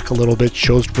quarterback a little bit,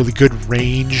 shows really good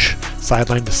range,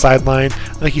 sideline to sideline.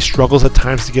 I think he struggles at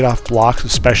times to get off blocks,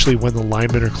 especially when the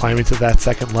linemen are climbing to that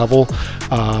second level.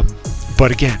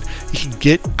 But again, he can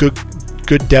get good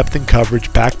depth in coverage,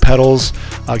 backpedals,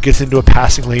 gets into a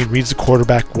passing lane, reads the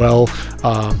quarterback well,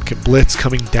 can blitz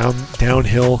coming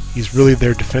downhill. He's really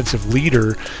their defensive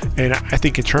leader, and I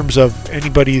think in terms of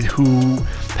anybody who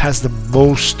has the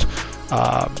most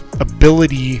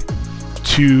ability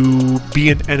to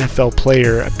be an NFL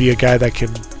player and be a guy that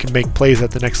can make plays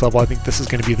at the next level, I think this is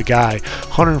going to be the guy.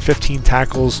 115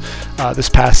 tackles this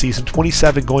past season,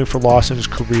 27 going for loss in his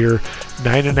career,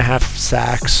 9.5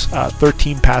 sacks,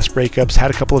 13 pass breakups,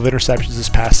 had a couple of interceptions this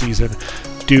past season.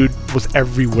 Dude was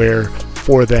everywhere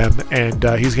for them, and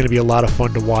he's going to be a lot of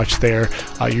fun to watch there.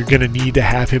 You're going to need to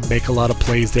have him make a lot of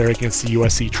plays there against the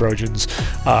USC Trojans.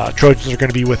 Trojans are going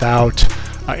to be without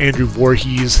Andrew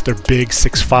Voorhees, their big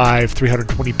 6'5",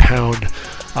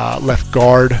 320-pound left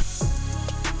guard.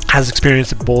 Has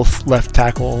experience at both left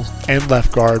tackle and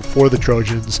left guard for the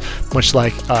Trojans, much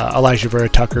like Elijah Vera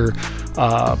Tucker.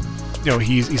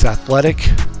 He's athletic.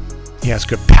 He has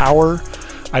good power.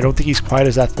 I don't think he's quite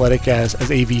as athletic as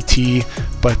AVT,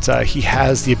 but he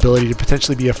has the ability to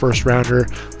potentially be a first rounder,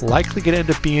 likely going to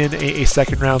end up being a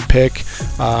second round pick.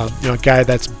 A guy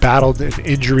that's battled an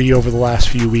injury over the last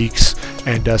few weeks,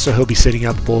 and so he'll be sitting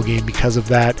out the bowl game because of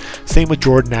that. Same with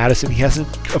Jordan Addison. He hasn't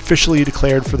officially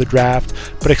declared for the draft,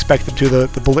 but expect him to. The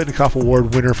Biletnikoff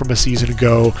Award winner from a season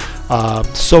ago.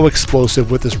 So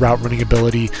explosive with his route running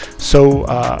ability, so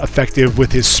effective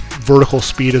with his vertical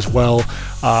speed as well.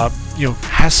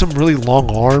 Has some really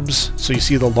long arms, so you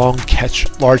see the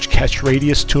large catch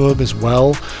radius to him as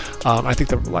well. I think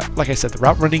that, like I said, the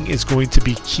route running is going to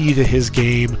be key to his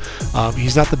game.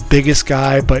 He's not the biggest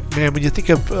guy, but man, when you think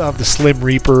of the Slim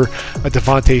Reaper,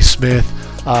 Devontae Smith,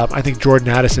 I think Jordan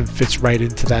Addison fits right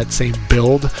into that same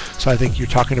build. So I think you're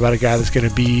talking about a guy that's going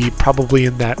to be probably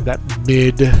in that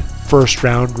mid first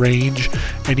round range,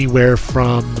 anywhere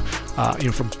from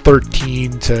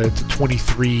 13 to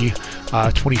 23,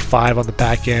 25 on the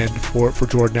back end for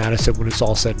Jordan Addison when it's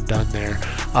all said and done there.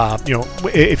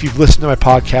 If you've listened to my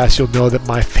podcast, you'll know that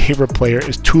my favorite player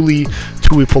is Tuli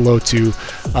Tuipulotu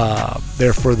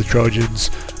there for the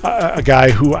Trojans, a guy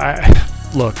who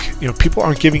people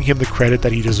aren't giving him the credit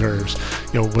that he deserves.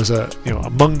 Was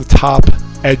among the top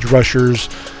edge rushers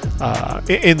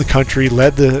in the country,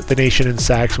 led the nation in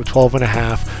sacks with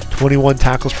 12.5, 21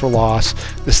 tackles for loss.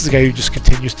 This is a guy who just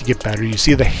continues to get better. You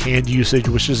see the hand usage,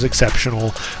 which is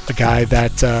exceptional. A guy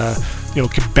that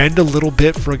can bend a little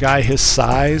bit for a guy his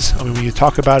size. I mean, when you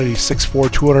talk about it, he's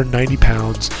 6'4", 290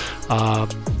 pounds.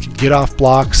 Can get off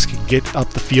blocks, can get up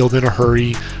the field in a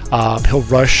hurry. He'll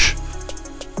rush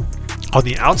on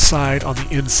the outside, on the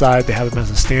inside. They have him as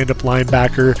a stand-up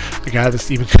linebacker, a guy that's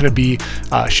even going to be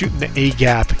shooting the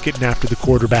A-gap, getting after the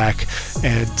quarterback,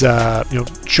 and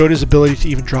showed his ability to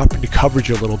even drop into coverage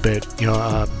a little bit.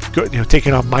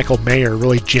 Taking on Michael Mayer,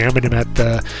 really jamming him at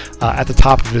the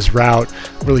top of his route.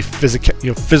 Really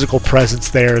physical presence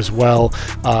there as well.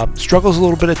 Struggles a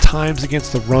little bit at times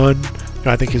against the run.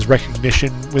 I think his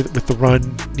recognition with the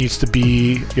run needs to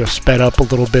be sped up a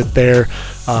little bit there.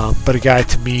 But a guy,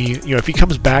 to me, if he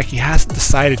comes back, he hasn't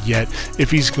decided yet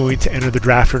if he's going to enter the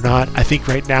draft or not. I think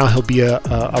right now he'll be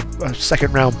a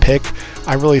second-round pick.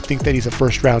 I really think that he's a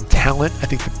first-round talent. I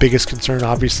think the biggest concern,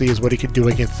 obviously, is what he can do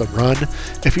against the run.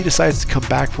 If he decides to come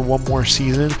back for one more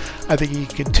season, I think he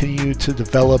can continue to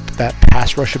develop that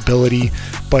pass rush ability,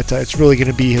 but it's really going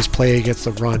to be his play against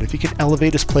the run. If he can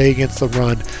elevate his play against the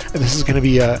run, and this is going to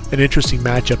be an interesting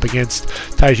matchup against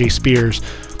Tyjae Spears.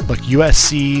 Look,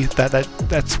 USC,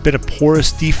 that's been a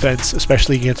porous defense,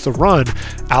 especially against the run.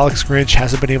 Alex Grinch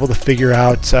hasn't been able to figure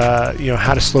out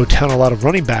how to slow down a lot of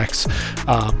running backs.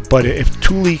 But if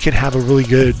Tuli can have a really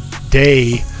good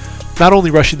day, not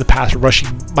only rushing the passer, rushing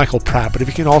Michael Pratt, but if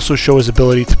he can also show his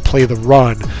ability to play the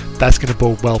run, that's going to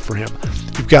bode well for him.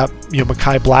 You've got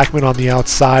Mekhi Blackmon on the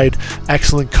outside,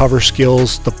 excellent cover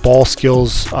skills, the ball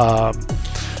skills.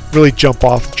 Really jump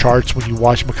off the charts when you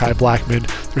watch Mekhi Blackmon.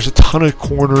 There's a ton of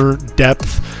corner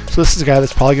depth, so this is a guy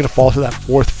that's probably going to fall to that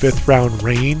 4th, 5th round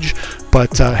range,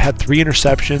 but had 3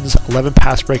 interceptions, 11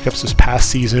 pass breakups this past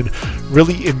season,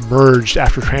 really emerged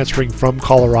after transferring from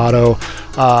Colorado,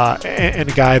 and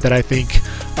a guy that I think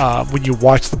when you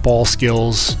watch the ball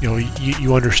skills,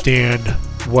 you understand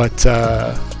what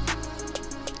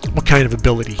kind of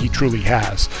ability he truly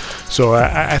has. So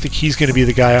I think he's going to be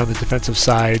the guy on the defensive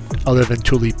side, other than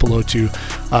Tuli Tuipulotu,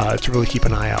 to really keep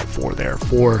an eye out for there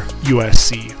for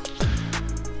USC.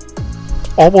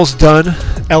 Almost done.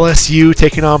 LSU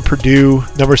taking on Purdue,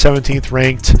 number 17th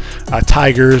ranked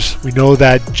Tigers. We know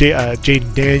that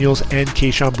Jaden Daniels and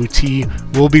Kayshon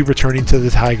Boutte will be returning to the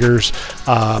Tigers.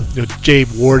 Jay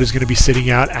Ward is going to be sitting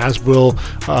out, as will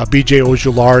B.J.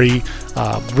 Ojulari.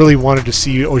 Really wanted to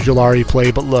see Ojulari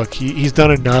play, but look, he's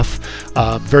done enough.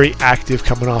 Very active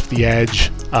coming off the edge.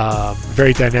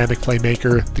 Very dynamic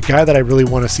playmaker. The guy that I really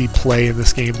want to see play in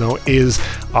this game, though, is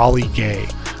Ali Gay.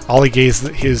 Ali Gay is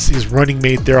his running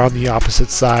mate there on the opposite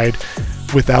side.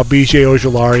 Without B.J.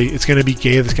 Ojulari, it's going to be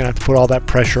Gay that's going to have to put all that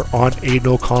pressure on Aiden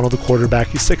O'Connell, the quarterback.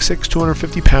 He's 6'6",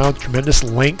 250 pounds, tremendous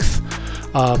length.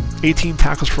 18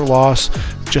 tackles for loss,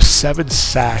 just 7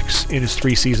 sacks in his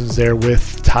 3 seasons there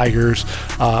with Tigers.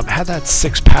 Had that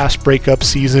 6 pass breakup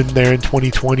season there in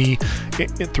 2020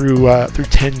 through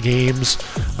 10 games,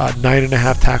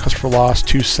 9.5 tackles for loss,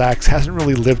 2 sacks. Hasn't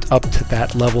really lived up to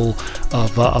that level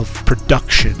of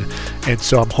production, and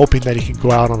so I'm hoping that he can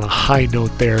go out on a high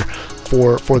note there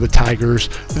for the Tigers.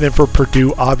 And then for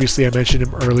Purdue, obviously I mentioned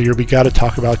him earlier, we got to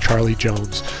talk about Charlie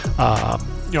Jones.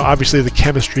 Obviously the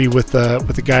chemistry with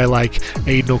a guy like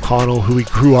Aiden O'Connell, who he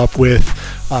grew up with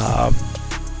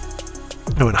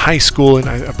in high school, and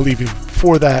I believe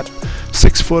before that,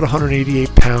 6 foot,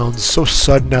 188 pounds, so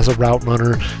sudden as a route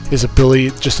runner. His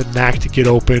ability, just a knack to get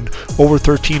open, over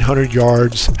 1,300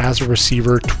 yards as a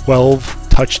receiver, 12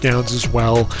 touchdowns as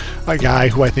well. A guy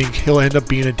who I think he'll end up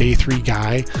being a day 3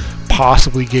 guy,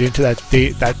 possibly get into that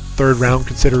 3rd round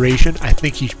consideration. I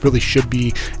think he really should be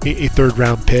a 3rd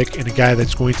round pick, and a guy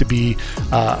that's going to be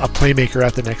a playmaker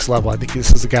at the next level. I think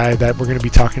this is a guy that we're going to be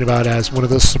talking about as one of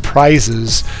those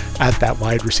surprises at that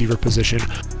wide receiver position.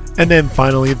 And then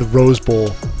finally, the Rose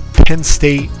Bowl. Penn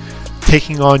State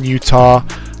taking on Utah.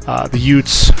 The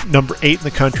Utes, number 8 in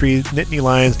the country. Nittany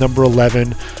Lions, number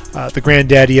 11. The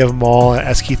granddaddy of them all,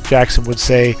 as Keith Jackson would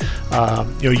say.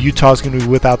 Utah's going to be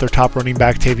without their top running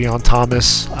back, Tavion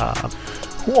Thomas,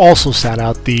 who also sat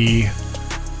out the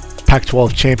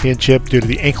Pac-12 championship due to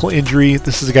the ankle injury.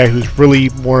 This is a guy who's really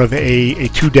more of a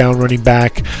two-down running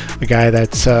back, a guy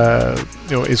that's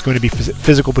is going to be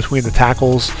physical between the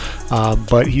tackles,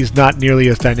 but he's not nearly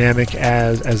as dynamic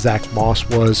as Zach Moss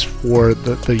was for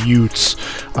the Utes.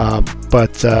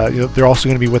 But they're also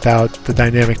going to be without the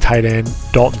dynamic tight end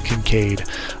Dalton Kincaid.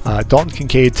 Dalton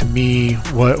Kincaid, to me,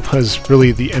 was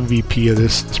really the MVP of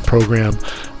this program.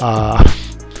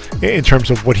 In terms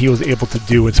of what he was able to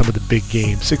do in some of the big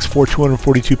games. 6'4",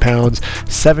 242 pounds,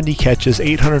 70 catches,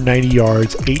 890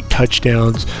 yards, 8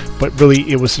 touchdowns, but really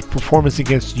it was his performance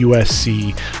against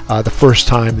USC, the first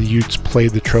time the Utes played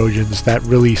the Trojans, that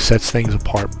really sets things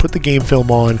apart. Put the game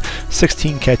film on,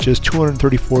 16 catches,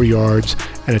 234 yards,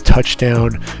 and a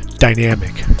touchdown.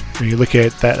 Dynamic. When you look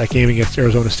at that game against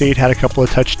Arizona State, had a couple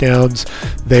of touchdowns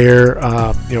there,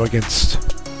 against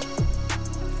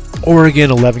Oregon,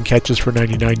 11 catches for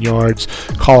 99 yards.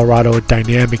 Colorado, a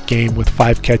dynamic game with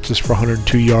 5 catches for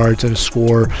 102 yards and a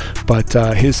score. But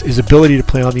his ability to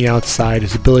play on the outside,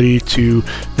 his ability to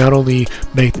not only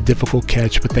make the difficult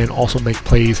catch, but then also make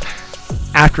plays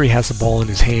after he has the ball in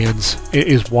his hands,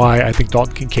 is why I think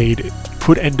Dalton Kincaid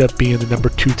could end up being the number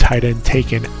 2 tight end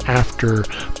taken after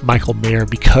Michael Mayer,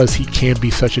 because he can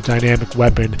be such a dynamic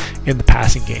weapon in the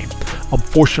passing game.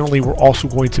 Unfortunately, we're also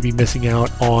going to be missing out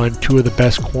on 2 of the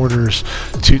best corners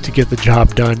to get the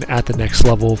job done at the next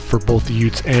level for both the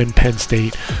Utes and Penn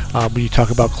State. When you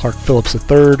talk about Clark Phillips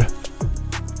III,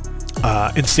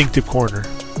 instinctive corner.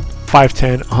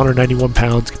 5'10", 191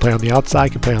 pounds, can play on the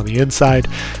outside, can play on the inside.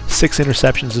 6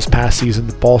 interceptions this past season.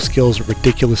 The ball skills are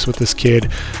ridiculous with this kid.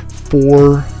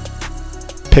 4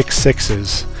 pick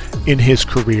sixes in his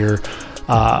career.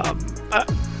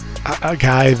 A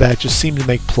guy that just seemed to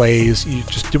make plays. You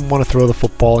just didn't want to throw the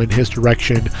football in his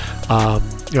direction.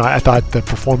 I thought the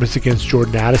performance against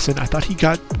Jordan Addison, I thought he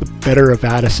got the better of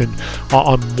Addison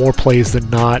on more plays than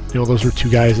not. Those are 2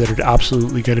 guys that are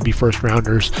absolutely going to be first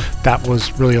rounders. That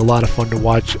was really a lot of fun to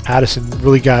watch. Addison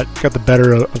really got the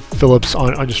better of Phillips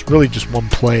on just one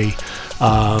play,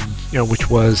 which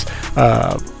was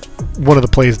one of the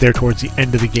plays there towards the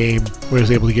end of the game where he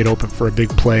was able to get open for a big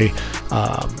play.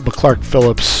 But Clark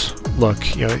Phillips, look,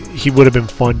 he would have been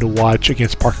fun to watch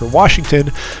against Parker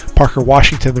Washington. Parker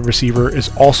Washington, the receiver,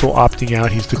 is also opting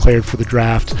out. He's declared for the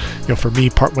draft. For me,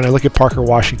 when I look at Parker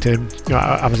Washington,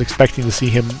 I was expecting to see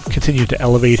him continue to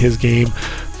elevate his game.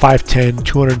 5'10",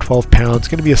 212 pounds,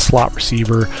 going to be a slot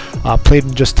receiver. Played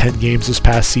in just 10 games this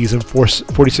past season,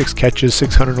 46 catches,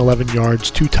 611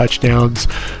 yards, 2 touchdowns.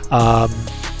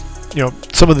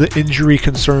 Some of the injury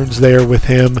concerns there with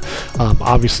him.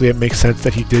 Obviously, it makes sense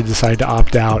that he did decide to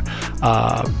opt out.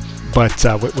 But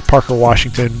with Parker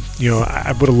Washington,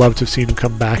 I would have loved to have seen him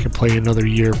come back and play another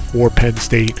year for Penn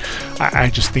State. I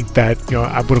just think that,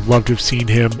 I would have loved to have seen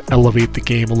him elevate the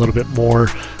game a little bit more.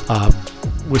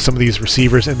 With some of these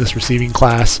receivers in this receiving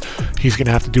class, he's going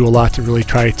to have to do a lot to really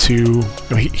try to.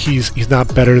 He's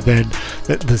not better than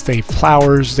Zay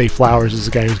Flowers. Zay Flowers is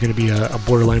a guy who's going to be a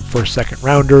borderline first, second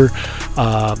rounder. There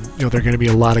are going to be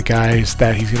a lot of guys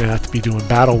that he's going to have to be doing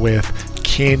battle with.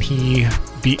 Can he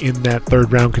be in that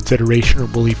third round consideration, or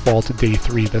will he fall to day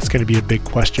 3? That's going to be a big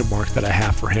question mark that I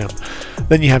have for him.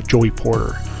 Then you have Joey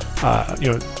Porter.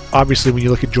 Obviously, when you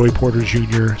look at Joey Porter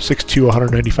Jr., 6'2",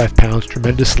 195 pounds,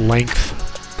 tremendous length.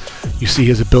 You see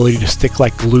his ability to stick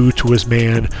like glue to his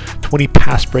man. 20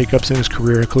 pass breakups in his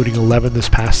career, including 11 this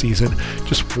past season.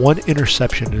 Just 1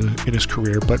 interception in his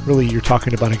career, but really you're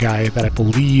talking about a guy that I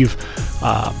believe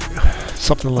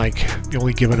something like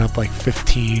only given up like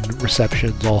 15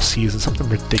 receptions all season, something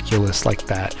ridiculous like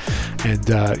that. And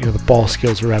the ball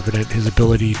skills are evident. His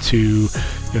ability to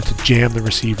jam the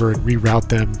receiver and reroute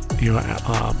them,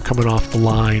 coming off the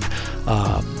line.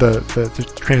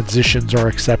 The transitions are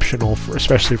exceptional,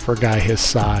 especially for a guy his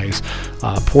size.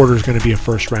 Porter's going to be a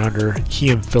first rounder. He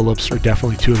and Phillips are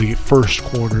definitely 2 of the first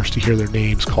corners to hear their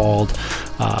names called,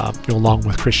 along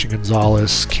with Christian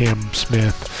Gonzalez, Cam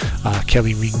Smith,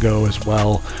 Kelly Ringo as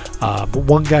well. But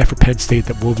one guy for Penn State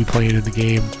that will be playing in the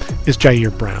game is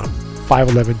Jair Brown.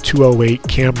 5'11", 208.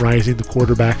 Cam Rising, the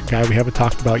quarterback, a guy we haven't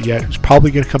talked about yet, who's probably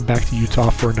going to come back to Utah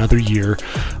for another year.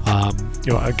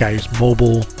 A guy who's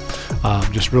mobile,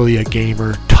 just really a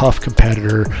gamer, tough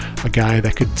competitor, a guy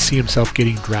that could see himself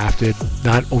getting drafted,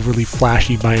 not overly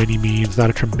flashy by any means, not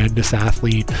a tremendous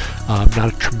athlete,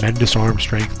 not a tremendous arm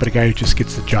strength, but a guy who just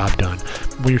gets the job done.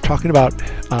 When you're talking about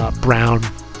Brown,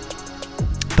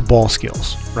 the ball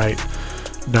skills, right?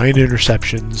 9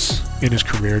 interceptions in his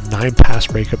career, 9 pass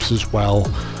breakups as well.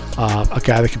 A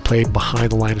guy that can play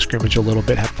behind the line of scrimmage a little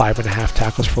bit, had 5.5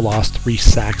 tackles for loss, 3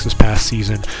 sacks this past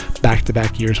season,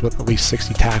 back-to-back years with at least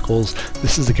 60 tackles.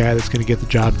 This is the guy that's going to get the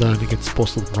job done against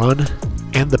both the run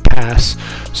and the pass,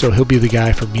 so he'll be the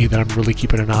guy for me that I'm really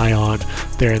keeping an eye on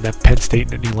there in that Penn State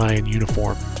Nittany Lion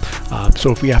uniform.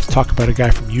 So if we have to talk about a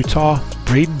guy from Utah,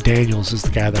 Braden Daniels is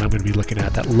the guy that I'm going to be looking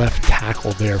at, that left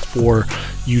tackle there for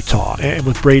Utah. And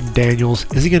with Braden Daniels,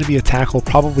 is he going to be a tackle?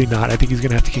 Probably not. I think he's going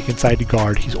to have to kick inside to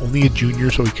guard. He's only a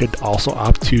junior, so he could also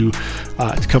opt to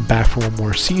come back for one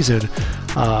more season.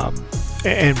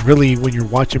 And really, when you're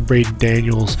watching Braden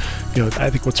Daniels, I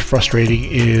think what's frustrating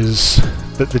is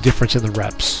the difference in the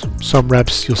reps. Some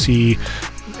reps you'll see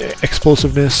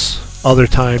explosiveness. Other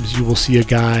times you will see a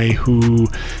guy who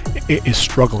is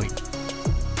struggling.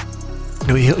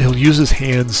 He'll use his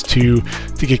hands to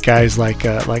get guys like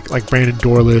Brandon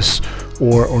Dorlus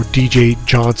or DJ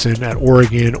Johnson at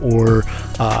Oregon, or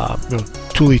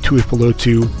Tuli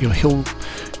Tuipulotu. He'll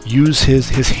use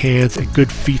his hands and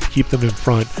good feet to keep them in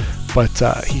front, but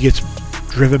he gets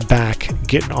driven back,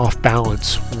 getting off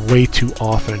balance way too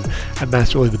often, and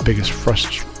that's really the biggest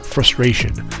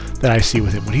frustration that I see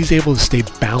with him. When he's able to stay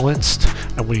balanced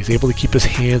and when he's able to keep his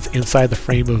hands inside the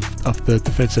frame of the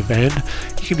defensive end,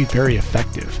 he can be very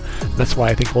effective. That's why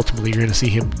I think ultimately you're going to see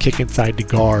him kick inside to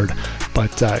guard,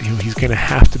 but he's going to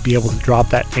have to be able to drop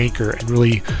that anchor and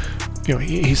really,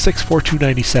 he's 6'4",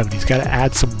 297. He's got to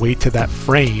add some weight to that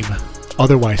frame.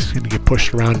 Otherwise, he's going to get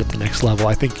pushed around at the next level.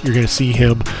 I think you're going to see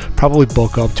him probably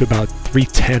bulk up to about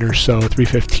 310 or so,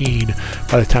 315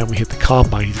 by the time we hit the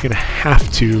combine. He's going to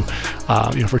have to,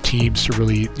 for teams to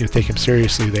really take him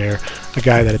seriously there. A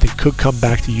guy that I think could come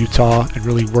back to Utah and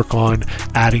really work on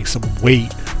adding some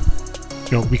weight.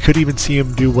 We could even see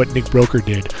him do what Nick Broker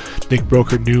did. Nick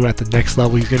Broker knew at the next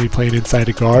level he's going to be playing inside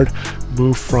to guard,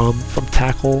 move from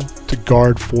tackle to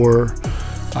guard for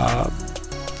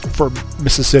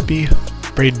Mississippi.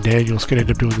 Braden Daniels could end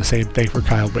up doing the same thing for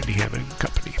Kyle Whittingham and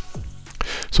company.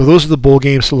 So those are the bowl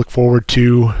games to look forward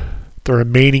to. The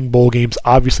remaining bowl games,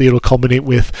 obviously it'll culminate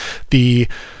with the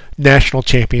National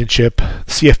Championship,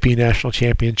 CFP National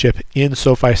Championship in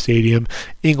SoFi Stadium,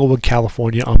 Inglewood,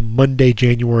 California on Monday,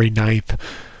 January 9th.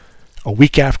 A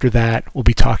week after that, we'll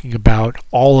be talking about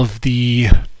all of the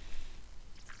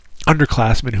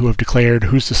underclassmen who have declared,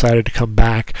 who's decided to come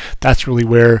back. That's really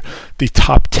where the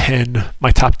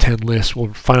my top 10 list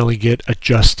will finally get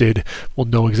adjusted. We'll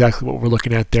know exactly what we're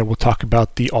looking at there. We'll talk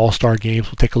about the All-Star games.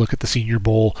 We'll take a look at the Senior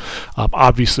Bowl.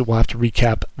 Obviously, we'll have to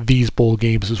recap these bowl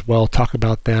games as well, talk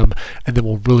about them, and then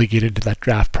we'll really get into that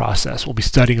draft process. We'll be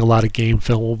studying a lot of game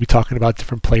film. We'll be talking about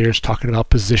different players, talking about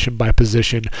position by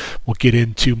position. We'll get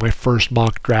into my first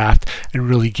mock draft and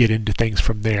really get into things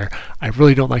from there. I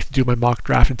really don't like to do my mock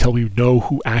draft until we know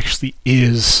who actually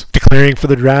is declaring for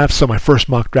the draft, so my first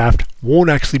mock draft won't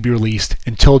actually be released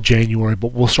until January,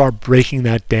 but we'll start breaking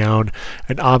that down.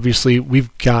 And obviously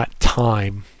we've got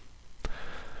time,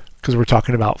 because we're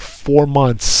talking about 4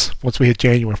 months once we hit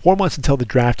January, 4 months until the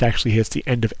draft actually hits the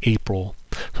end of April.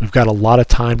 So we've got a lot of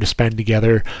time to spend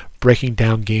together breaking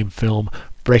down game film,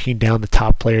 breaking down the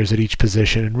top players at each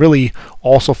position, and really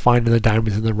also finding the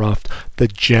diamonds in the rough, the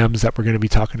gems that we're going to be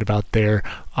talking about there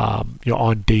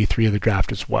on day 3 of the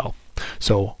draft as well.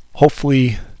 So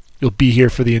hopefully you'll be here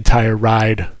for the entire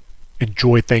ride,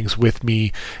 enjoy things with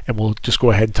me, and we'll just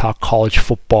go ahead and talk college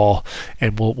football,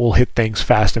 and we'll hit things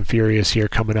fast and furious here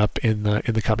coming up in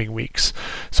the coming weeks.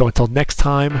 So until next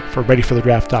time, for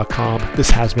ReadyForTheDraft.com, this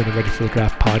has been the Ready for the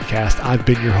Draft podcast. I've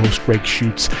been your host, Greg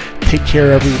Schutz. Take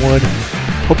care, everyone.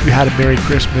 Hope you had a Merry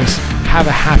Christmas. Have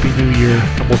a Happy New Year,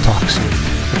 and we'll talk soon.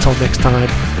 Until next time,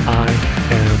 I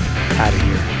am out of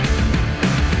here.